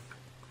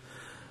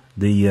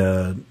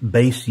 The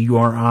base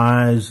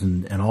URIs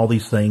and all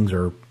these things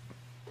are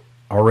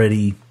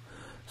already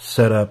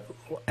set up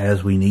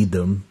as we need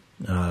them.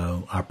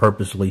 I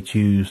purposely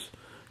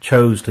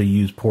chose to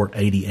use port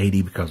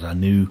 8080 because I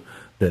knew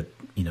that,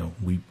 you know,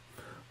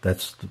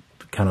 that's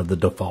kind of the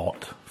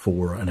default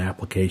for an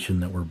application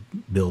that we're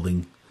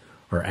building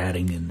or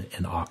adding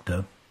in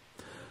Okta.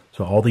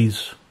 So all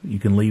these you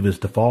can leave as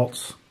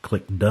defaults.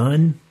 Click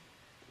Done.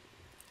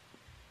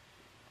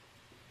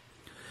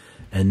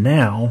 And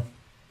now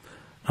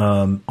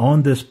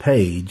on this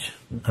page,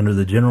 under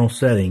the general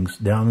settings,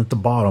 down at the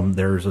bottom,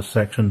 there's a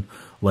section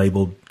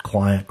labeled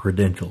Client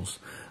Credentials.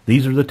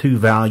 These are the two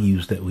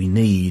values that we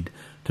need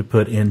to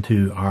put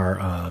into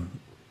our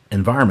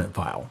environment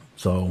file.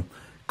 So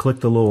click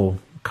the little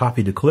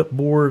Copy to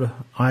Clipboard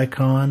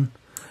icon,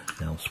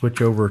 and I'll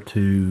switch over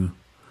to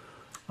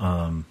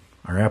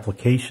our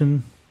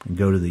application and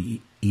go to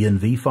the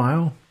env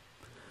file,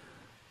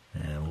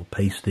 and we'll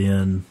paste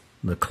in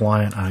the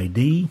client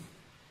ID,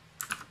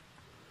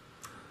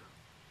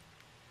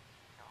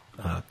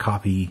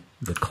 copy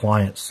the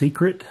client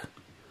secret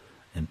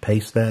and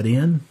paste that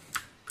in.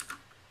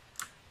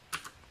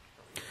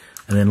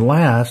 And then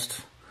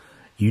last,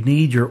 you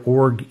need your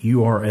org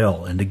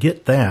URL, and to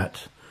get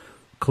that,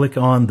 click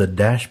on the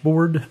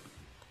dashboard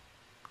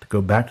to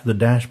go back to the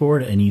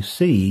dashboard, and you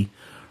see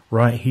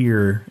right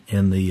here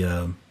in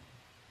the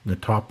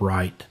top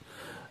right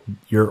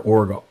your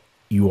org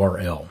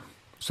URL.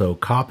 So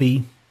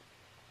copy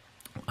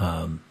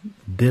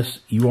this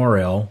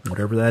URL,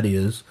 whatever that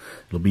is.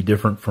 It'll be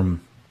different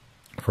from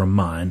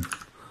mine,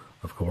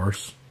 of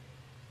course,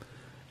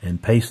 and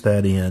paste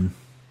that in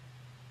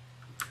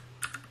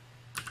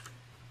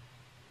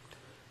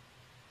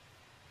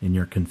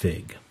your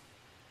config.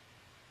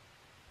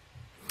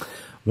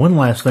 One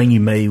last thing you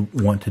may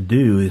want to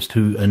do is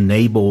to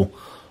enable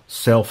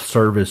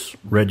self-service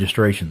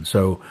registration.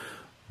 So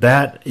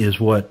that is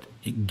what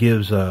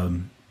gives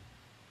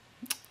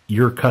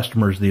your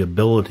customers the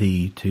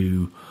ability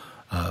to,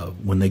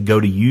 when they go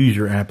to use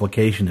your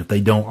application, if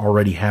they don't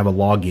already have a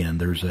login,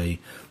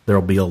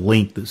 there'll be a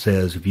link that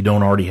says if you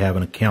don't already have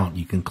an account,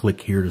 you can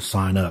click here to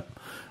sign up.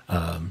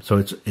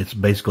 So it's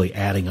basically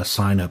adding a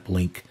sign up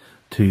link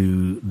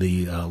to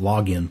the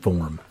login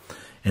form.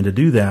 And to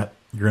do that,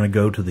 you're going to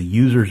go to the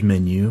Users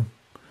menu,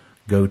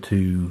 go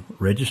to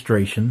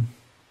Registration,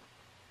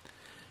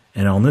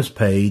 and on this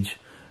page,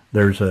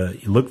 you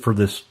look for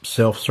this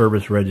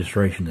self-service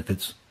registration. If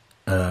it's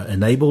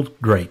enabled,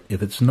 great.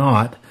 If it's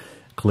not,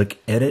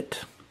 click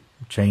Edit,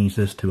 change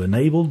this to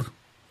Enabled,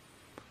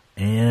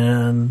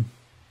 and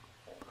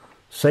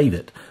save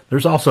it.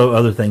 There's also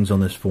other things on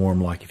this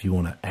form, like if you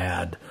want to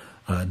add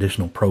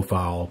additional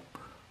profile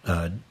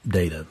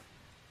data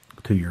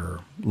to your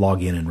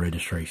login and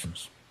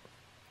registrations.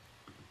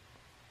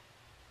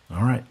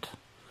 All right,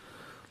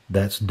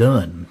 that's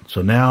done.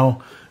 So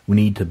now we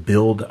need to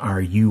build our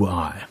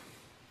UI.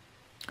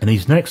 And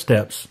these next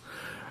steps,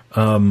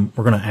 we're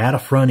going to add a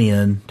front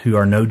end to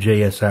our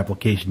Node.js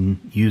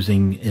application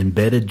using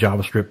embedded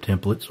JavaScript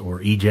templates, or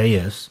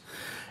EJS,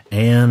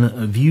 and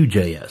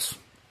Vue.js.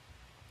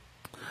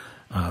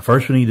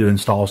 First, we need to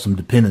install some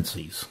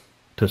dependencies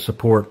to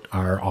support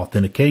our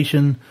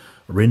authentication,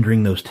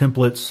 rendering those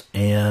templates,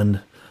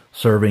 and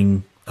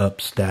serving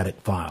up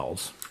static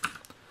files.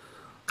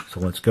 So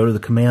let's go to the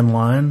command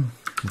line.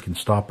 We can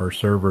stop our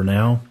server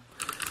now.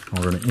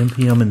 We're going to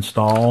npm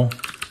install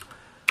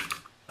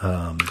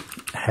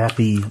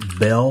Happy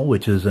Bell,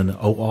 which is an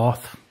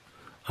OAuth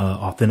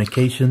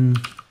authentication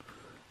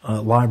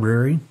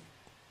library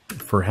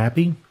for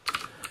Happy.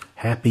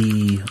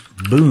 Happy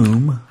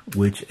Boom,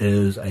 which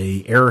is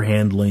a error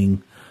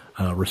handling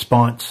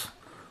response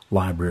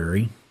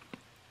library.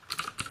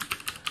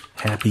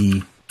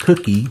 Happy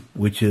Cookie,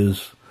 which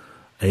is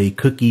a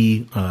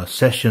cookie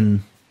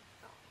session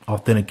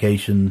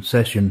authentication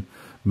session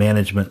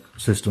management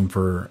system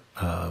for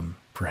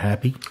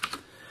Happy.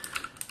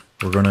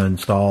 We're going to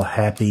install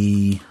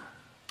Happy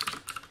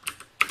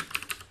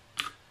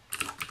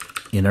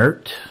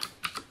Inert,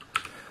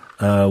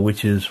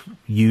 which is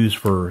used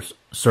for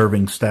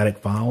serving static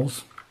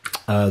files.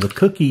 The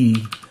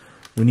cookie,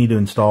 we need to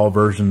install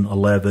version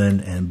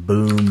 11, and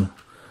Boom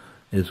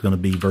is going to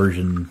be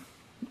version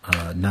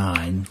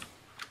 9.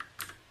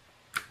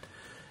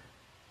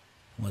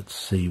 Let's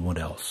see what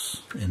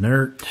else.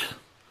 Inert.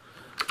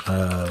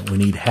 We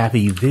need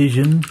Happy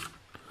Vision,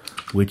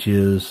 which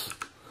is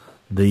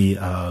the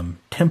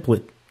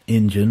template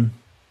engine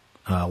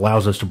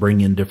allows us to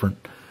bring in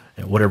different,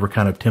 whatever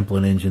kind of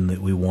template engine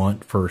that we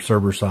want for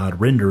server-side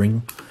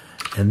rendering.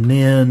 And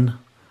then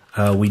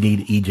we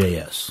need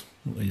EJS,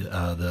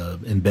 the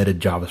embedded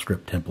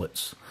JavaScript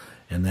templates,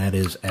 and that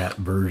is at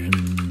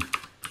version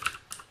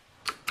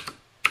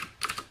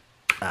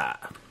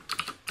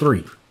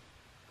 3.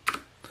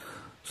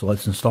 So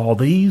let's install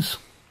these.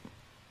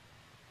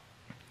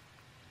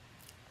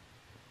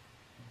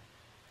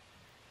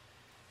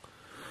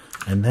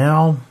 And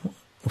now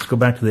let's go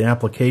back to the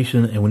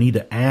application, and we need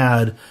to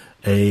add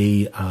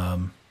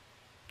an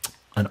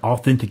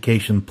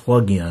authentication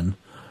plugin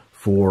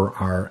for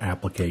our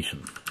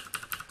application.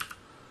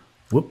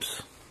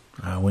 Whoops,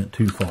 I went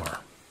too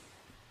far.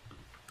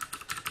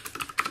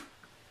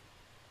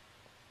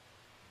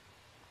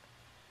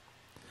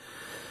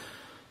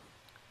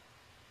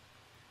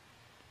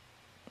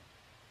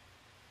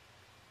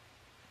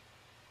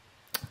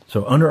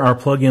 So under our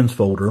plugins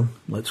folder,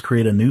 let's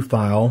create a new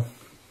file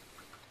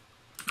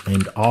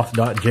named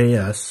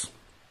auth.js.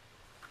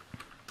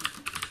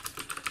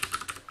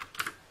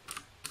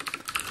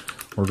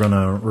 We're going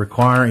to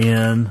require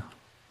in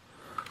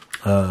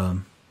our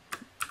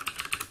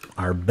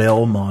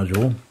bell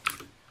module.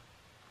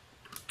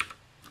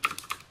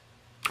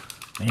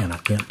 Man, I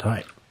can't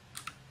type.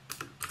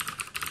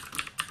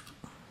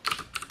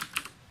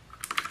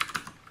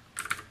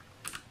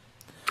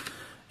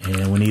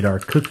 And we need our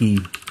cookie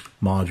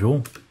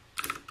module.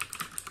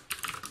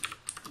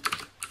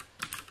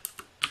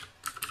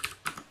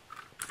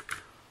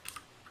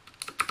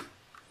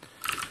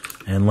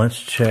 And let's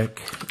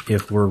check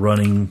if we're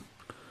running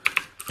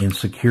in a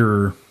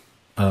secure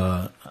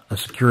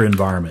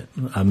environment,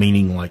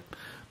 meaning like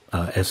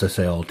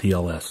SSL,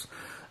 TLS.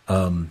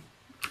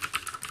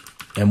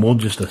 And we'll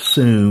just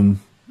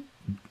assume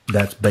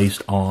that's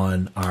based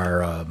on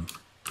our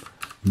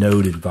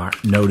node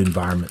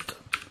environment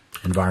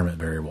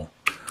variable.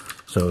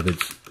 So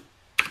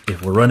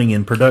if we're running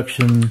in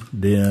production,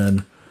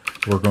 then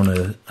we're going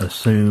to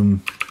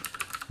assume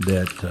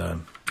that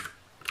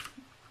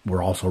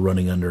we're also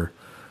running under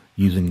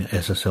using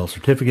SSL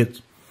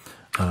certificates.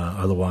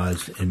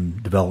 Otherwise,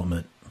 in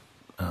development,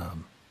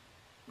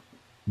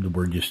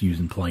 we're just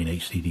using plain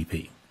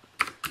HTTP.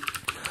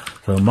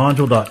 So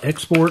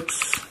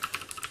module.exports,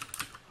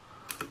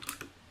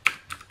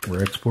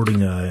 we're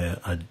exporting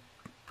a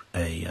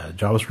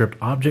JavaScript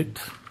object,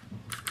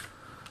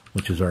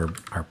 which is our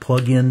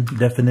plugin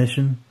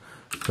definition.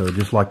 So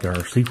just like our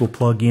SQL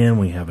plugin,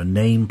 we have a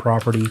name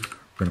property.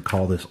 We're going to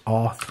call this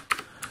auth.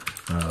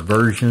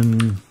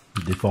 Version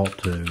default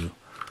to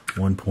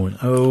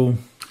 1.0,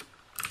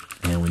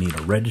 and we need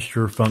a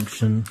register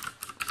function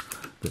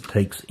that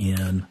takes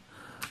in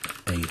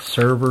a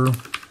server,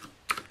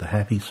 the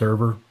happy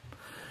server,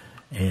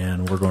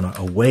 and we're going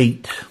to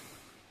await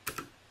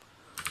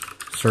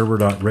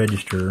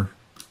server.register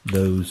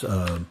those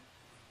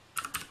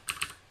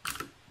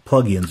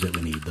plugins that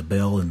we need, the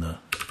bell and the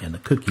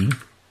cookie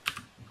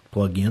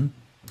plugin.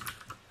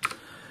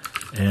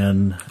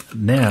 And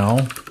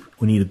now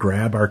we need to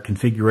grab our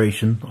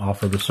configuration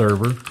off of the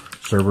server,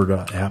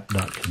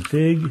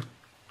 server.app.config.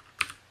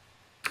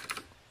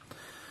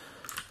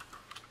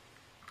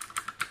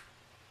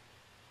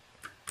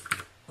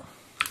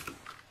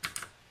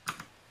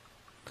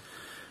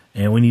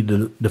 And we need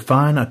to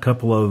define a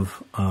couple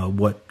of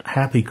what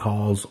Happy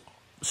calls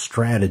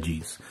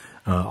strategies,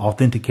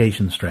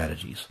 authentication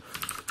strategies.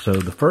 So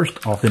the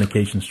first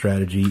authentication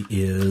strategy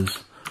is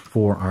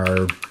for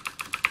our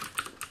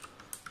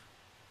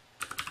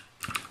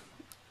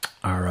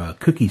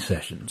cookie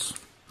sessions.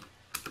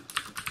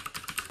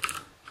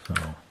 So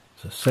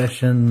it's a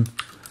session.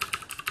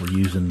 We're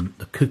using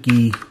the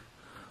cookie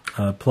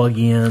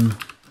plugin,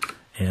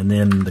 and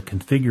then the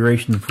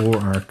configuration for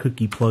our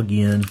cookie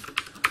plugin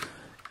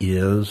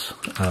is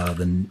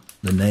the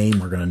name.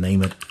 We're going to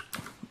name it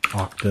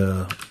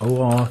Okta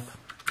OAuth.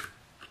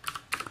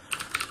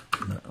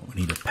 We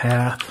need a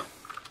path.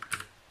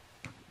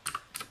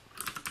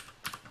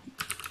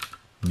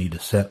 We need to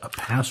set a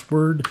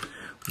password,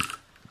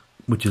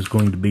 which is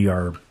going to be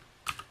our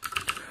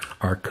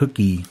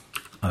cookie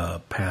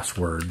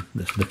password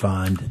that's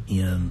defined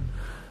in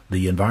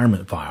the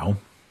environment file,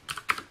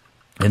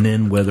 and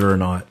then whether or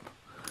not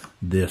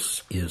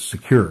this is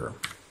secure.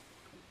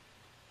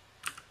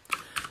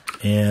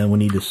 And we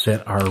need to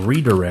set our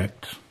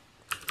redirect.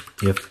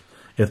 If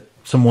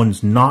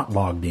someone's not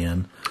logged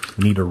in,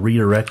 we need to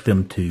redirect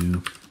them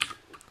to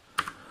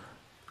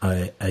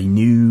a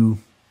new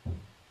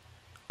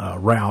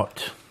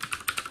route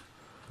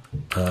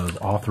of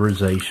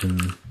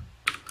authorization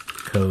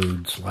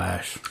code /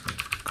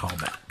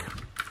 callback.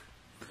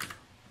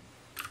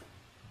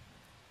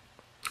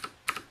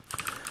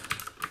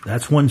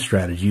 That's one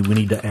strategy. We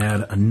need to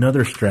add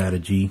another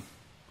strategy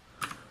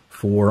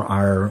for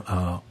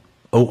our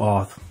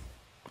OAuth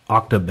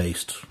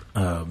Okta-based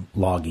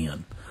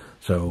login.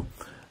 So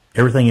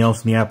everything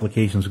else in the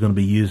application is going to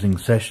be using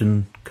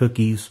session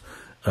cookies.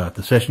 If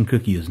the session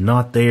cookie is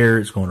not there,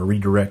 it's going to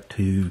redirect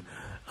to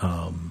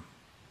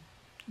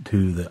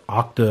the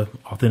Okta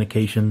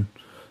authentication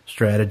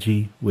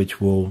strategy,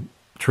 which will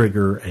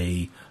trigger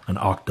an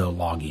Okta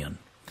login.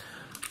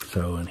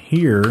 So in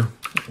here,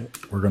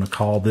 we're going to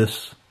call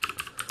this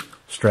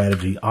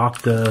strategy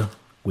Okta,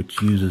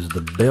 which uses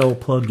the Bell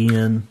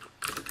plugin,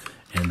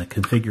 and the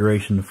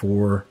configuration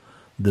for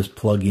this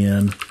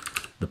plugin.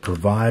 The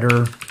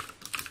provider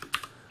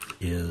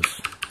is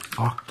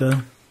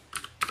Okta.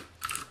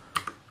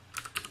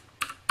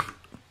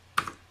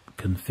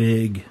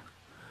 Config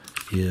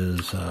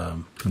is,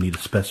 we need to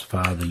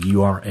specify the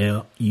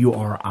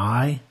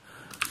URI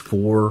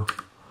for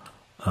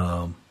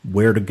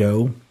where to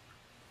go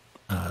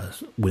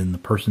when the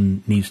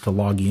person needs to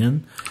log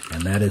in,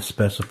 and that is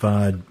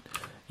specified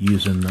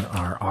using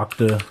our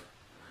Okta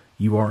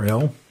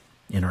URL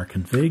in our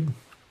config.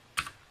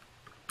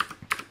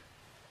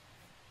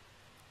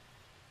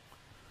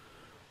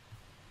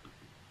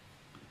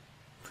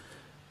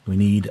 We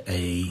need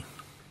a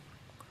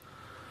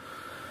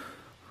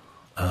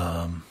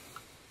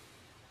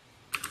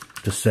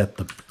to set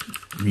the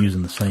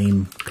using the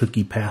same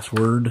cookie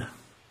password.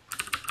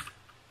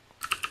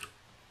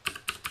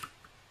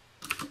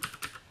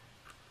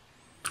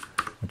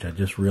 Which I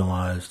just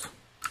realized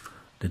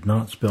did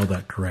not spell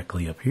that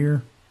correctly up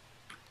here.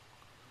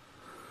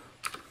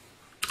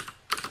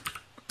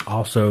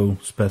 Also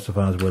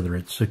specifies whether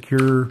it's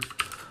secure.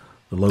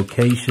 The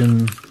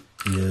location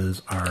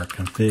is our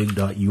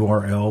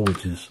config.url,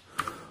 which is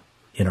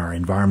in our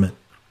environment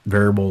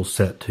variables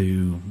set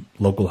to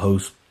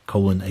localhost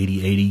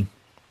 :8080.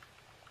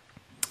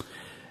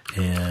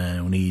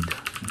 And we need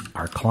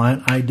our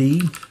client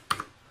ID,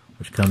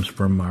 which comes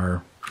from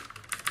our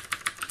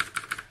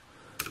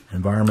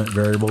environment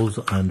variables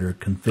under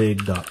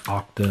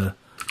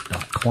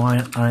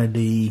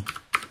config.okta.clientID,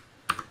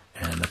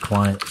 and the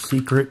client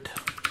secret.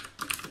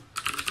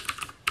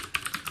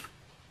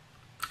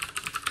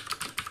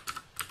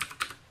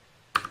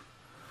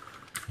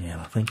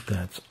 And I think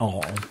that's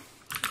all.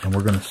 And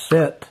we're going to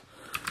set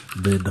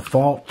the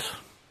default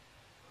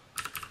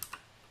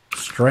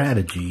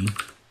strategy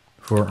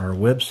for our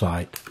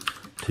website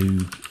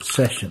to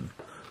session.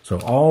 So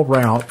all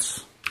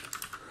routes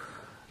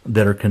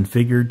that are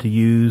configured to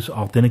use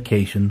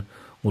authentication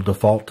will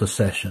default to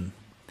session.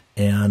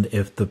 And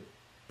if the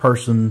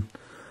person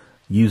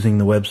using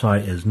the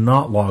website is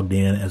not logged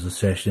in as a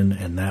session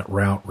and that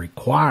route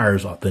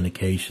requires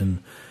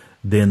authentication,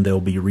 then they'll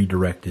be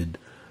redirected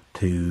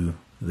to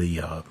the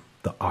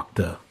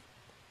Okta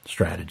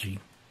strategy,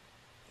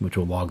 which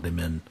will log them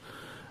in,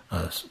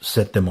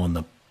 set them on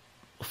the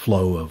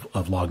flow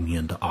of logging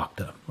into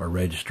Okta or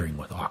registering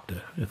with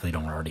Okta if they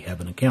don't already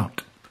have an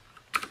account.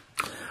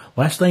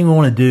 Last thing we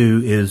want to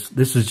do is,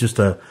 this is just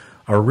a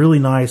really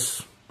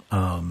nice, it's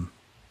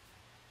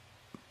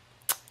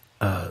kind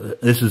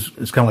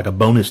of like a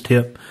bonus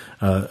tip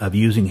of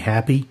using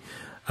Happy.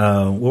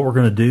 What we're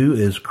going to do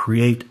is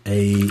create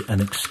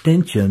an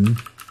extension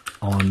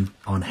on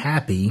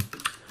Happy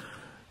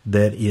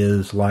that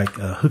is like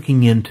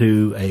hooking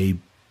into a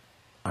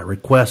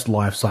request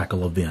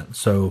lifecycle event.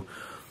 So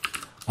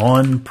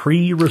on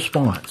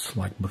pre-response,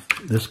 like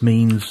this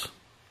means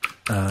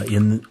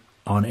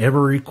on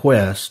every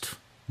request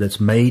that's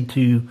made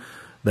to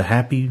the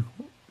Happy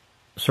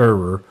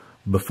server,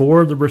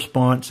 before the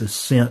response is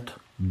sent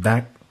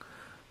back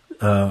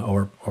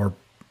or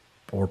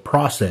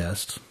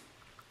processed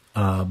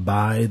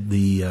by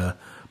the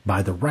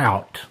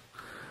route,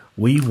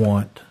 we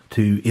want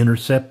to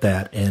intercept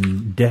that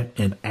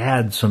and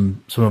add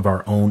some of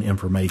our own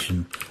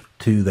information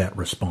to that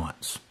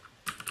response.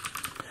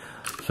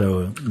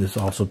 So this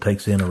also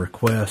takes in a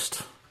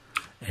request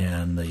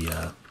and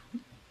the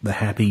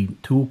Happy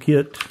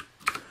toolkit,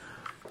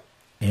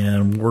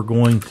 and we're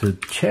going to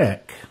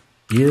check,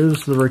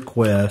 is the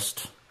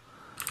request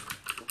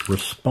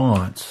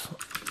response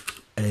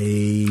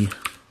a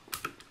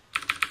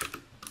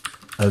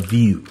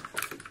view?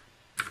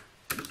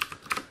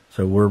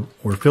 So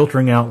we're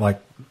filtering out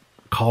like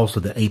calls to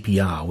the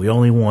API. We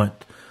only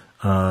want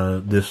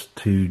this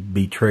to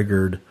be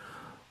triggered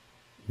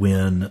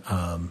when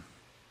a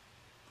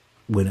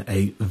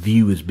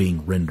view is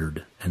being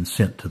rendered and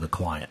sent to the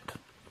client.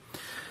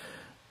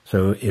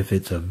 So if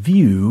it's a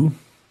view,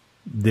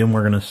 then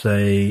we're going to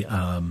say,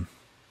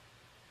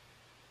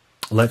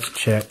 let's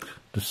check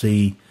to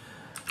see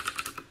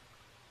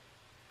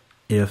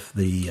if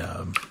the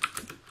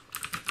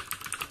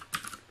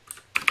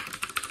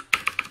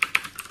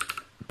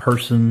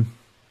person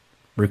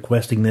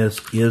requesting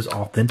this is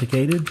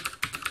authenticated.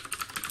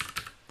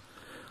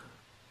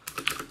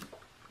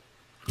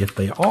 If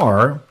they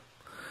are,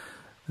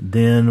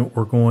 then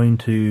we're going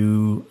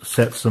to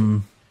set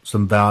some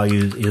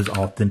values. Is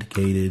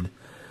authenticated,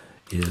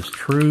 is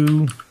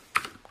true,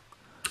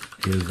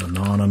 is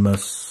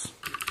anonymous,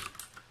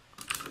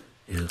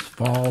 is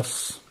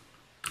false.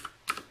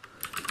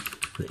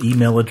 The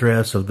email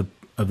address of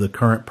the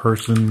current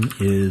person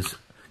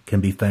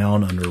can be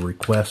found under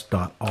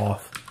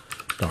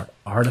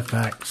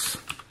request.auth.artifacts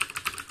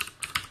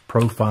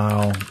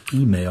profile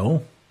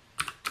email.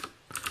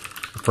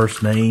 The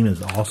first name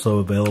is also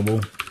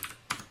available.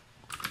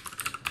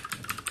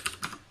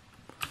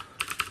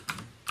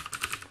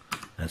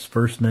 as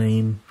first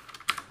name,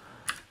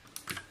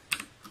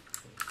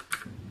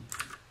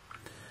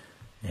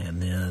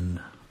 and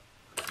then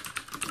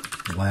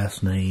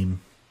last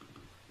name.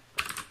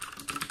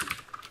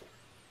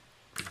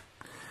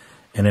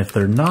 And if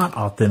they're not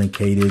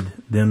authenticated,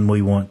 then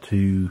we want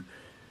to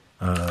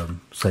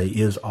say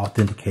is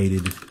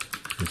authenticated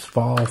is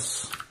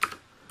false,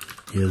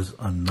 is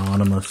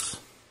anonymous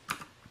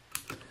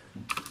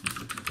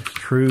is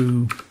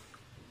true,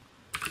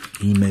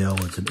 email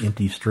is an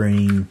empty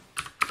string,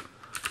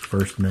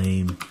 first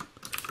name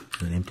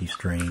is an empty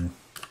string,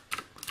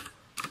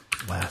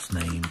 last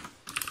name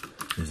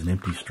is an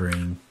empty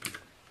string.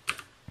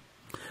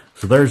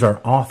 So there's our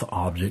auth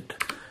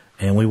object,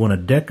 and we want to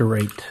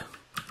decorate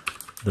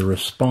the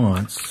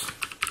response,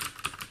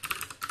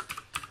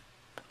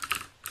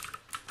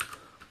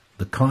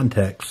 the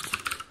context,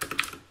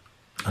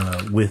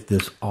 with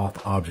this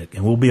auth object.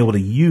 And we'll be able to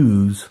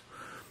use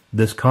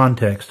this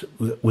context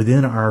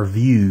within our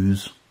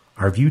views,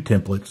 our view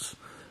templates,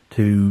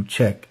 to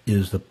check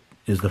is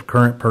the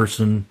current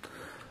person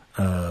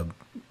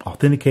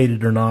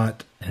authenticated or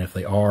not. And if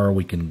they are,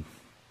 we can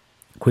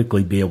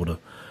quickly be able to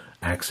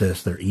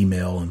access their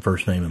email and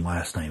first name and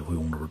last name if we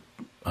want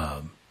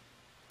to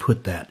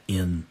put that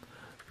in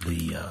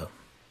the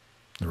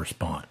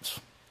response.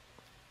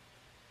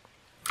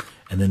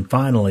 And then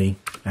finally,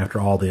 after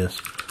all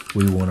this,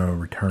 we want to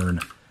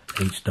return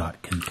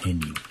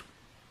h.continue.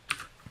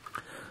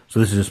 So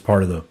this is just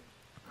part of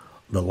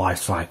the life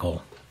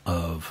cycle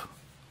of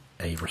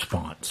a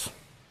response.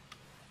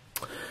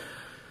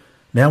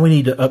 Now we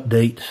need to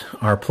update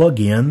our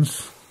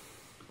plugins,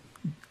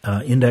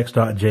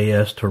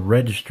 index.js, to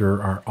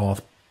register our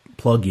auth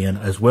plugin,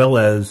 as well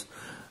as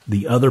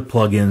the other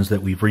plugins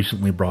that we've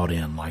recently brought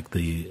in, like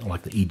the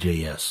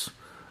EJS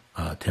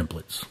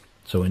templates.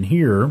 So in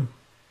here,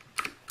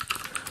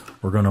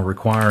 we're going to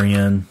require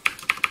in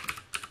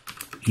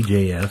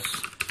EJS,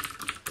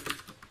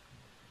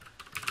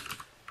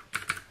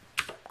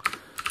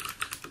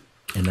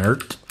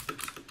 inert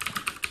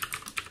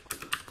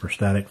for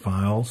static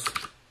files,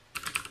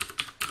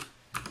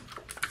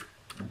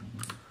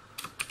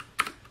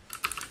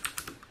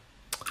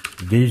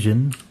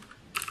 vision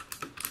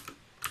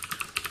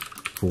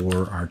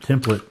for our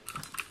template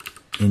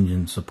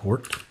engine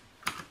support,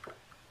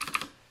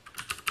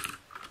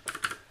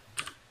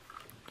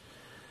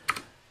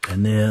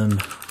 and then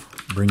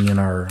bring in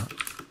our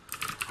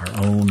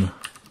own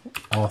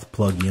auth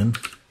plugin.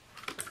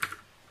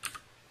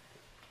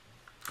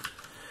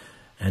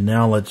 And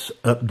now let's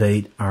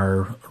update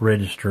our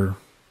register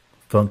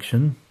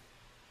function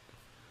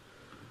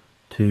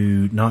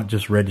to not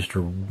just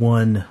register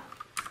one,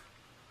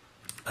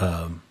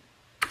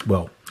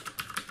 well,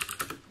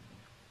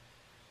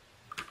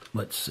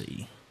 let's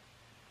see.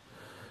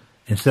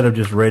 Instead of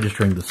just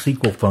registering the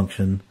SQL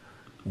function,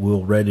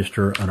 we'll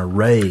register an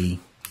array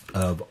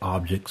of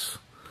objects,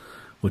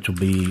 which will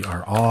be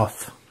our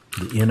auth,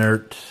 the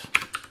inert,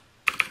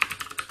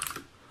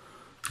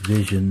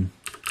 vision,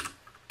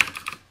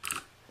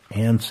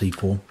 and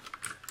SQL.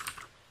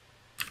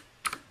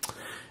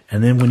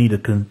 And then we need to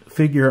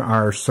configure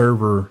our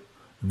server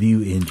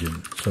view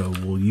engine. So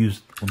we'll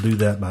do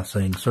that by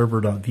saying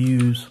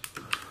server.views,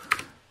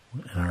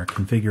 and our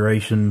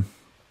configuration,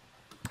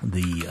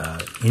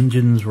 the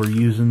engines we're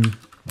using,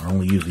 we're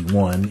only using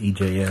one,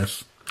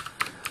 EJS,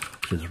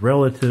 which is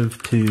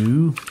relative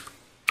to,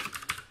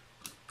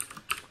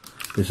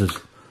 this is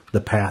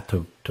the path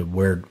to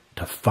where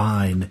to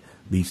find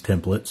these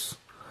templates,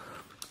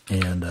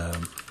 and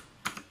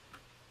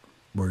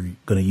we're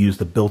going to use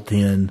the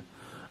built-in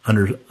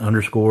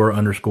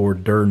underscore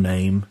dir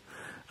name,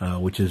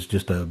 which is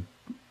just a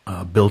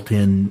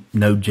built-in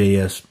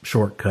Node.js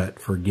shortcut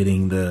for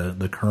getting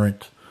the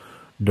current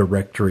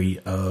directory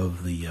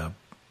of the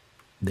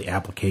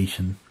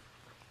application.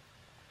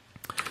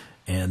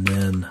 And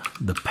then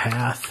the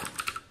path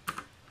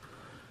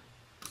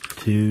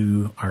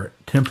to our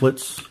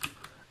templates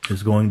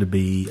is going to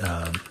be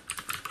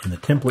in the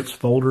templates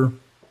folder.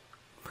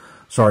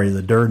 Sorry,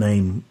 the dir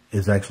name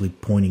is actually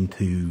pointing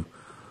to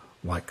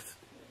like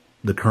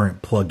the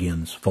current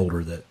plugins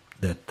folder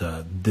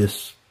that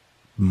this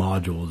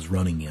module is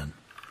running in.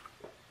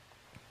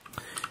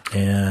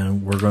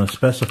 And we're going to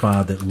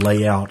specify that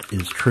layout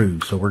is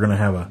true. So we're going to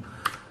have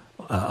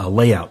a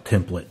layout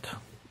template,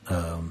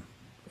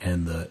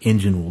 and the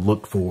engine will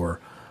look for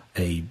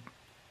a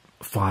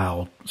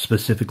file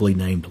specifically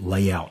named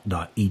layout.ejs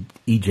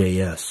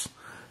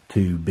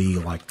to be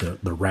like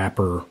the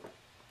wrapper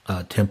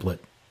template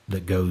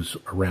that goes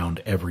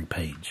around every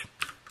page.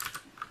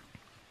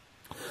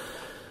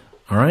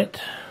 All right.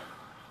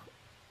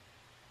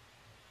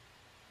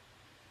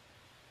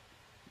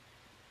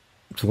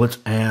 So let's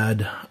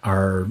add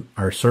our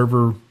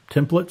server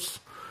templates.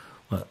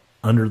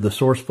 Under the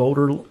source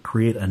folder,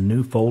 create a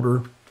new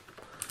folder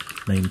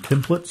named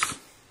templates.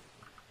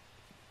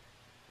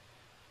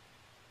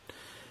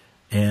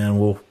 And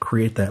we'll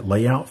create that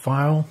layout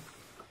file,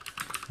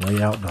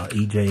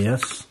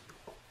 layout.ejs.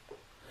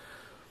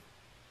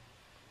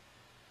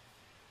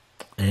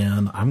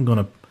 And I'm going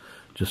to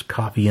just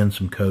copy in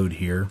some code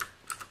here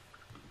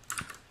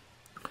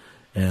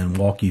and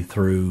walk you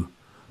through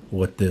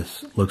what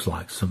this looks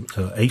like. So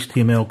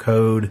HTML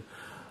code,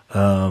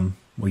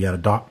 we got a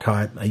doc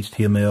type,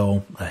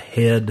 HTML, a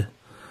head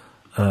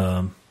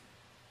that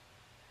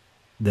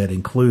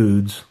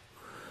includes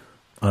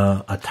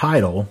a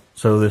title.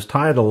 So this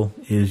title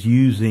is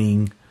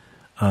using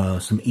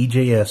some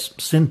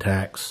EJS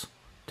syntax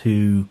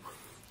to,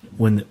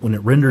 when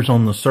it renders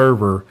on the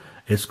server,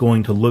 it's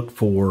going to look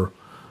for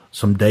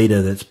some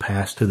data that's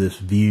passed to this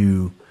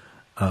view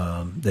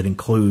that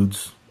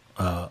includes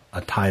a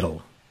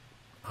title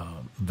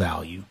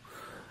value,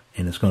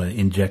 and it's going to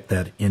inject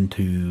that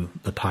into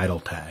the title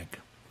tag.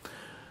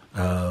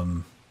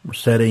 We're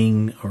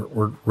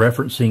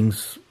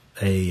referencing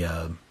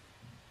a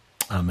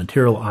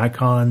material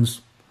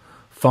icons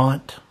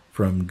font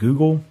from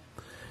Google,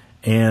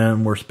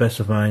 and we're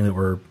specifying that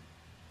we're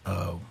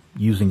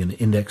using an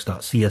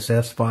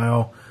index.css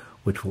file,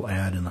 which we'll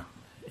add in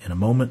a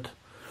moment.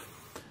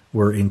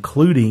 We're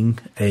including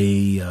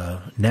a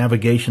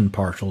navigation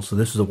partial, so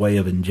this is a way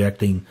of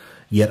injecting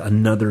yet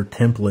another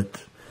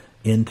template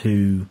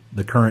into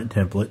the current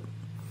template,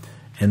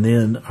 and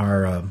then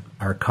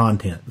our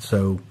content.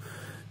 So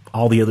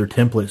all the other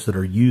templates that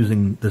are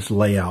using this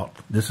layout,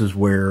 this is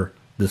where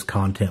this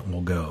content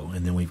will go.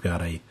 And then we've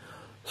got a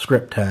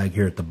script tag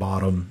here at the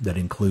bottom that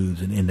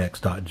includes an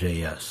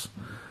index.js,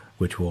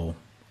 which we'll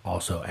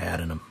also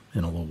add in a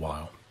little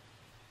while.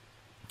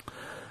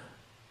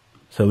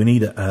 So we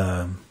need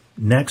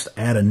next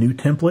add a new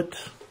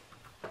template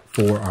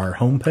for our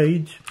home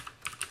page,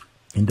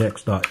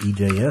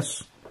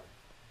 index.ejs.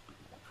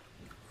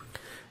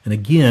 And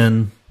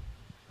again,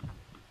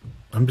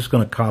 I'm just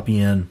going to copy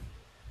in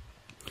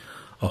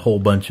a whole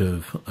bunch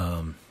of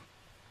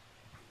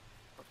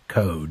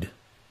code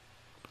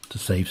to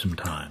save some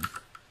time.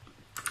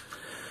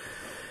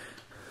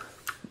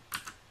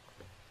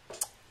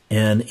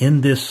 And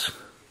in this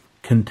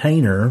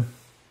container,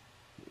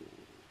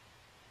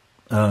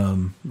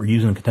 we're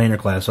using a container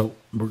class, so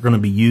we're going to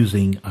be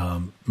using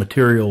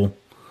material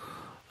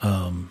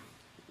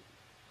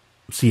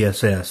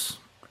CSS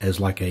as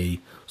like a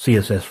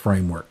CSS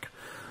framework.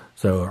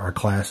 So our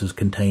class is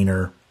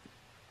container.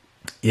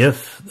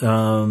 If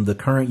the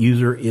current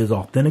user is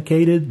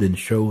authenticated, then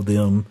show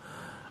them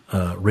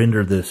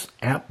render this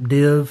app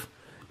div.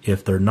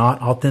 If they're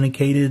not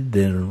authenticated,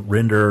 then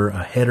render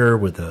a header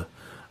with a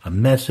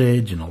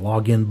message and a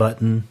login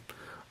button.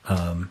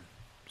 So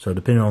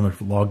depending on if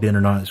they're logged in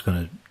or not, it's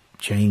going to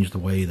change the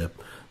way the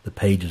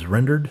page is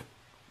rendered.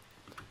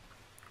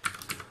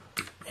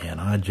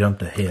 And I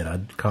jumped ahead.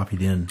 I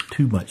copied in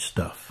too much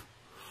stuff.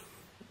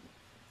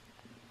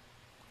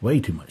 Way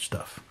too much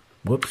stuff.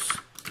 Whoops.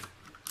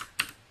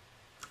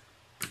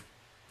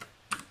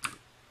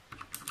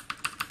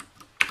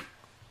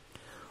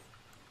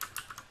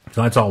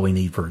 So that's all we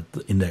need for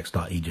the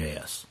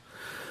index.ejs.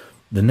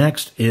 The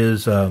next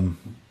is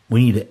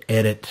we need to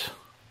edit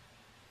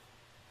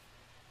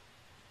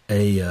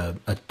a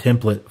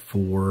template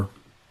for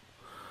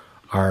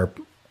our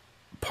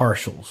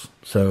partials.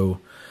 So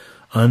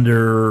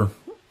under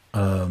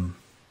the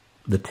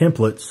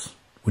templates,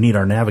 we need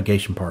our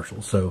navigation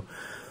partials. So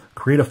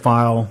create a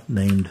file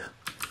named,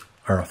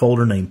 or a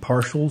folder named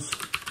partials,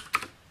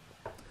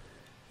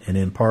 and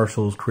in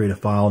partials create a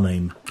file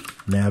named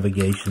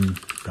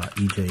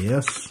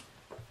navigation.ejs,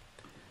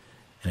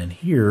 and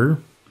here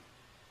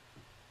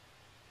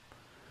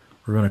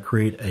we're going to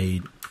create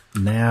a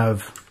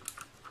nav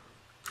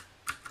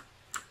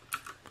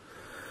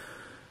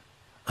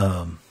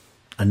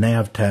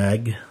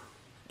tag,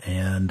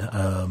 and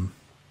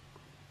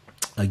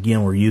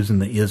again we're using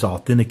the is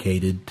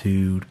authenticated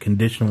to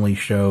conditionally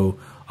show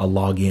a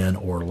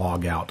login or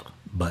logout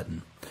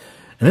button.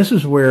 And this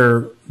is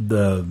where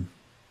the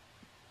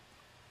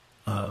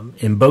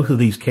in both of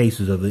these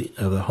cases of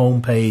the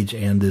home page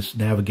and this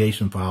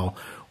navigation file,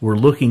 we're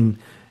looking,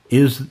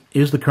 is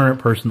the current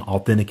person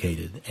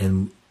authenticated?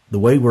 And the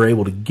way we're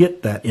able to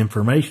get that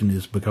information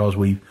is because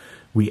we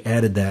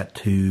added that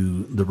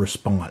to the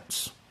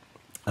response,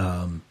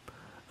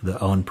 the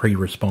on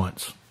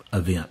pre-response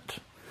event.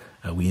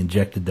 We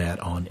injected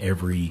that on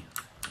every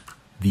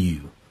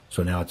view,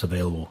 so now it's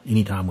available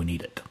anytime we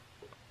need it.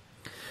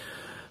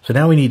 So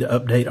now we need to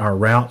update our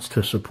routes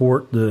to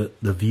support the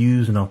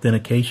views and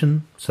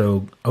authentication.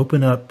 So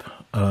open up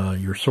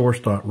your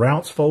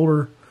source.routes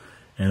folder,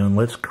 and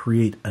let's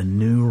create a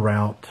new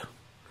route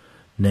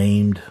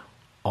named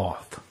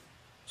auth.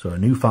 So a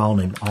new file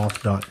named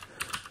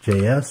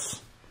auth.js.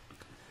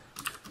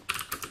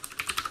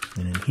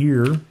 And in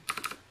here,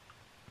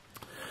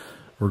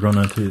 we're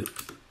going to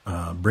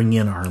bring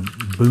in our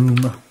boom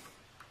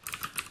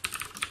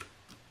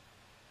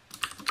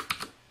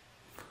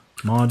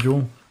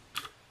module.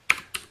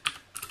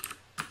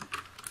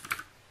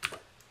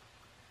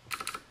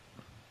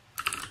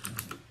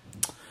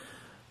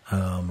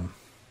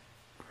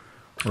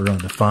 We're going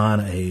to define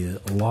a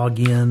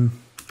login,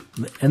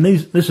 and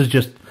this is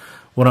just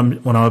what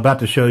I'm about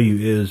to show you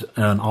is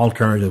an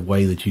alternative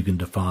way that you can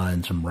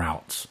define some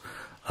routes.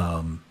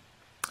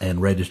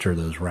 and register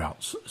those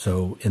routes.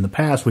 So in the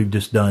past, we've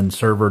just done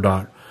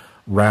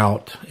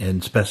server.route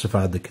and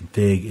specified the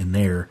config in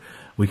there.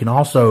 We can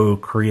also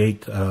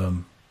create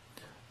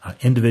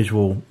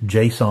individual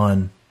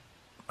JSON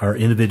or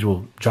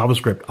individual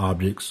JavaScript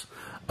objects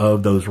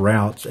of those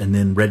routes and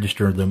then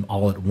register them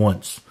all at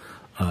once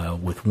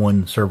with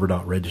one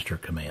server.register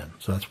command.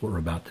 So that's what we're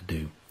about to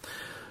do.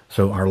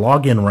 So our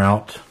login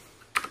route,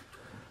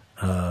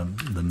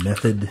 the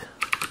method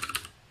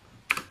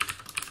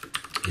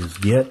is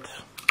get,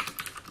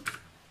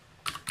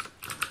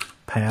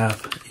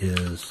 path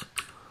is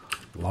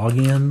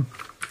login,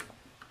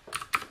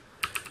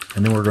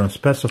 and then we're going to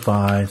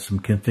specify some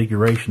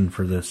configuration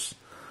for this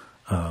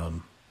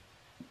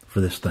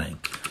thing.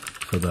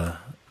 So the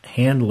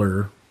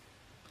handler,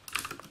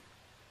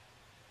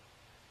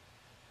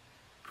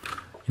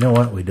 you know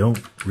what? We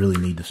don't really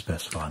need to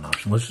specify an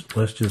option.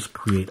 Let's just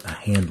create a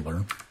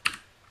handler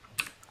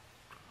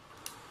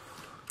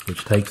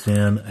which takes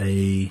in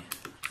a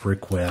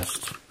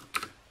request,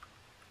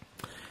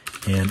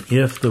 and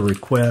if the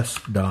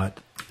request.auth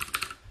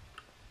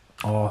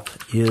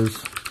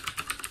is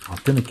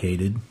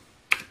authenticated,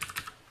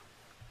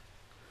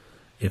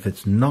 if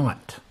it's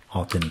not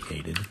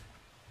authenticated,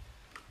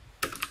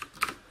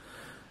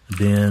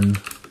 then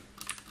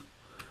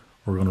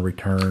we're going to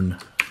return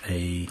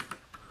a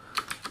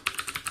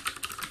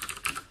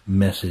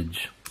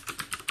message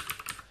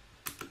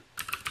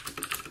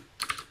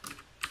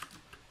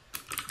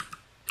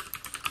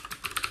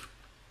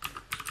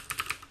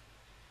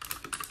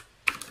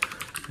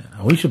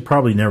we should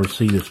probably never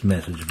see this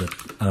message, but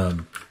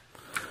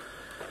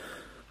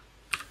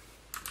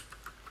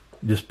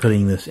just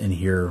putting this in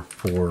here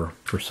for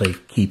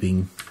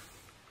safekeeping,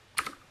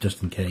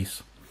 just in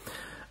case.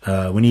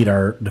 We need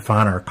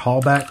define our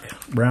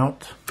callback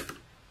route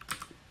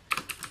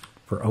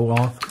for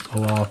OAuth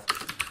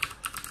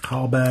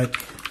callback,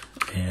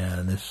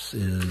 and this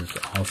is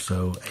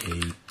also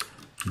a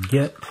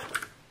get.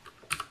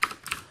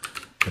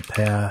 The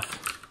path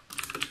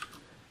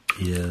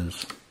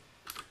is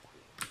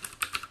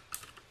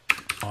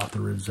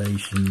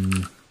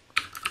authorization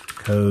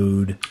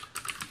code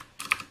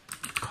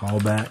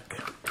callback.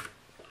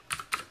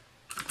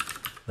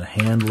 The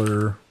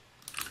handler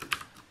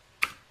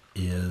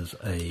is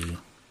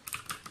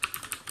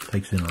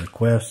takes in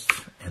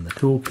requests and the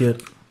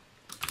toolkit.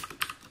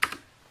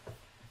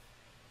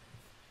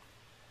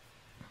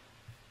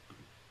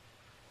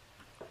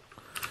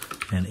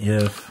 And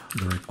if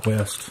the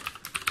request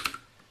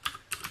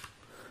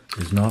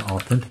is not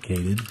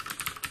authenticated,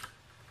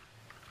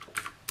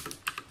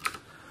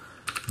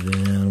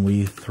 then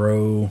we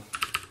throw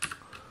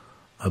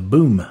a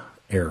boom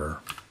error.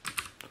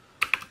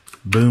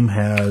 Boom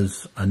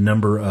has a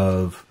number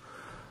of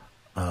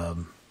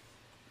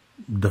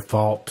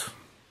default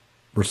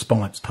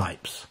response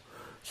types.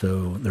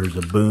 So there's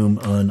a boom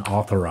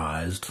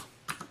unauthorized.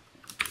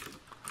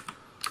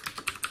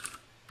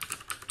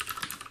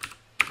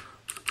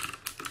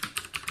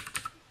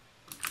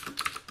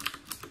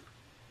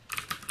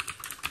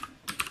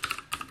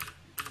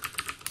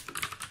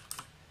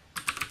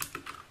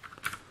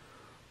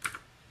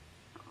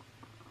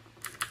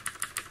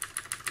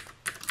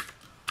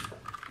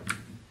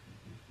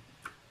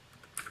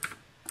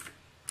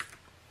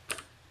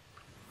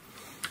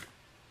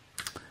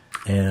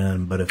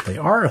 But if they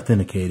are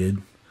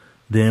authenticated,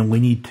 then we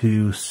need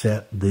to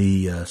set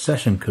the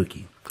session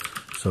cookie.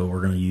 So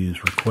we're going to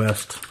use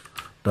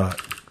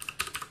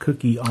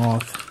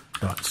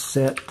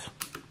request.cookieAuth.set.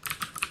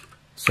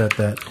 Set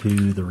that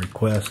to the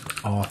request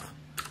auth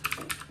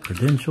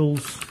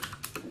credentials,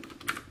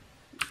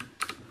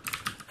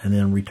 and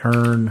then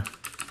return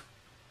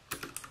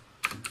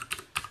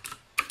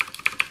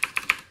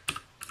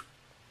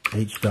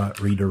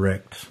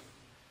h.redirect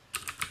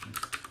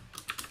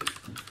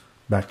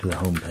back to the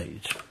home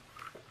page.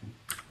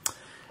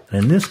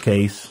 And in this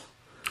case,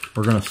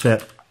 we're going to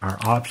set our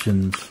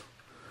options.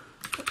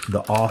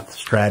 The auth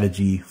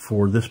strategy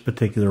for this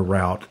particular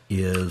route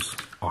is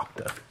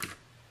Okta.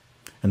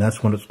 And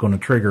that's when it's going to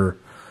trigger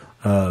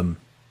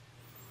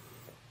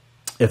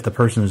if the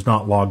person is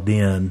not logged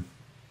in.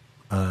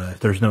 If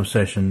there's no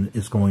session,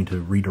 it's going to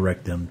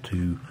redirect them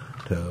to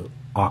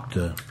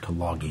Okta to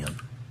log in.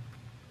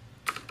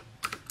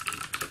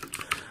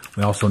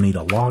 We also need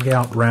a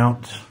logout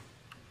route,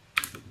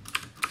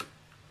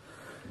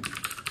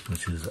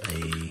 which is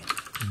a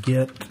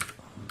get.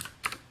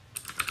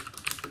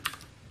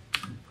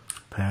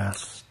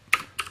 Path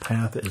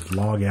is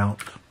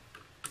logout.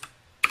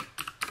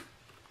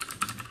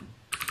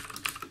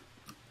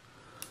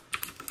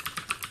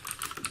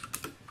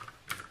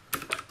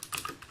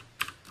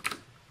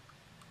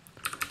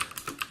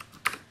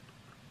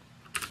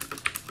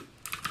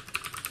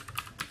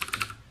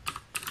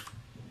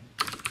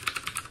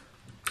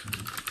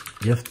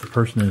 If the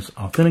person is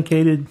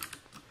authenticated,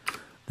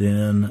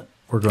 then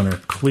we're going to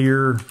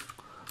clear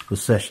the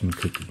session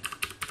cookie.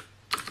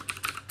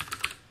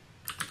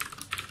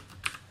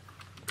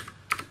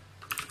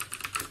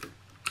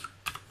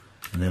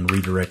 And then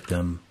redirect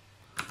them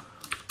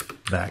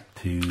back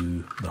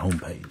to the home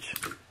page.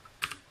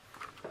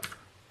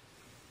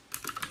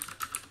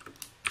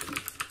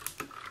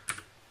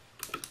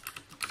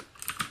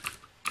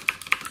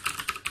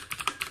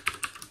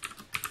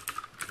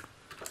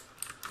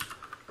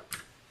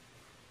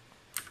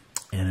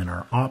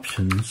 our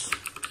options,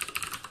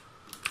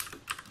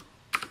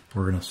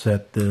 we're going to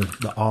set the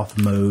auth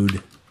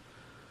mode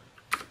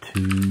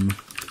to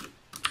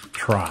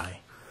try.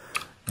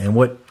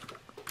 And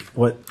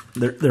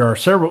there are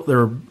several,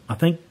 there are I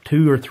think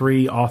 2 or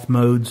 3 auth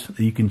modes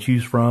that you can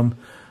choose from.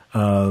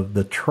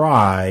 The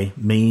try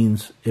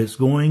means it's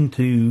going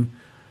to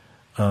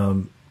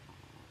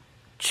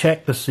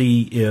check to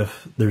see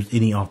if there's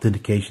any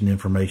authentication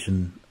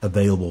information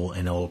available,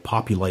 and it'll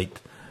populate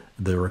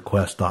the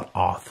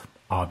request.auth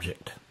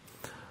object.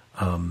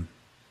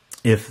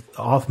 If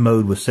auth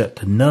mode was set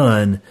to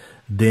none,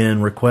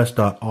 then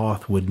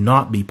request.auth would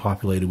not be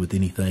populated with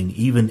anything,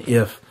 even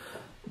if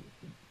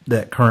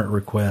that current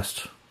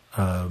request,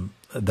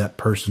 that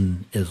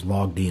person is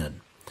logged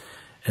in.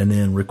 And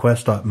then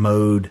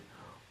request.mode,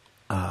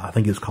 I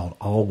think it's called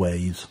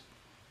always,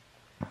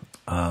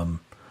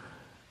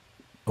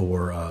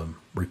 or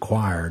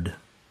required.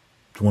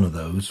 It's one of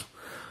those.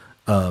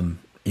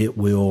 It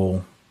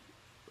will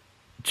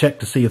check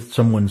to see if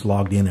someone's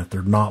logged in. If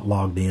they're not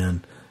logged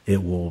in,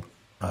 it will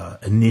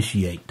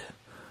initiate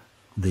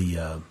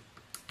the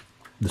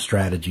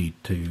strategy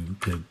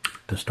to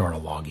start a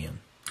login.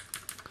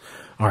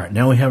 All right,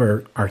 now we have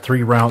our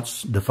 3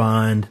 routes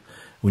defined.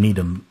 We need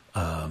to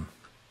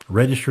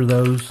register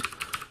those.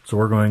 So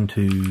we're going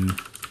to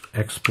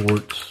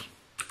export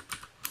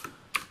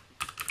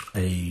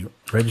a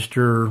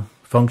register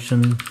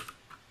function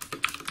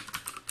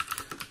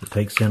that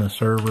takes in a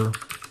server,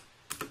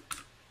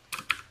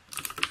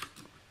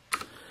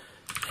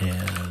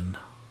 and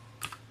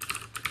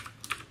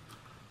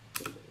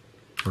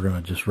we're going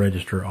to just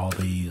register all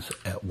these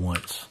at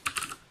once.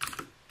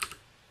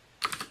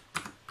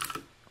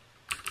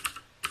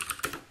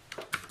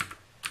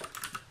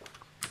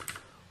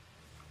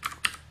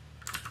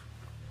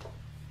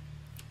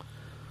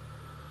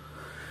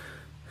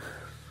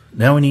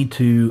 Now we need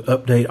to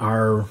update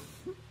our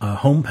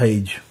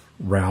homepage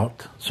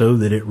route so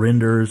that it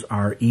renders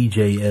our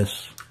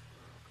EJS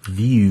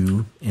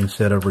view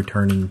instead of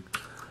returning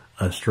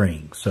a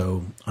string.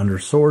 So under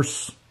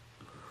source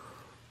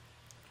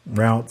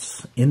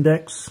routes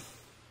index,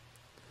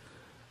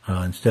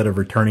 instead of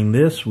returning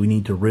this, we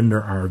need to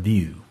render our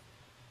view.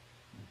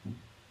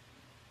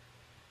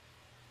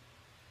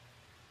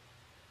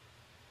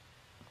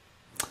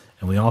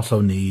 And we also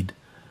need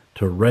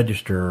to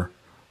register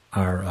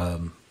our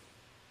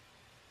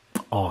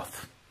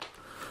auth.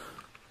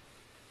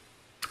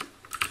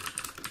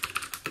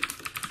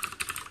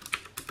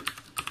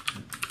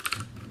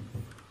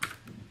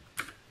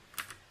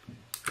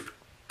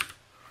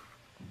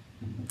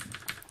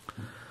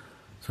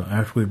 So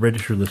after we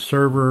register the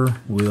server,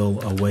 we'll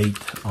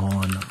await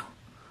on,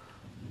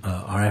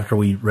 or after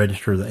we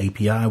register the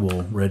API,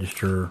 we'll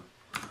register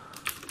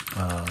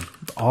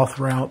the auth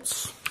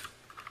routes.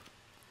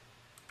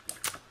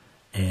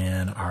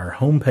 And our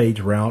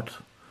homepage route,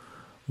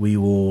 we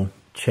will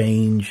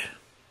change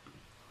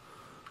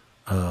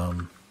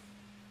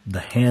the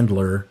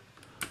handler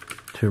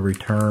to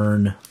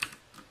return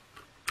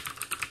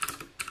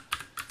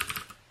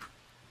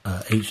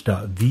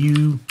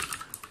h.view.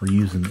 We're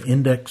using the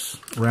index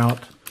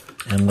route,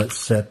 and let's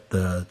set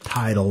the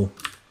title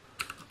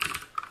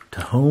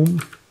to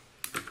home.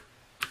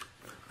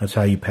 That's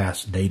how you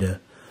pass data.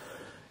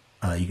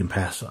 You can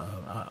pass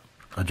a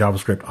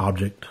JavaScript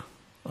object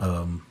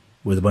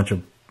with a bunch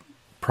of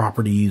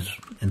properties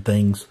and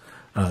things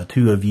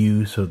to a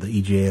view, so the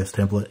EJS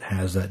template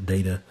has that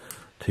data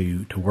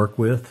to work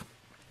with.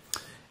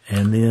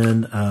 And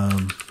then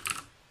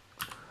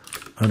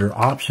under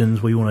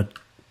options, we want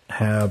to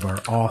have our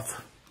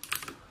auth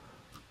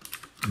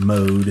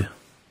mode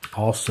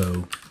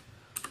also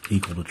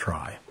equal to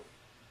try.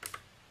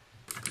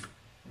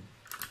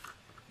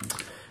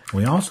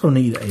 We also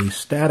need a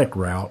static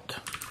route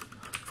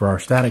for our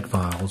static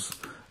files,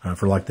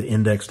 for like the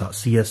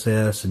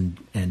index.css and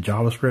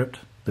JavaScript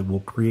that we'll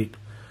create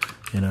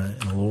in a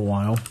little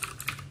while.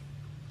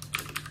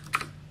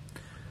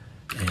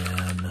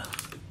 And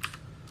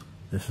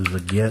this is a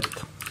get.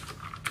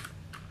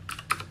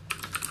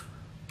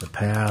 The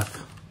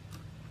path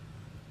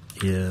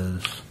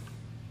is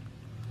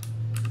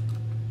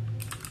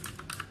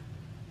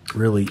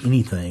really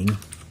anything.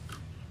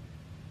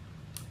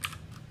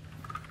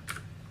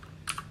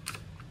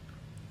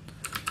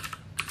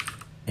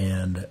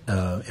 And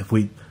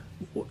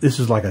this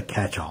is like a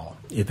catch-all.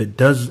 If it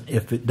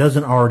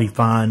doesn't already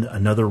find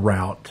another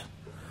route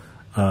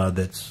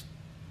that's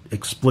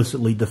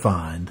explicitly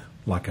defined,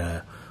 like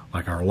our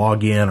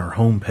login, our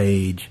home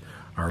page,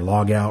 our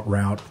logout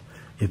route,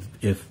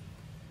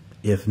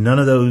 if none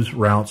of those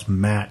routes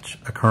match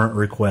a current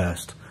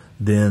request,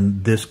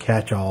 then this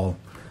catch-all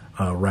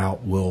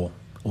route will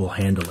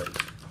handle it.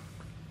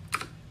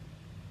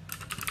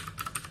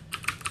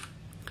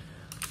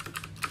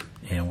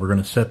 And we're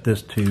going to set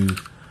this to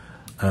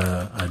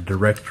a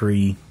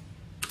directory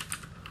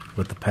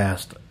with the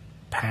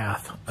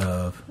path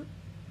of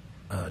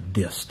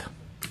dist.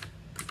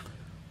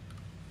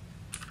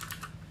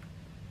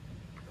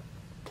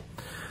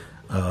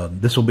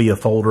 This will be a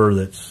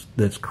folder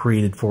that's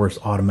created for us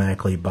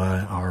automatically by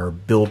our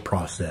build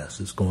process.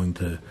 It's going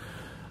to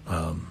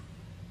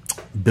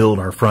build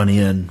our front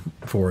end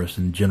for us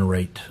and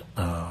generate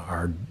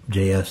our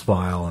JS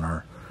file and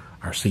our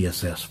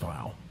CSS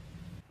file.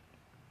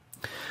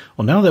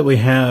 Well, now that we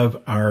have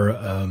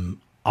our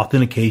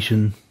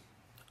authentication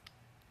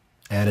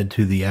added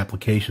to the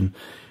application,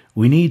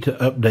 we need to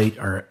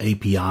update our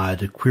API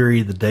to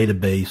query the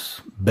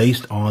database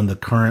based on the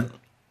current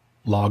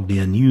logged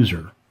in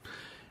user.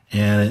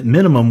 And at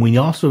minimum, we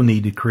also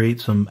need to create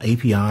some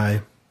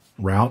API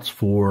routes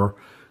for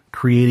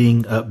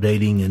creating,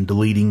 updating, and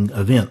deleting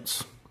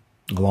events,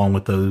 along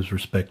with those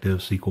respective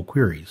SQL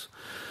queries.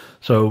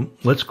 So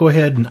let's go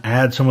ahead and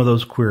add some of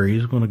those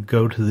queries. We're going to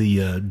go to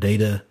the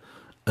data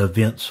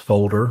events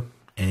folder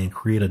and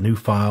create a new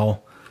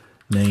file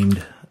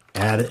named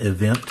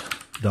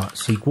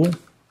addEvent.sql.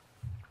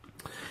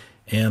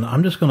 And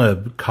I'm just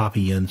going to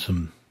copy in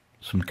some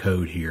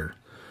code here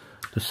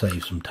to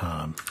save some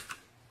time.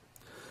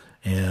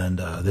 And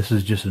this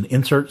is just an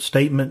insert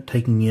statement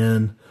taking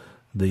in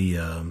the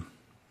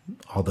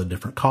all the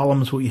different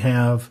columns we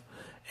have,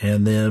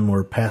 and then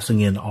we're passing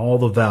in all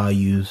the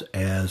values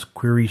as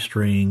query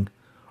string,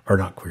 or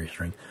not query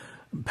string,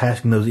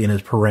 passing those in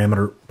as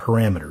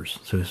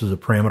parameters. So this is a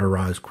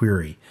parameterized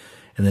query.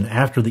 And then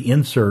after the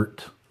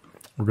insert,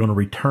 we're going to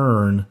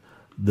return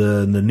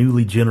the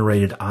newly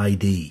generated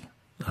ID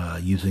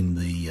using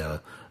the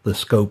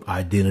scope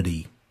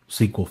identity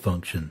SQL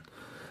function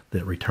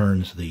that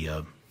returns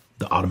the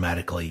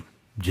automatically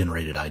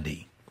generated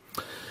ID.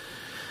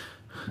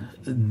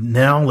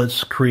 Now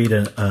let's create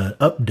an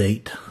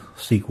update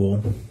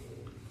SQL.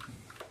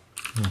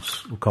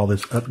 We'll call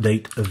this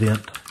update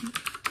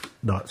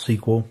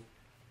event.sql.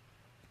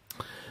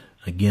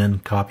 Again,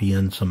 copy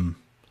in some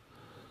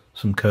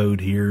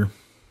code here.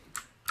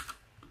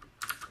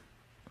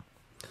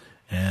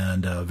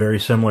 And very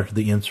similar to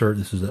the insert,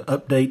 this is an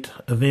update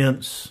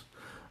events,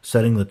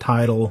 setting the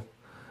title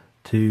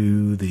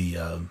to the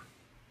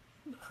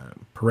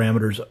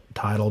parameters,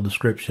 title,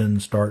 description,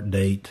 start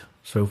date,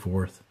 so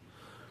forth.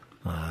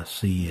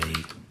 See a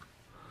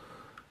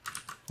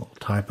little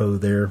typo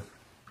there,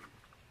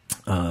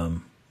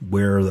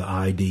 where the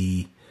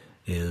ID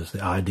is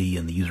the ID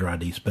and the user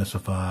ID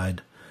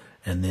specified,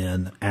 and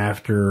then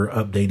after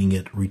updating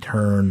it,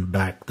 return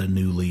back the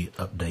newly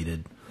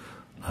updated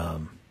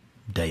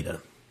data,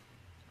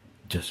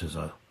 just as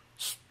a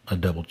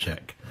double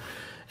check.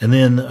 And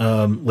then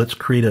let's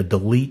create a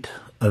delete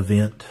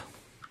event.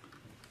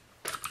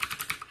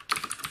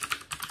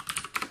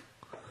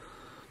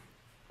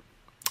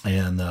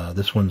 And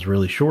this one's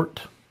really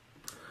short.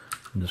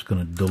 I'm just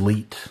going to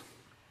delete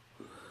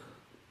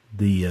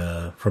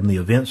the from the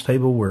events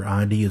table where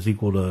ID is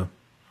equal to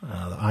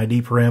the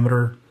ID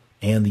parameter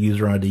and the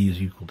user ID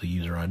is equal to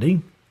user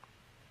ID.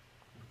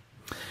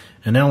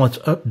 And now let's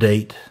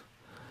update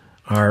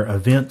our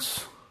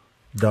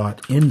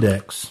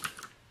events.index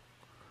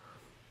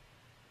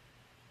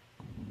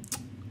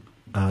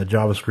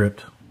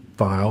JavaScript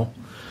file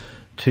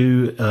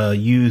to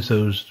use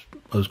those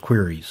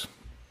queries.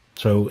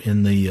 So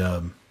in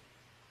the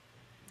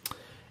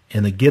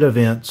get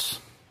events,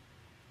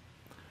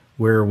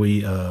 where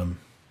we I'm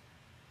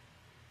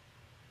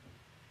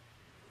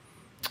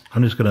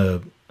just going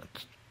to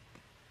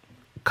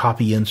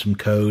copy in some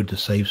code to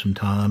save some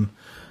time.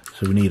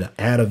 So we need an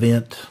add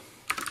event,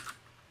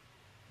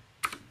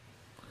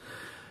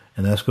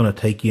 and that's going to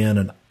take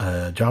in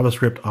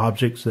JavaScript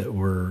objects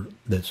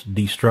that's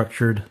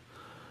destructured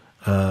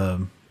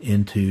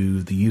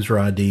into the user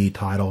ID,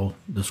 title,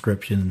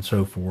 description, and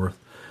so forth.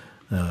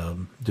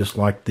 Just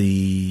like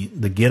the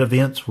get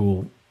events,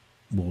 we'll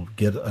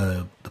get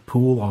the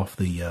pool off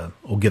the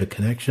we'll get a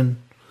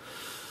connection.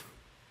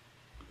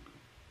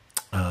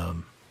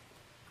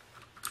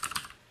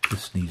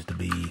 This needs to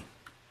be,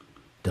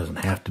 doesn't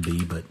have to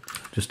be, but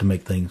just to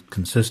make things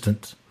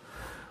consistent,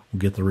 we'll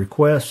get the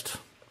request,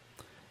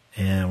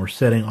 and we're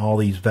setting all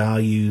these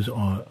values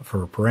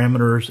for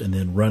parameters, and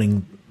then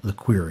running the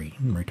query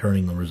and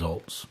returning the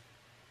results.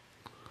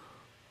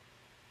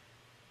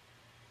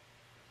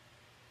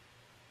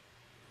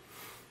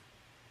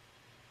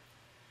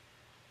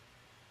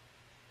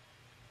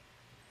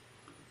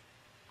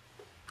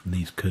 And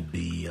these could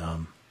be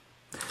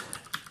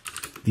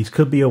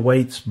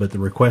awaits, but the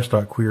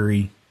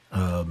request.query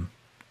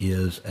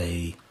is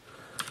a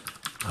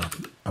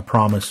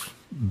promise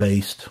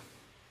based,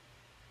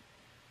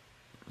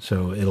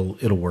 so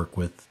it'll work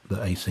with the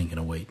async and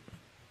await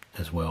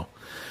as well.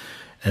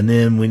 And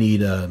then we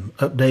need an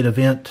update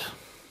event.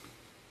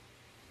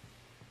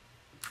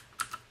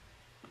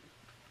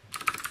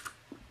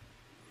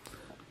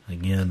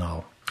 Again,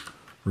 I'll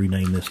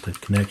rename this to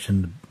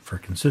connection for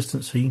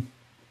consistency.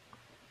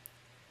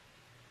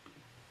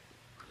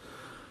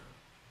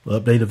 The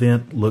update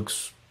event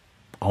looks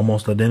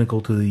almost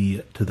identical to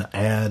the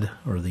add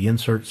or the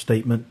insert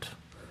statement,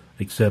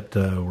 except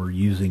we're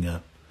using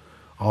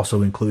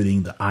also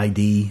including the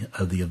ID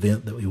of the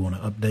event that we want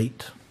to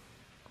update,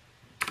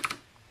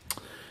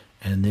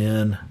 and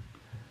then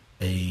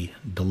a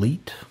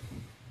delete.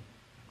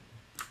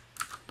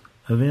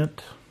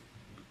 event.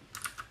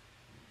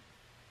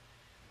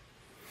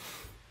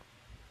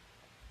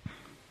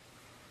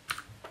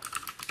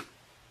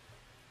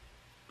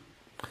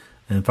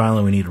 And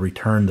finally, we need to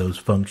return those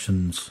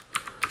functions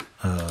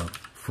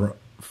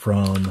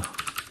from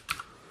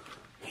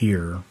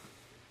here.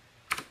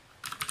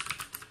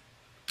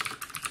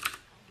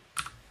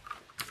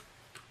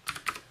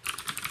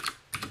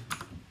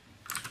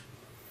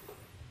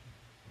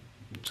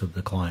 So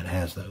the client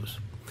has those.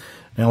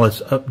 Now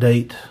let's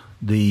update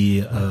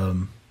the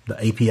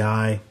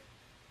API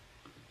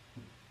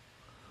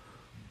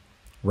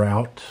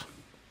route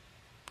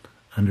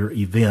under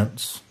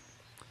events.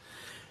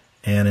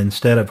 And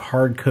instead of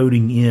hard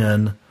coding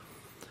in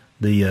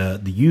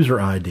the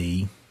user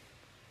ID,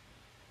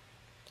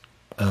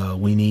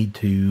 we need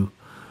to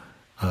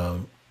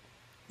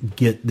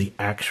get the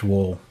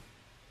actual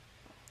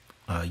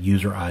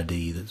user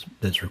ID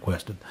that's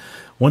requested.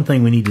 One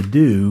thing we need to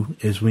do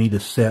is we need to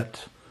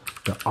set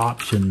the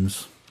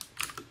options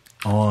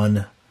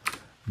on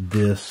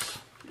this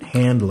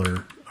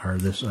handler or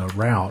this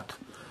route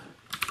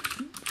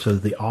so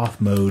that the auth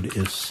mode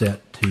is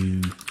set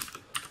to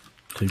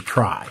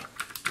try,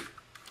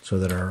 so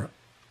that our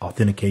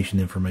authentication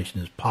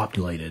information is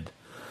populated.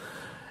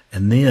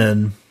 And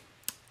then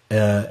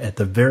at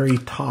the very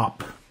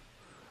top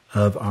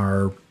of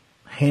our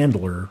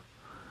handler,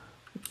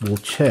 we'll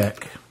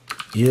check,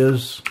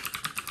 is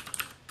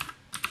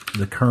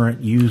the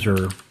current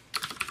user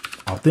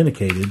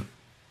authenticated?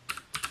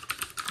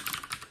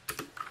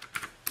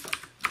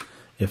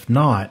 If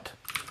not,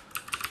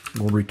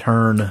 we'll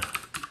return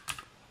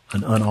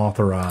an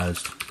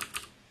unauthorized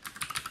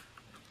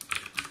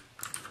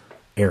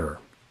error.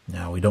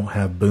 Now we don't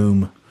have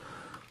boom.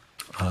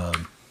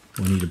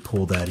 We need to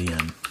pull that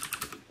in.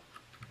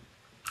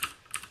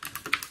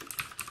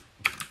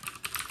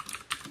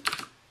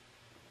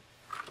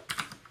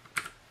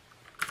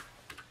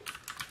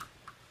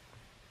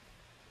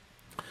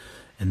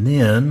 And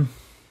then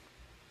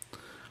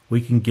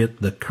we can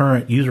get the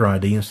current user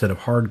ID instead of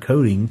hard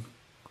coding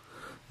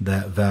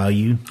that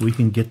value. We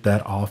can get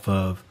that off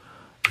of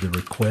the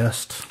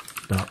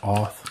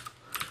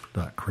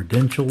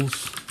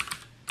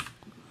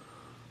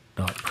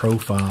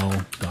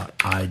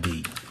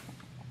request.auth.credentials.profile.id.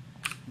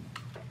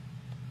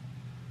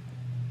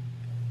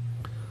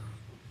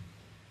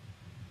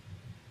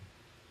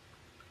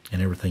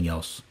 And everything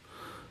else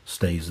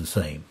stays the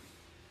same.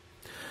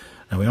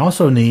 Now we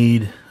also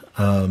need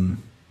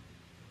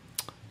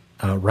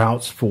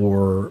routes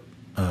for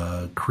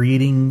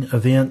creating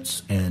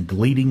events and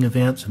deleting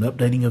events and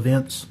updating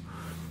events.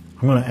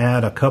 I'm going to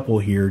add a couple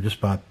here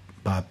just by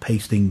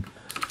pasting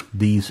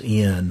these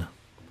in,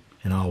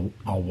 and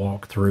I'll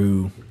walk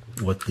through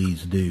what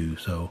these do.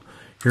 So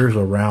here's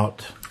a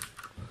route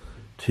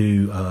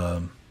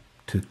to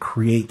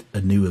create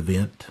a new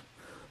event.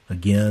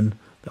 Again,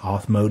 the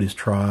auth mode is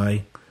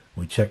try.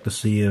 We check to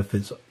see if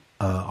it's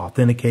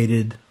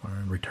authenticated, or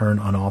return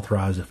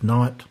unauthorized if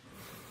not.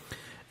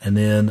 And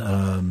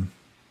then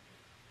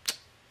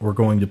we're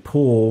going to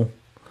pull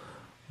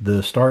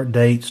the start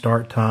date,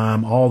 start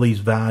time, all these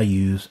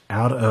values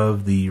out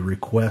of the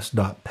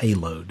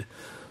request.payload.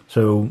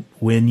 So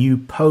when you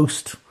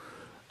post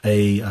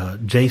a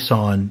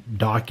JSON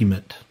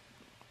document,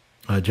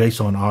 a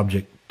JSON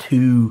object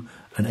to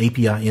an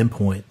API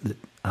endpoint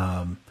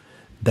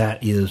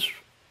that is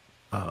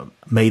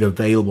made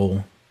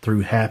available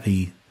through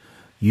Happy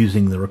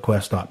using the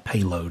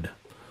request.payload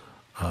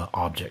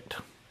object.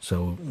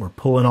 So we're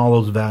pulling all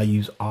those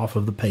values off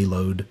of the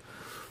payload,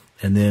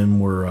 and then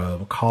we're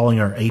calling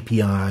our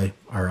API,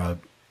 our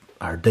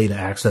data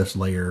access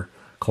layer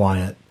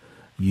client,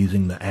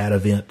 using the add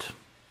event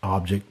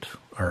object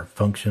or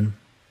function,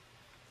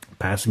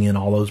 passing in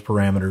all those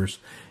parameters,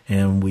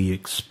 and we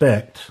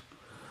expect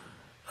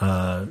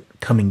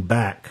coming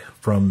back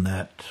from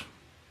that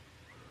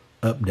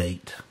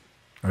update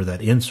or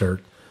that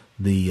insert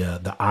the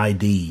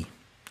ID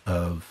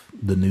of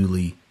the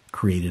newly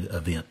created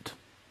event.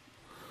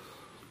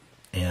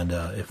 And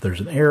if there's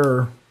an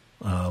error,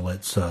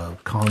 let's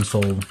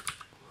console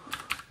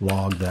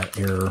log that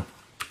error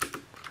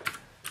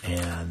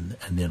and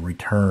then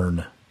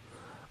return.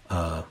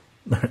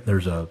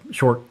 There's a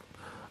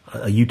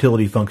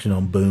utility function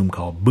on Boom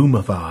called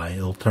Boomify.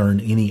 It'll turn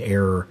any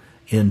error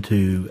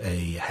into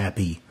a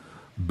happy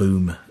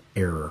Boom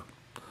error.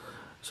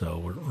 So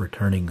we're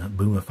returning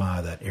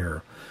Boomify that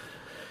error.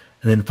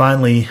 And then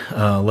finally,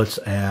 let's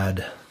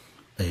add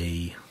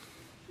a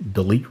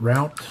delete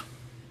route.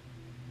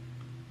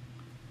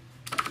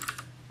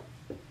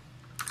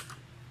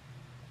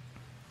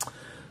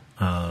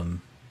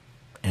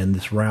 And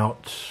this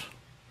route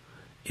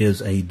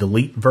is a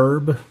delete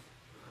verb,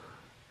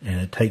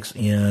 and it takes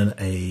in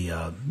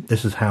a,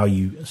 this is how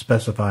you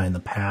specify in the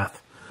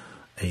path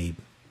a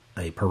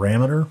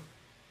parameter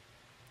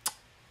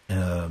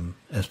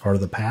as part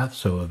of the path.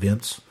 So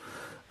events,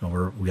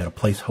 we got a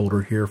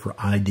placeholder here for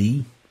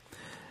ID,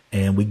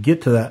 and we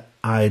get to that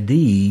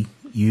ID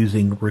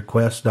using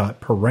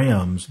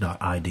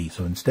request.params.id.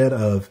 So instead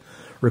of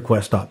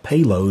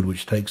request.payload,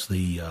 which takes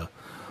the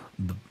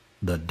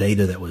the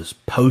data that was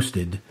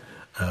posted,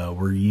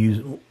 we're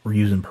using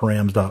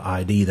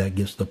params.id. That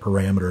gets the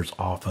parameters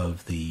off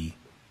of the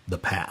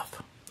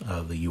path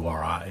of the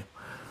URI.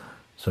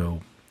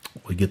 So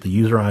we get the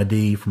user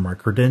ID from our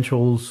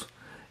credentials,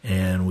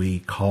 and we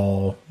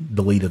call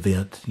delete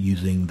event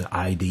using the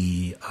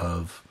ID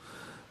of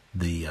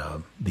the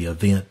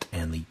event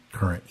and the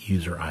current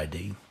user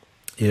ID.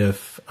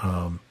 If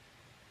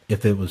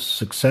it was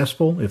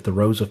successful, if the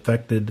rows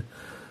affected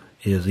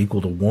is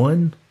equal to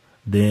 1,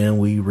 then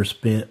we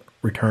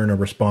return a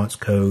response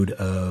code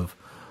of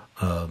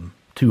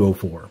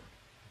 204.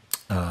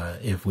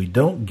 If we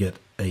don't get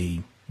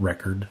a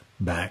record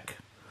back,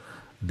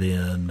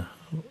 then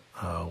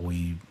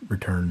we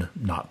return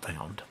not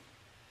found.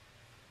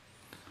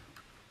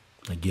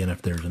 Again,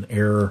 if there's an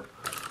error,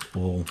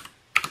 we'll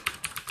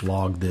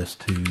log this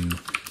to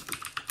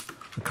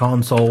the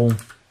console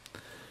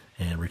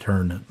and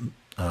return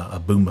a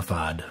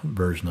boomified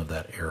version of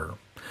that error.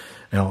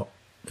 Now,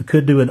 it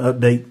could do an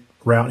update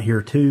route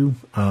here too.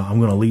 I'm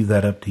going to leave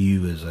that up to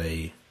you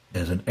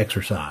as an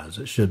exercise.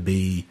 It should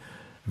be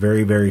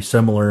very, very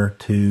similar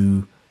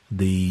to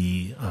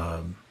the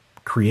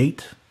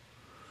create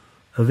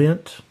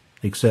event,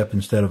 except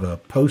instead of a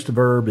post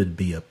verb, it'd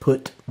be a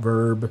put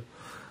verb.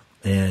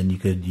 And you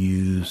could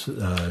use,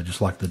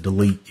 just like the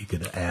delete, you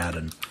could add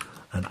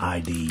an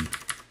ID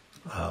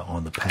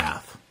on the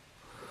path.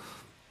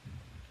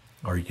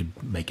 Or you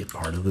could make it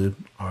part of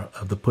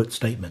the put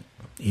statement.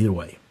 Either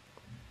way.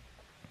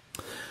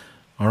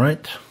 All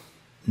right.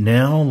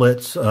 Now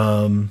let's,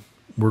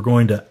 we're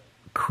going to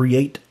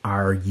create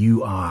our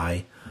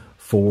UI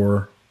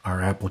for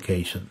our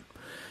application.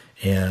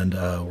 And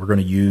we're going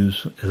to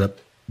use, as I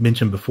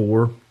mentioned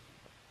before,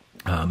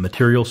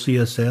 Material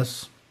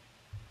CSS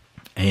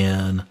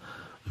and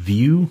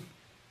Vue,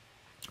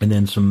 and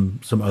then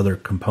some other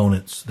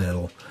components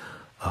that'll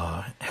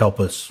help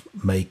us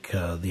make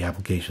the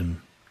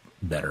application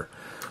better.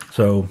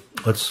 So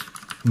let's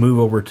move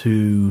over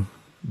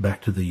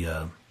back to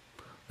the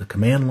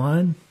command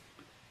line,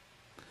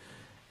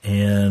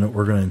 and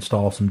we're going to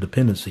install some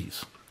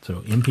dependencies. So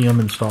npm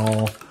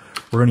install.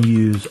 We're going to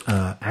use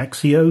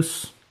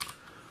Axios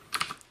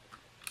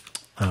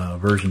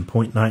version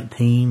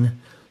 0.19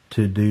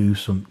 to do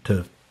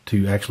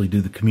to actually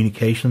do the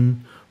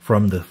communication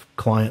from the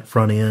client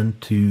front end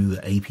to the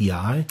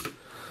API.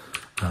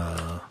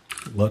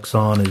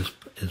 Luxon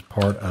is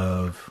part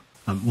of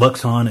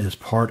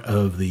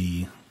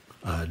the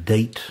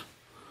date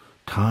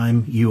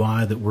time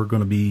UI that we're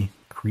going to be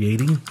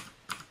creating.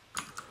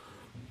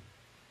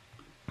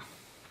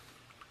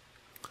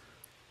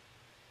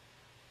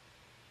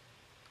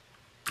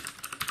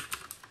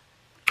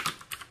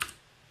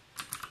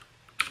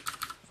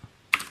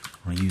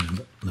 I use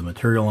the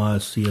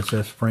Materialized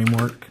CSS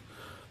framework,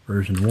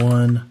 version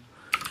 1,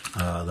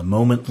 the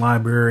Moment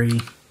library,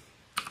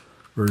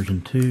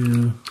 version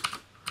 2,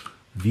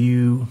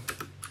 Vue,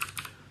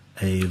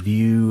 a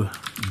Vue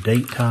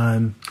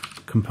datetime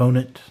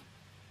component,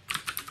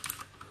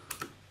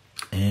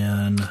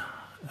 and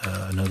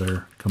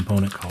another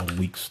component called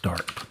week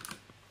start.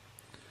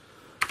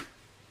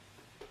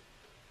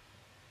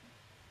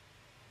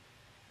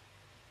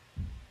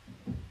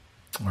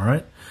 All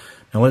right.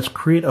 Now let's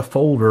create a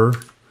folder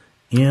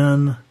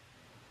in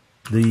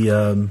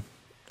the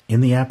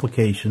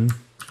application.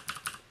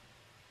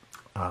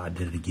 I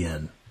did it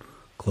again.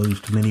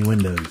 Closed too many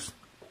windows.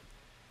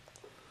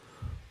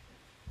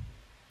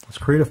 Let's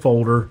create a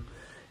folder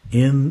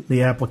in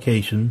the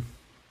application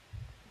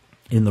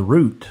in the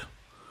root,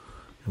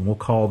 and we'll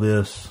call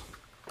this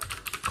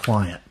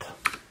client.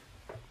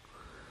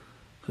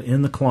 So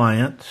in the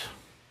client,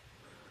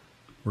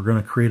 we're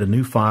going to create a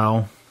new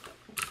file,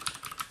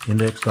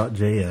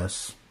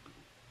 index.js,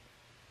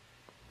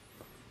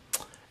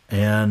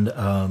 and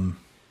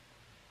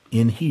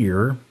in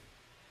here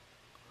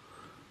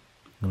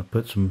I'm going to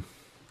put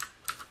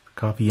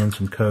copy in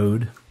some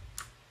code.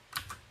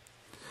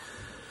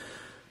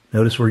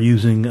 Notice we're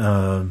using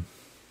the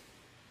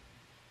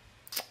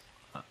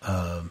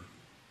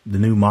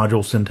new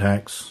module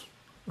syntax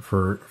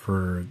for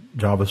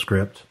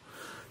JavaScript.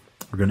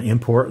 We're going to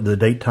import the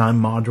datetime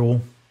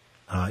module,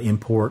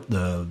 import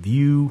the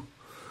Vue,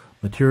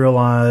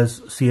 Materialize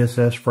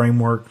CSS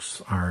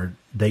frameworks, our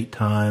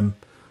datetime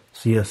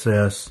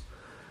CSS,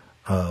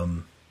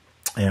 and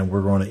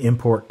we're going to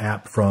import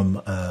app from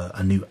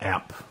a new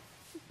app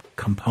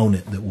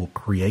component that we'll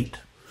create.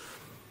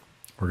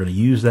 We're going to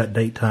use that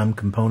datetime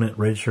component,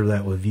 register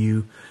that with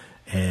Vue,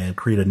 and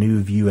create a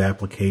new Vue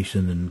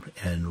application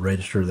and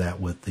register that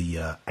with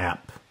the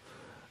app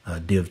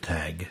div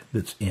tag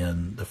that's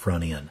in the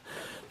front end.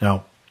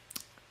 Now,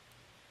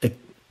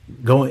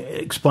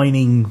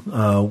 explaining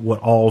what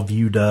all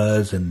Vue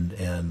does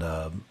and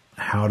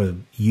how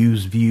to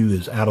use Vue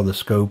is out of the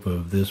scope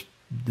of this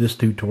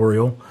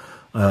tutorial,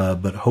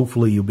 but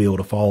hopefully you'll be able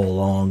to follow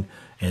along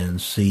and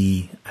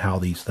see how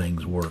these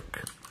things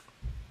work.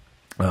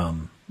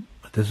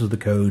 This is the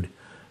code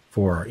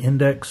for our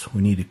index.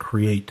 We need to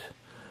create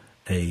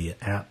a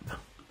app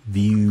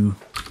Vue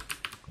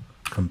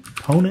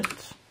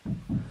component,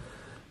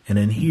 And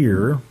in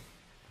here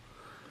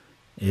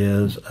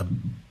is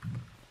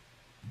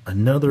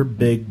another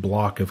big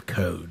block of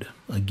code.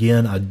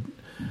 Again,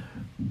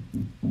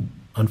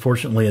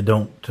 unfortunately I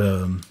don't,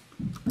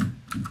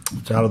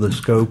 it's out of the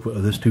scope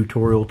of this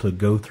tutorial to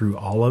go through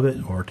all of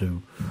it or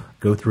to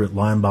go through it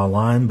line by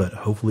line, but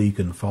hopefully you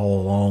can follow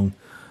along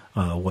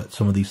what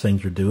some of these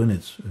things are doing.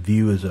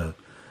 Vue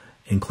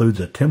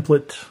includes a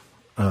template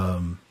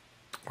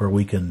where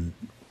we can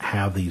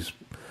have these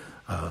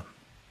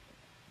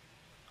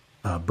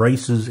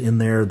braces in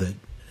there that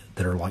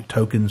are like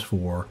tokens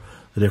for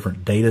the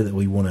different data that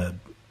we want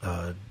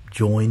to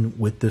join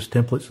with this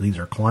template. So these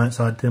are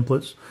client-side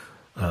templates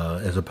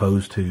as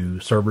opposed to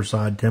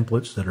server-side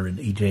templates that are in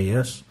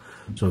EJS.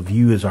 So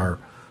Vue is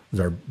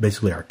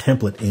basically our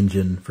template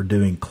engine for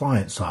doing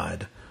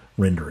client-side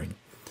rendering.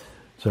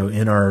 So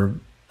in our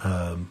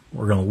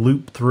we're going to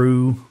loop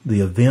through the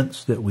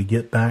events that we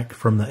get back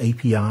from the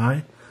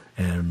API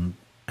and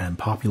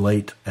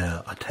populate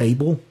a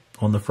table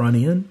on the front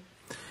end.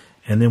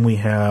 And then we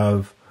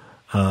have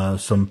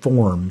some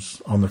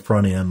forms on the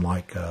front end,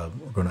 like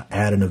we're going to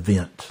add an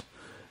event.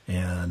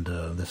 And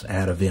this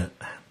add event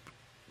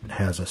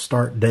has a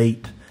start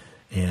date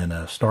and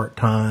a start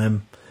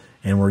time.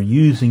 And we're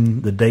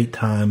using the date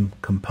time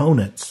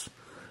components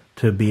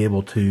to be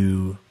able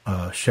to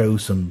show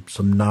some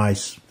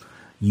nice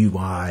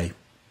UI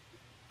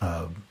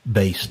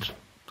based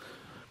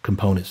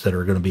components that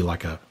are going to be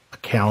like a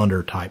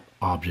calendar type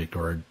object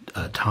or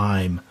a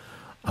time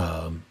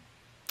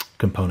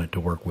component to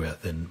work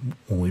with. And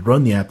when we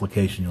run the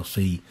application, you'll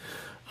see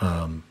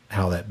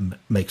how that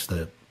makes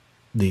the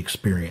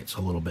experience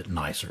a little bit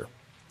nicer.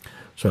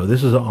 So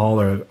this is all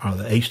the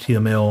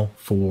HTML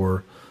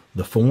for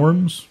the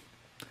forms,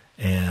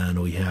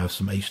 and we have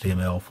some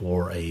HTML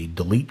for a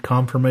delete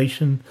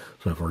confirmation.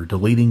 So if we're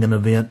deleting an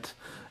event,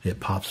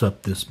 it pops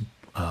up this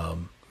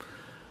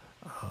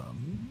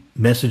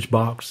message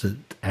box that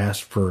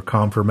asks for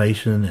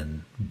confirmation,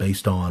 and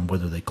based on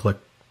whether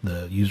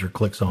the user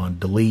clicks on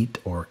delete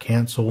or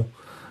cancel,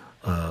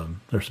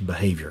 there's some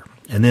behavior.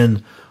 And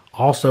then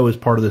also as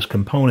part of this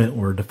component,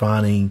 we're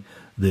defining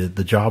the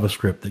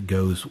JavaScript that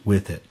goes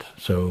with it.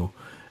 So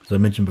as I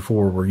mentioned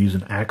before, we're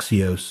using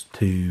Axios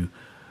to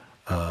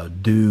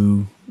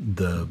do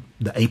the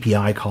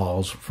API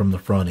calls from the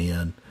front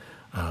end.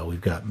 We've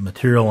got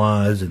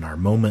materialize in our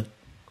moment.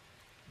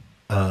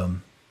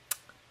 And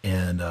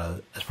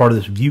as part of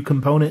this Vue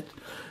component,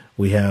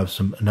 we have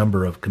a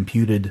number of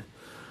computed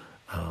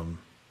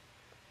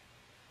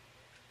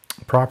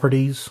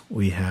properties.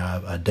 We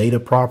have a data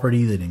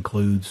property that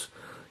includes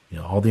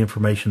all the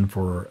information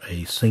for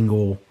a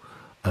single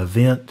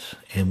event,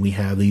 and we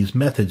have these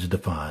methods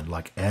defined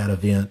like add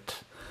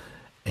event,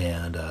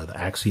 and the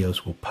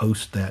Axios will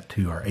post that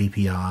to our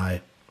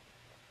API.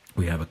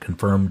 We have a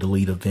confirm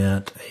delete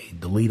event, a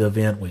delete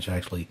event which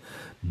actually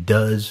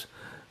does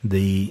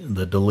the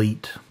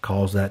delete,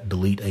 calls that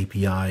delete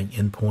API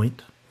endpoint.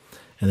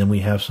 And then we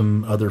have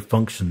some other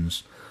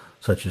functions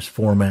such as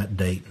format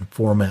date and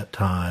format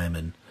time,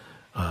 and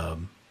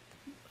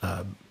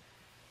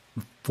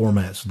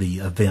formats the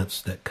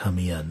events that come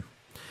in.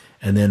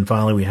 And then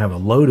finally we have a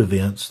load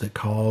events that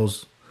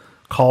calls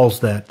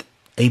that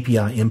API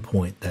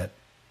endpoint,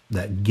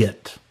 that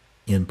get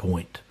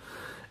endpoint,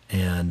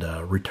 and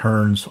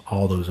returns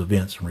all those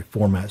events and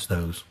reformats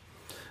those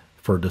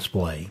for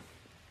display.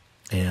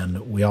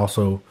 And we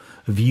also,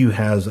 Vue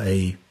has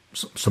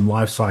some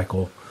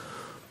lifecycle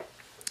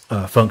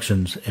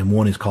functions, and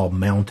one is called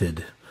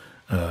mounted.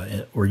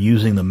 We're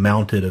using the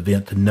mounted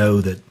event to know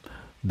that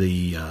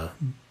the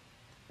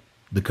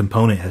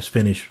component has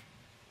finished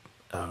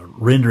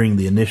rendering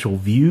the initial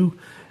view,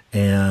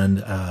 and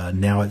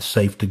now it's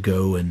safe to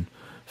go and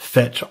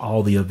fetch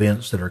all the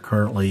events that are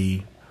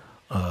currently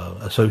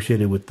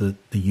associated with the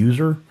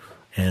user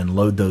and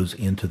load those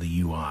into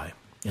the UI.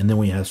 And then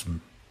we have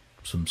some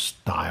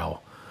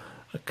style,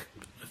 a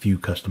few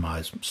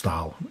customized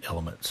style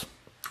elements.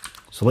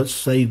 So let's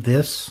save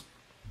this.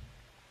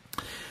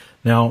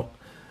 Now,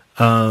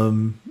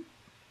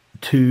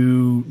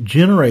 to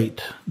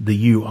generate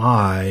the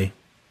UI,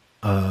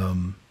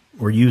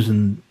 we're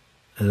using,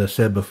 as I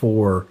said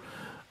before,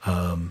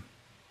 the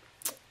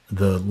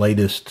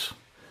latest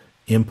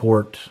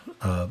import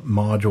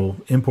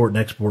and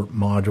export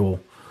module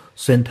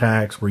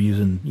syntax. We're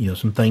using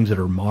some things that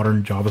are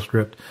modern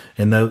JavaScript,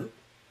 and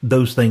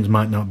those things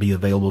might not be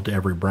available to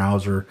every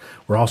browser.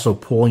 We're also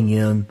pulling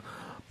in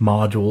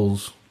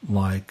modules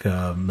like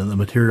the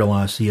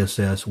materialized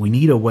CSS. We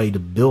need a way to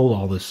build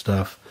all this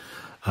stuff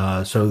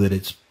so that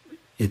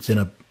it's in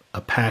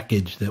a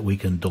package that we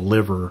can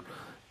deliver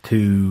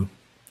to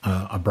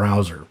a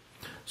browser.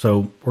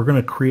 So we're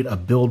going to create a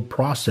build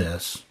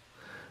process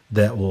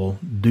that will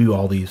do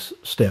all these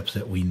steps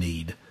that we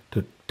need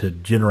to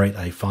generate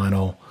a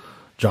final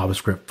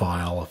JavaScript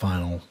file, a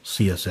final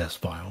CSS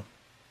file.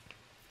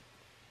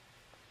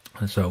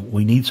 And so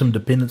we need some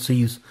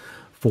dependencies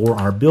for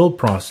our build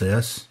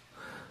process.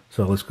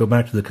 So let's go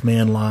back to the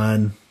command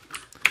line,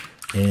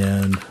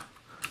 and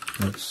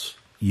let's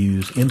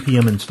use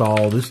npm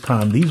install. This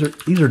time these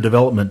are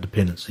development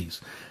dependencies.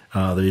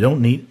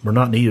 We're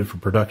not needed for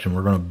production.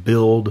 We're going to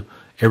build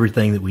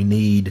everything that we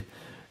need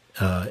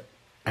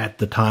at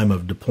the time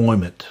of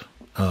deployment,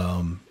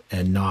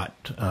 and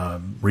not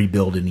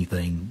rebuild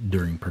anything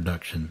during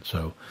production.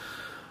 So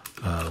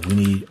we're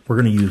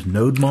going to use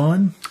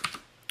NodeMon,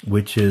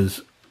 which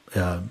is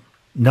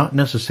not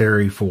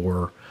necessary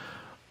for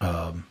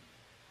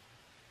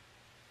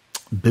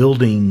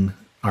building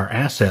our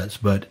assets,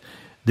 but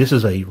this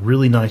is a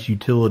really nice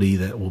utility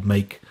that will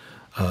make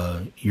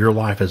your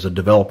life as a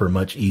developer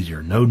much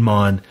easier.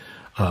 NodeMon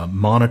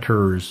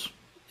monitors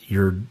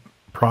your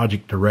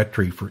project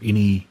directory for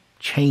any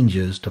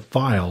changes to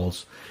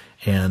files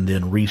and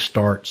then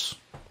restarts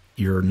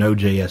your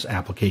Node.js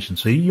application.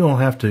 So you don't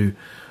have to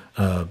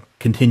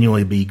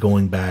continually be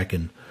going back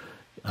and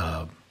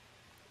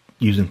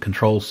using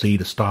Control-C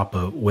to stop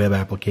a web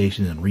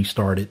application and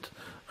restart it.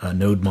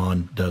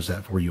 NodeMon does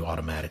that for you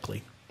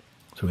automatically.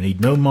 So we need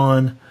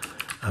NodeMon.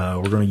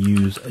 We're going to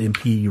use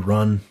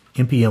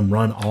npm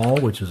run all,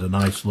 which is a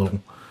nice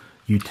little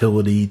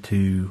utility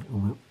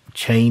to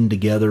chain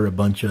together a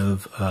bunch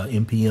of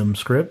npm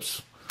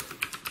scripts.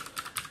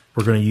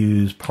 We're going to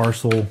use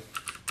Parcel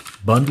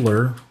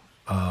Bundler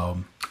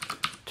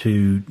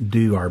to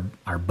do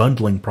our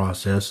bundling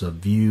process of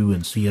Vue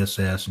and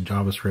CSS and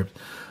JavaScript.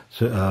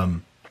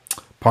 So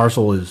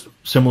Parcel is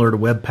similar to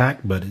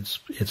Webpack, but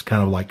it's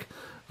kind of like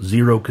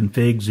zero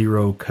config,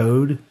 zero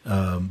code.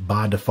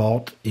 By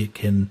default, it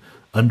can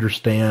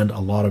understand a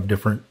lot of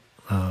different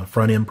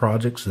front-end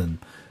projects and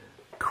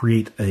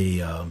create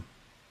a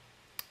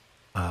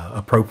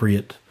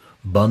appropriate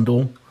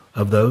bundle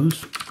of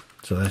those.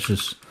 So that's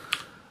just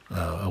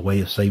a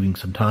way of saving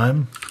some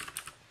time.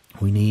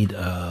 We need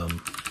a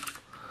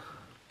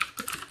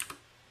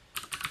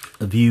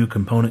Vue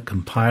component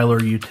compiler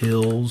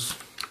utils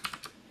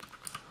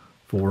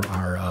for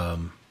our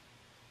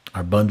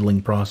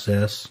bundling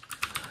process,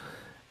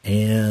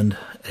 and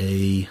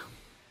a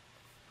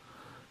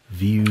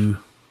Vue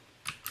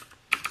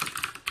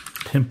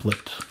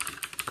template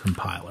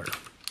compiler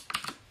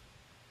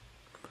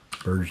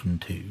version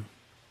 2.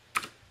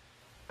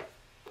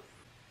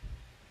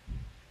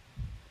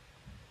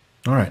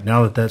 All right,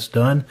 now that that's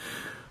done,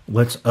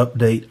 let's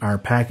update our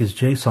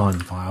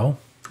package.json file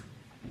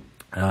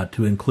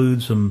to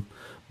include some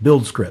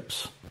build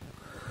scripts.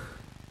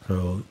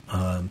 So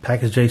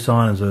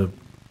package.json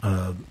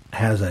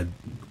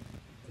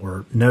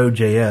or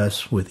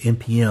Node.js with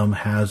npm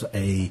has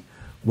a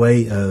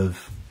way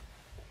of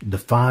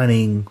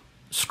defining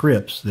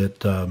scripts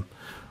that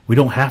we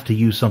don't have to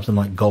use something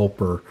like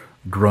gulp or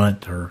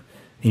grunt or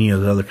any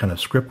of the other kind of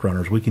script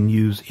runners. We can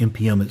use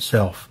npm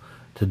itself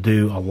to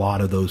do a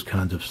lot of those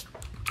kinds of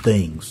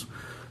things.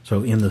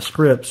 So in the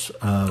scripts,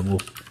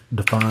 we'll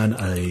define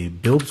a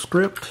build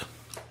script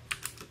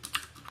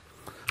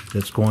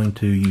that's going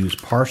to use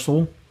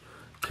Parcel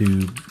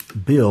to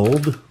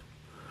build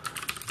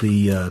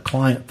the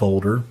client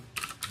folder,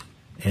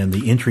 and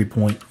the entry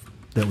point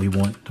that we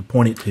want to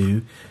point it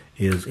to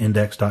is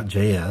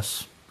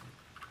index.js.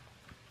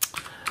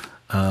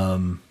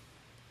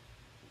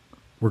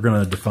 We're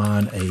going to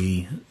define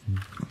a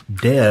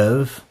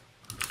dev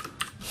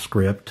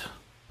script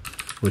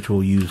which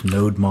will use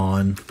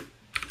NodeMon,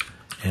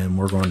 and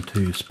we're going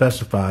to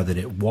specify that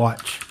it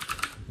watch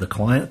the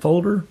client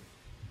folder,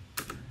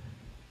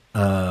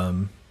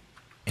 and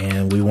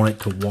we want it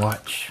to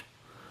watch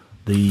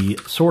the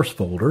source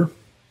folder,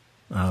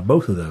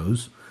 both of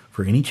those,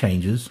 for any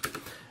changes.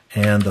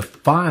 And the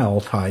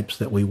file types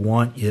that we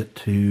want it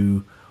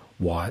to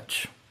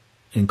watch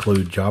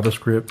include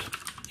JavaScript,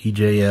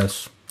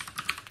 EJS,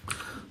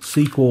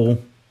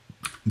 SQL,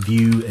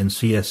 Vue, and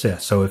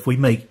CSS. So if we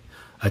make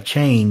a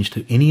change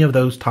to any of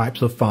those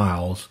types of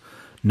files,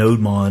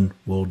 NodeMon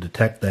will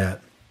detect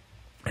that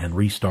and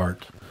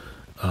restart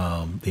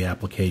the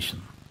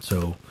application.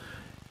 So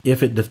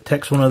if it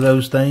detects one of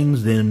those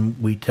things, then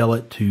we tell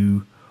it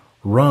to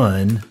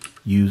run,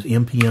 use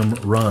npm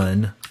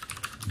run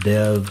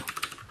dev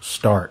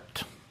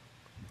start.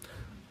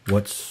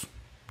 What's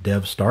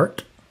dev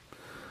start?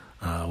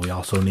 We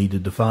also need to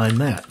define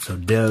that. So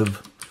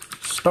dev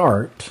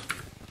start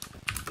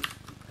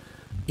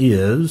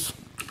is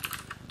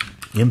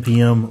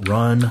npm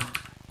run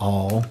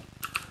all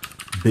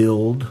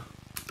build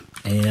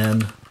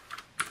and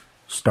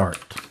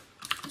start.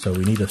 So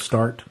we need a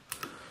start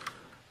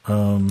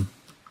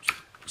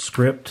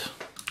script,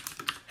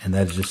 and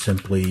that is just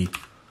simply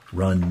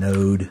run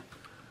node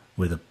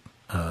with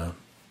a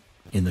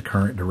in the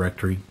current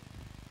directory,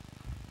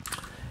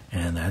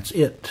 and that's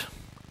it.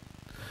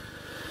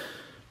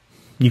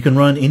 You can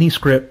run any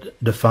script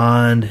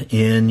defined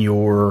in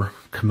your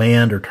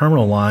command or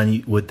terminal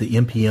line with the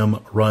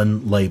npm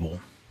run label,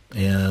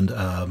 and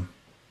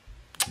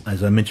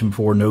as I mentioned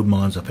before,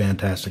 NodeMon is a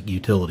fantastic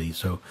utility.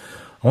 So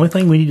only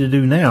thing we need to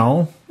do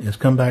now is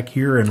come back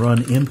here and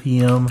run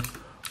npm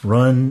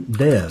run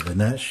dev,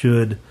 and that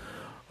should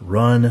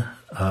run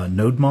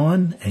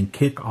NodeMon and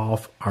kick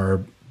off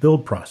our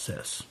build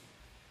process.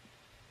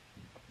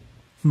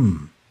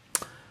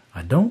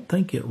 I don't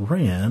think it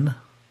ran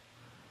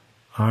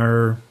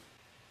our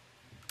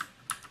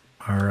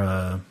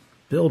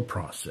build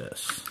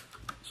process.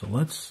 So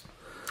let's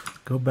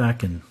go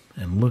back and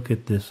look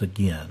at this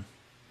again.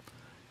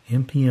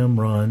 npm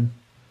run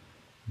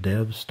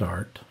dev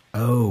start.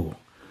 Oh,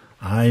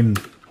 I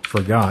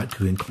forgot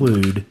to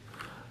include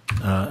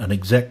an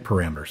exec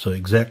parameter. So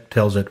exec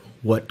tells it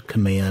what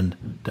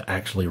command to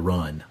actually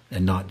run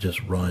and not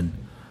just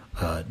run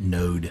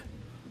node.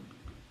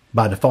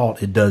 By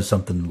default, it does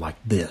something like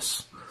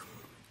this.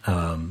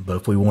 But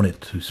if we want it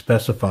to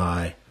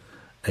specify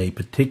a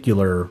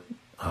particular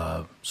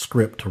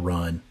script to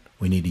run,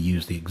 we need to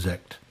use the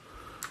exec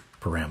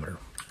parameter.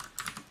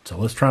 So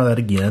let's try that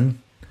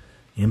again.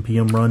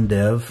 npm run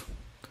dev.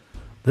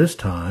 This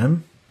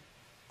time,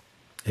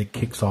 it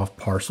kicks off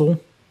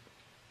parcel.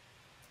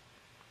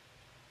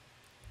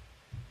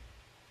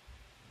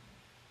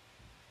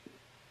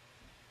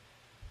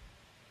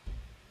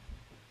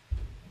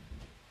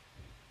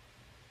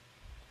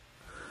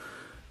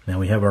 Now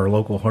we have our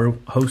local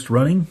host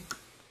running.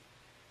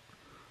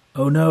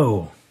 Oh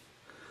no,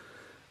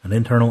 an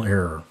internal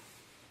error.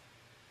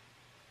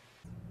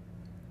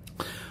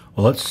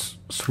 Well, let's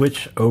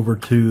switch over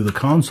to the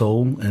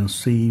console and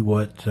see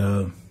what's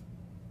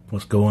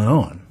going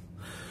on.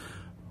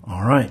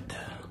 All right,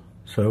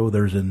 so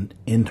there's an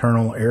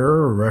internal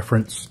error, a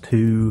reference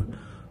to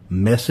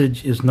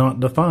message is not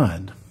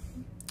defined.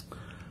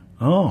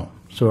 Oh,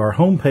 so our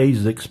home page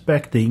is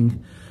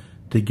expecting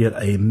to get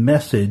a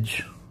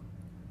message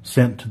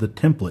sent to the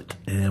template,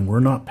 and we're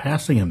not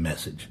passing a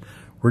message.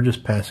 We're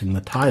just passing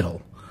the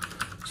title.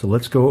 So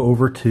let's go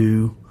over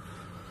to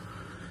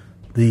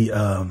the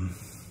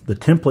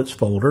templates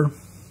folder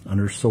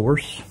under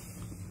source.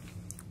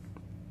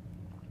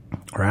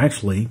 Or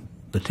actually,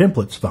 the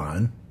template's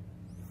fine.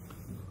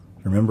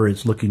 Remember,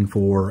 it's looking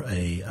for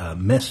a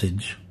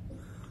message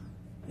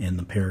in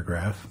the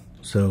paragraph.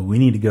 So we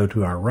need to go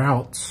to our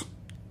routes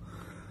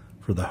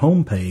for the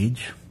home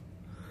page,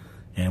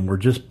 and we're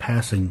just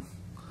passing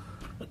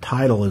the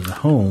title as the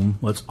home.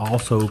 Let's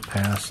also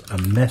pass a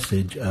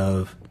message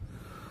of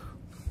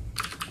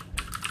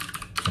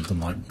something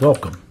like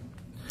welcome.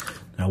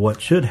 Now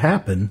what should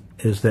happen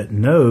is that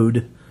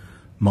NodeMon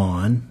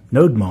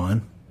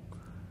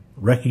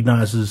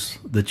recognizes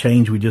the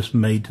change we just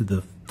made to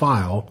the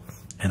file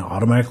and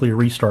automatically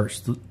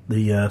restarts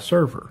the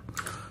server.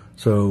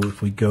 So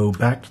if we go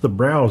back to the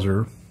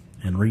browser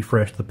and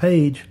refresh the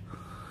page,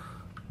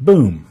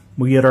 boom,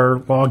 we get our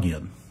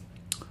login.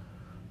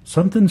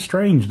 Something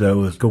strange,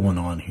 though, is going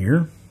on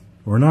here.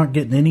 We're not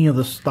getting any of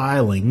the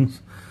stylings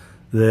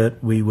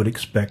that we would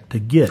expect to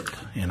get,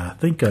 and I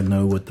think I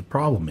know what the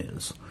problem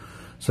is.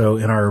 So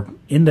in our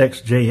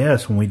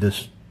index.js, when we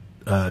just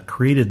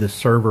created this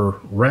server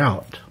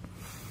route,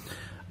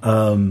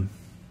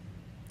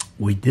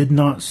 we did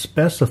not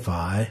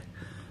specify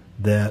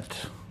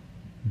that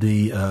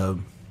the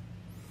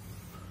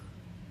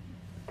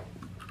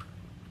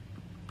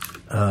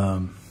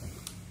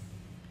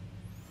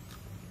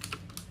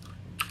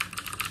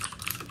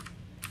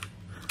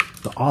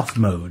auth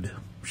mode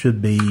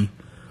should be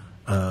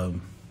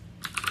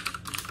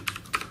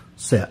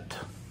set.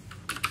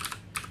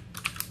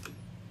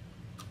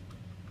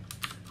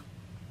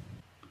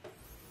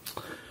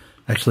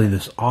 Actually,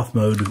 this auth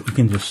mode, we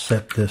can just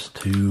set this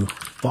to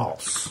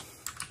false.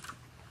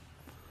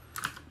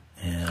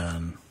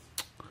 And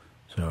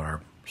so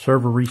our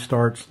server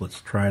restarts.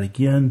 Let's try it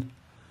again.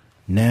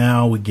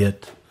 Now we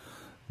get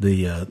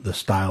the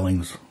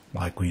stylings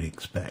like we'd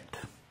expect.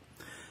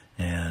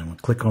 And we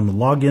click on the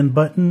login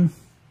button.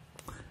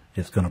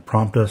 It's going to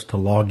prompt us to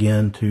log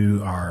in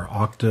to our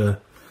Okta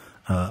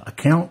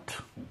account.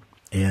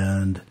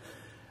 And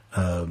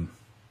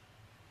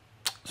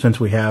since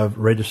we have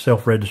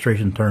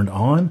self-registration turned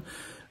on,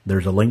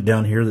 there's a link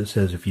down here that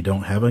says if you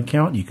don't have an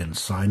account, you can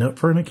sign up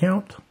for an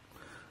account.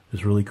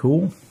 It's really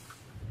cool.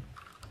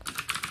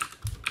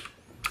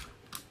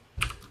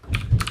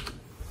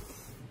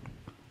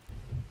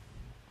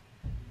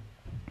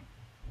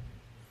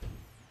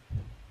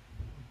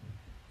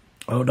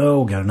 Oh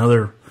no, got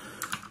another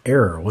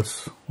error.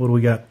 What do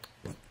we got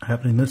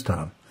happening this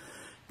time?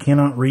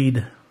 Cannot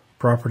read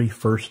property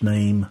first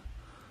name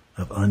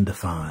of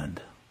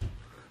undefined.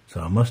 So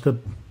I must have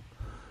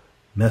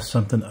messed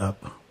something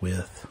up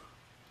with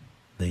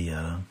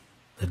the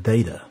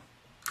data.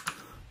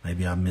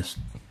 Maybe I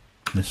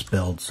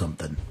misspelled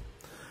something.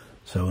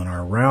 So in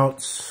our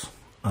routes,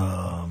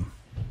 auth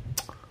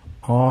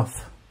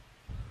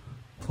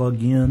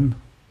plugin,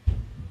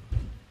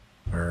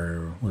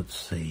 or let's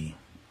see,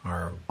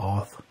 our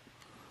auth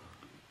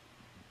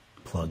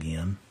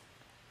plugin.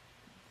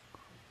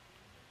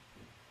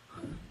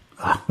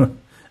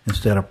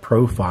 Instead of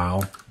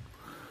profile,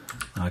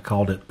 I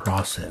called it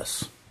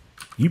process.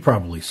 You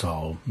probably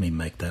saw me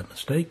make that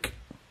mistake.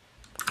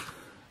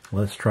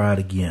 Let's try it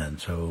again.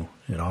 So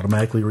it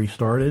automatically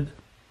restarted.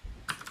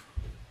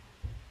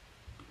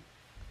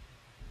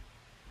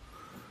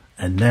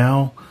 And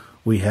now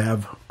we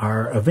have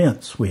our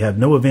events. We have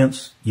no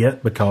events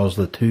yet because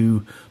the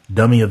two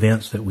dummy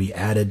events that we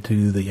added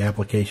to the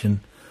application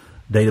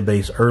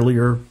database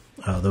earlier.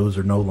 Those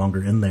are no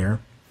longer in there.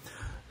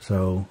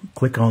 So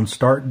click on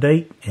start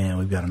date, and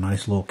we've got a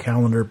nice little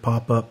calendar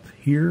pop up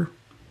here.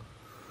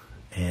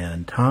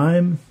 And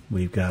time,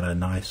 we've got a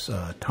nice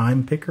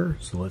time picker.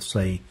 So let's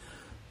say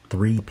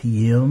 3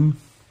 p.m.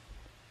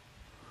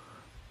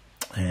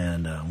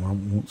 And we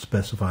won't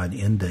specify an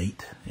end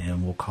date,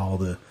 and we'll call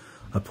the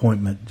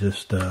appointment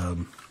just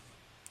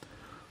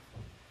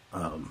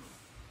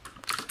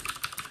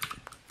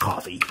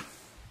coffee.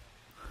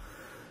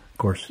 Of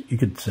course, you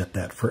could set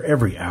that for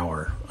every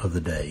hour of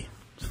the day,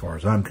 as far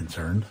as I'm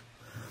concerned.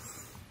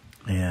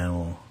 And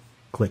we'll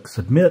click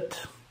submit,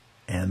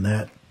 and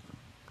that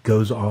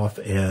goes off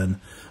and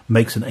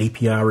makes an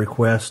API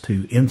request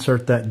to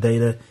insert that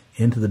data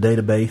into the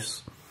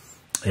database,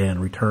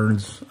 and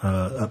returns,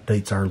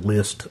 updates our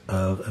list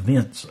of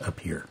events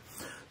up here.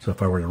 So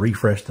if I were to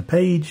refresh the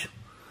page,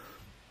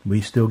 we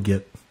still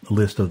get a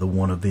list of the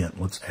one event.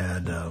 Let's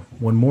add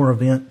one more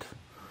event.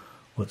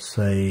 Let's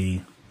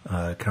say,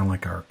 kind of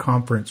like our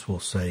conference, we'll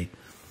say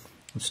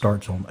it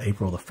starts on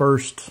April the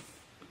 1st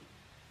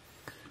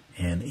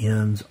and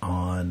ends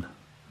on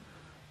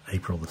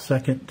April the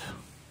 2nd.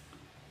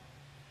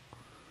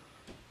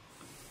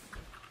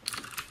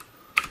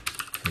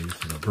 So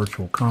this is a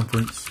virtual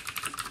conference.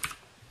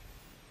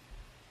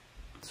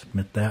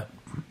 Submit that,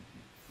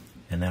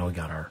 and now we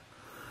got our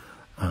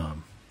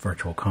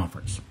virtual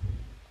conference.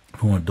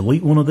 If we want to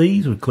delete one of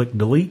these, we click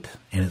delete,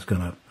 and it's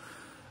going to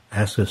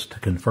ask us to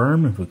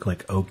confirm. If we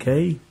click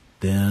OK,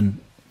 then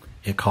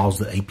it calls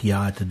the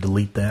API to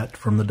delete that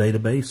from the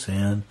database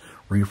and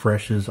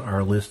refreshes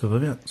our list of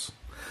events.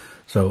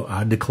 So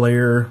I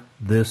declare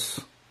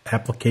this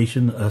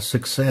application a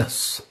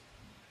success.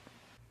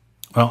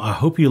 Well, I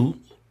hope you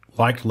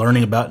liked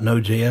learning about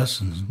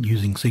Node.js and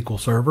using SQL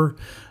Server,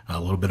 a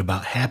little bit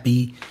about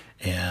Happy,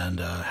 and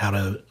how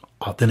to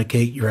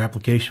authenticate your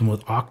application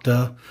with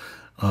Okta.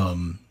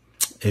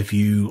 If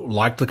you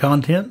like the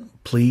content,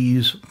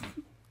 please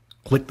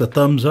click the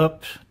thumbs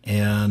up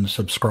and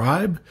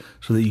subscribe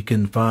so that you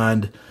can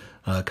find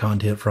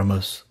content from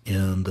us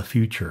in the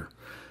future.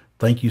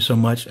 Thank you so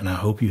much, and I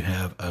hope you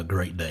have a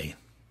great day.